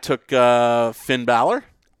 And I took Finn Balor.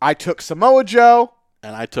 I took Samoa Joe.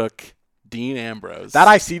 And I took Dean Ambrose.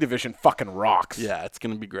 That IC division fucking rocks. Yeah, it's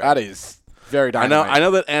going to be great. That is very dynamite. I know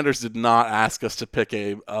that Anders did not ask us to pick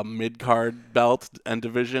a mid-card belt and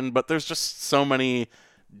division, but there's just so many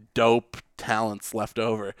dope talents left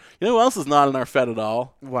over. You know who else is not in our Fed at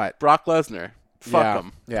all? What? Brock Lesnar. Fuck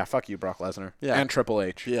him. Yeah, fuck you, Brock Lesnar. Yeah. And Triple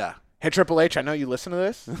H. Yeah. Hey, Triple H, I know you listen to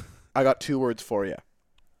this. I got 2 words for you.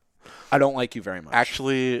 I don't like you very much.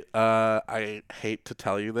 Actually, I hate to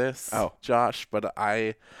tell you this, Josh, but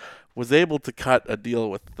I was able to cut a deal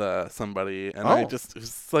with somebody, and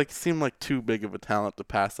it seemed like too big of a talent to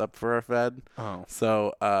pass up for our Fed. Oh.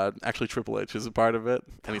 So actually, Triple H is a part of it,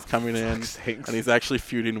 and he's coming in, and he's actually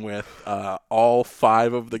feuding with all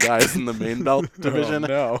 5 of the guys in the main belt division,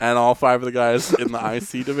 and all 5 of the guys in the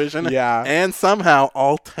IC division, and somehow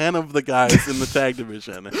all 10 of the guys in the tag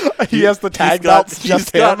division. He has the tag belts. He's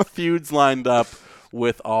got feuds lined up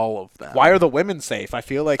with all of them. Why are the women safe? I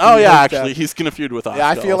feel like he's going to feud with Asuka. Yeah,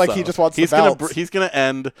 I feel like he just wants the belts. He's going to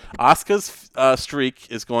end Asuka's streak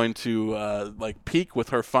is going to peak with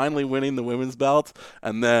her finally winning the women's belt,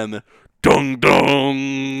 and then dung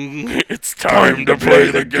dung, it's time to play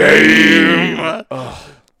the game.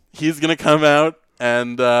 He's going to come out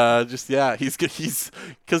and he's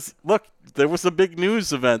because look, there was a big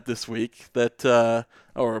news event this week that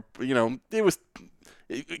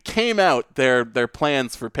it came out their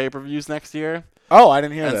plans for pay-per-views next year. Oh, I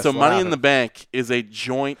didn't hear this. And so Money in the Bank is a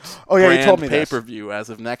joint you told me pay-per-view as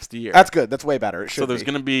of next year. That's good. That's way better. So there's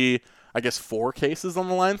going to be, I guess, 4 cases on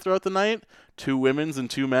the line throughout the night, 2 women's and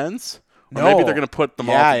 2 men's. Or maybe they're going to put them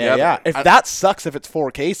all together. Yeah. That sucks if it's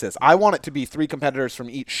 4 cases. I want it to be 3 competitors from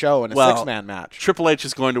each show in a 6-man match. Triple H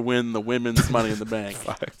is going to win the women's Money in the Bank.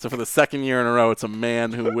 So for the 2nd year in a row, it's a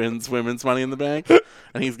man who wins women's Money in the Bank,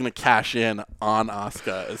 and he's going to cash in on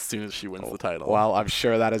Asuka as soon as she wins the title. Well, I'm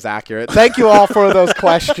sure that is accurate. Thank you all for those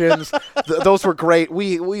questions. Those were great.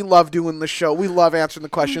 We love doing the show. We love answering the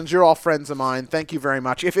questions. You're all friends of mine. Thank you very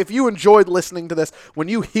much. If you enjoyed listening to this, when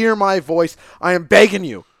you hear my voice, I am begging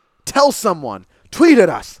you, tell someone. Tweet at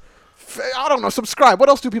us. I don't know. Subscribe. What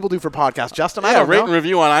else do people do for podcasts, Justin? I don't know. Rate and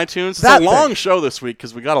review on iTunes. It's a long show this week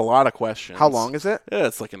because we got a lot of questions. How long is it? Yeah,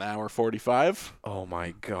 it's like an hour 45. Oh,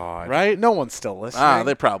 my God. Right? No one's still listening.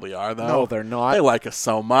 They probably are, though. No, they're not. They like us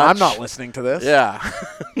so much. I'm not listening to this. Yeah.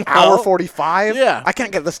 Hour 45? Yeah. I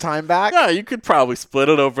can't get this time back. Yeah, you could probably split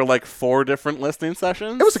it over like 4 different listening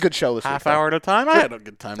sessions. It was a good show this Half week. hour at a time. I had a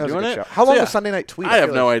good time doing it. How long was Sunday Night Tweet? I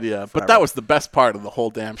have no idea. But that was the best part of the whole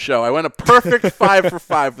damn show. I went a perfect 5 for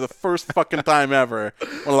 5 for the first fucking time ever.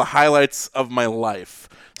 One of the highlights of my life.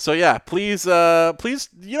 So yeah, please,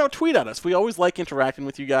 tweet at us. We always like interacting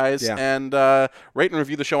with you guys, and rate and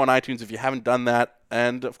review the show on iTunes if you haven't done that.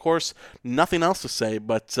 And of course, nothing else to say,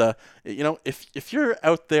 but if you're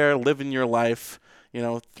out there living your life,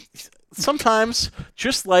 sometimes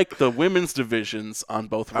just like the women's divisions on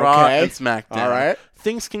both Raw and SmackDown,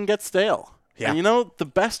 things can get stale. Yeah. And the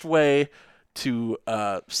best way to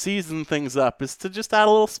season things up is to just add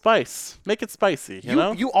a little spice. Make it spicy, you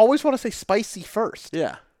know? You always want to say spicy first.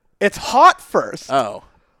 Yeah. It's hot first. Oh.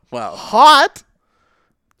 Well. Hot?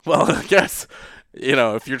 Well, I guess,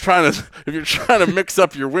 if you're trying to mix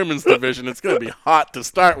up your women's division, it's going to be hot to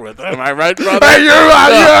start with. Am I right, brother? Hey, you're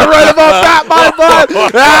right about that, my bud.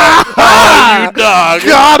 You dog.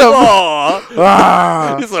 Got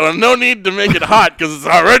him. So no need to make it hot because it's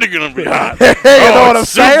already going to be hot. Hey, you know what I'm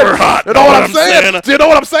saying? Super hot. You know what I'm saying? Do you know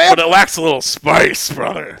what I'm saying? But it lacks a little spice,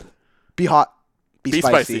 brother. Be hot. Be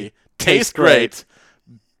spicy. Taste great.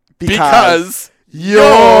 Because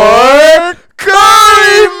you're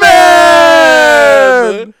Curry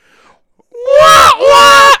Man!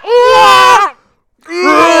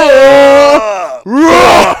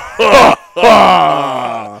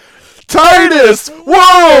 Titus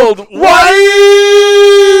Worldwide!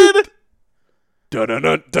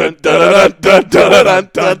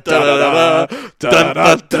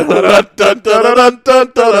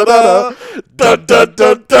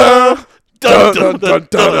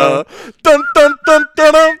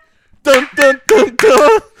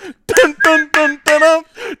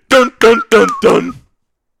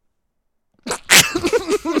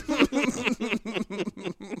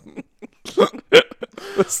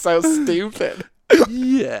 so stupid.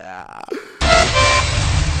 Yeah.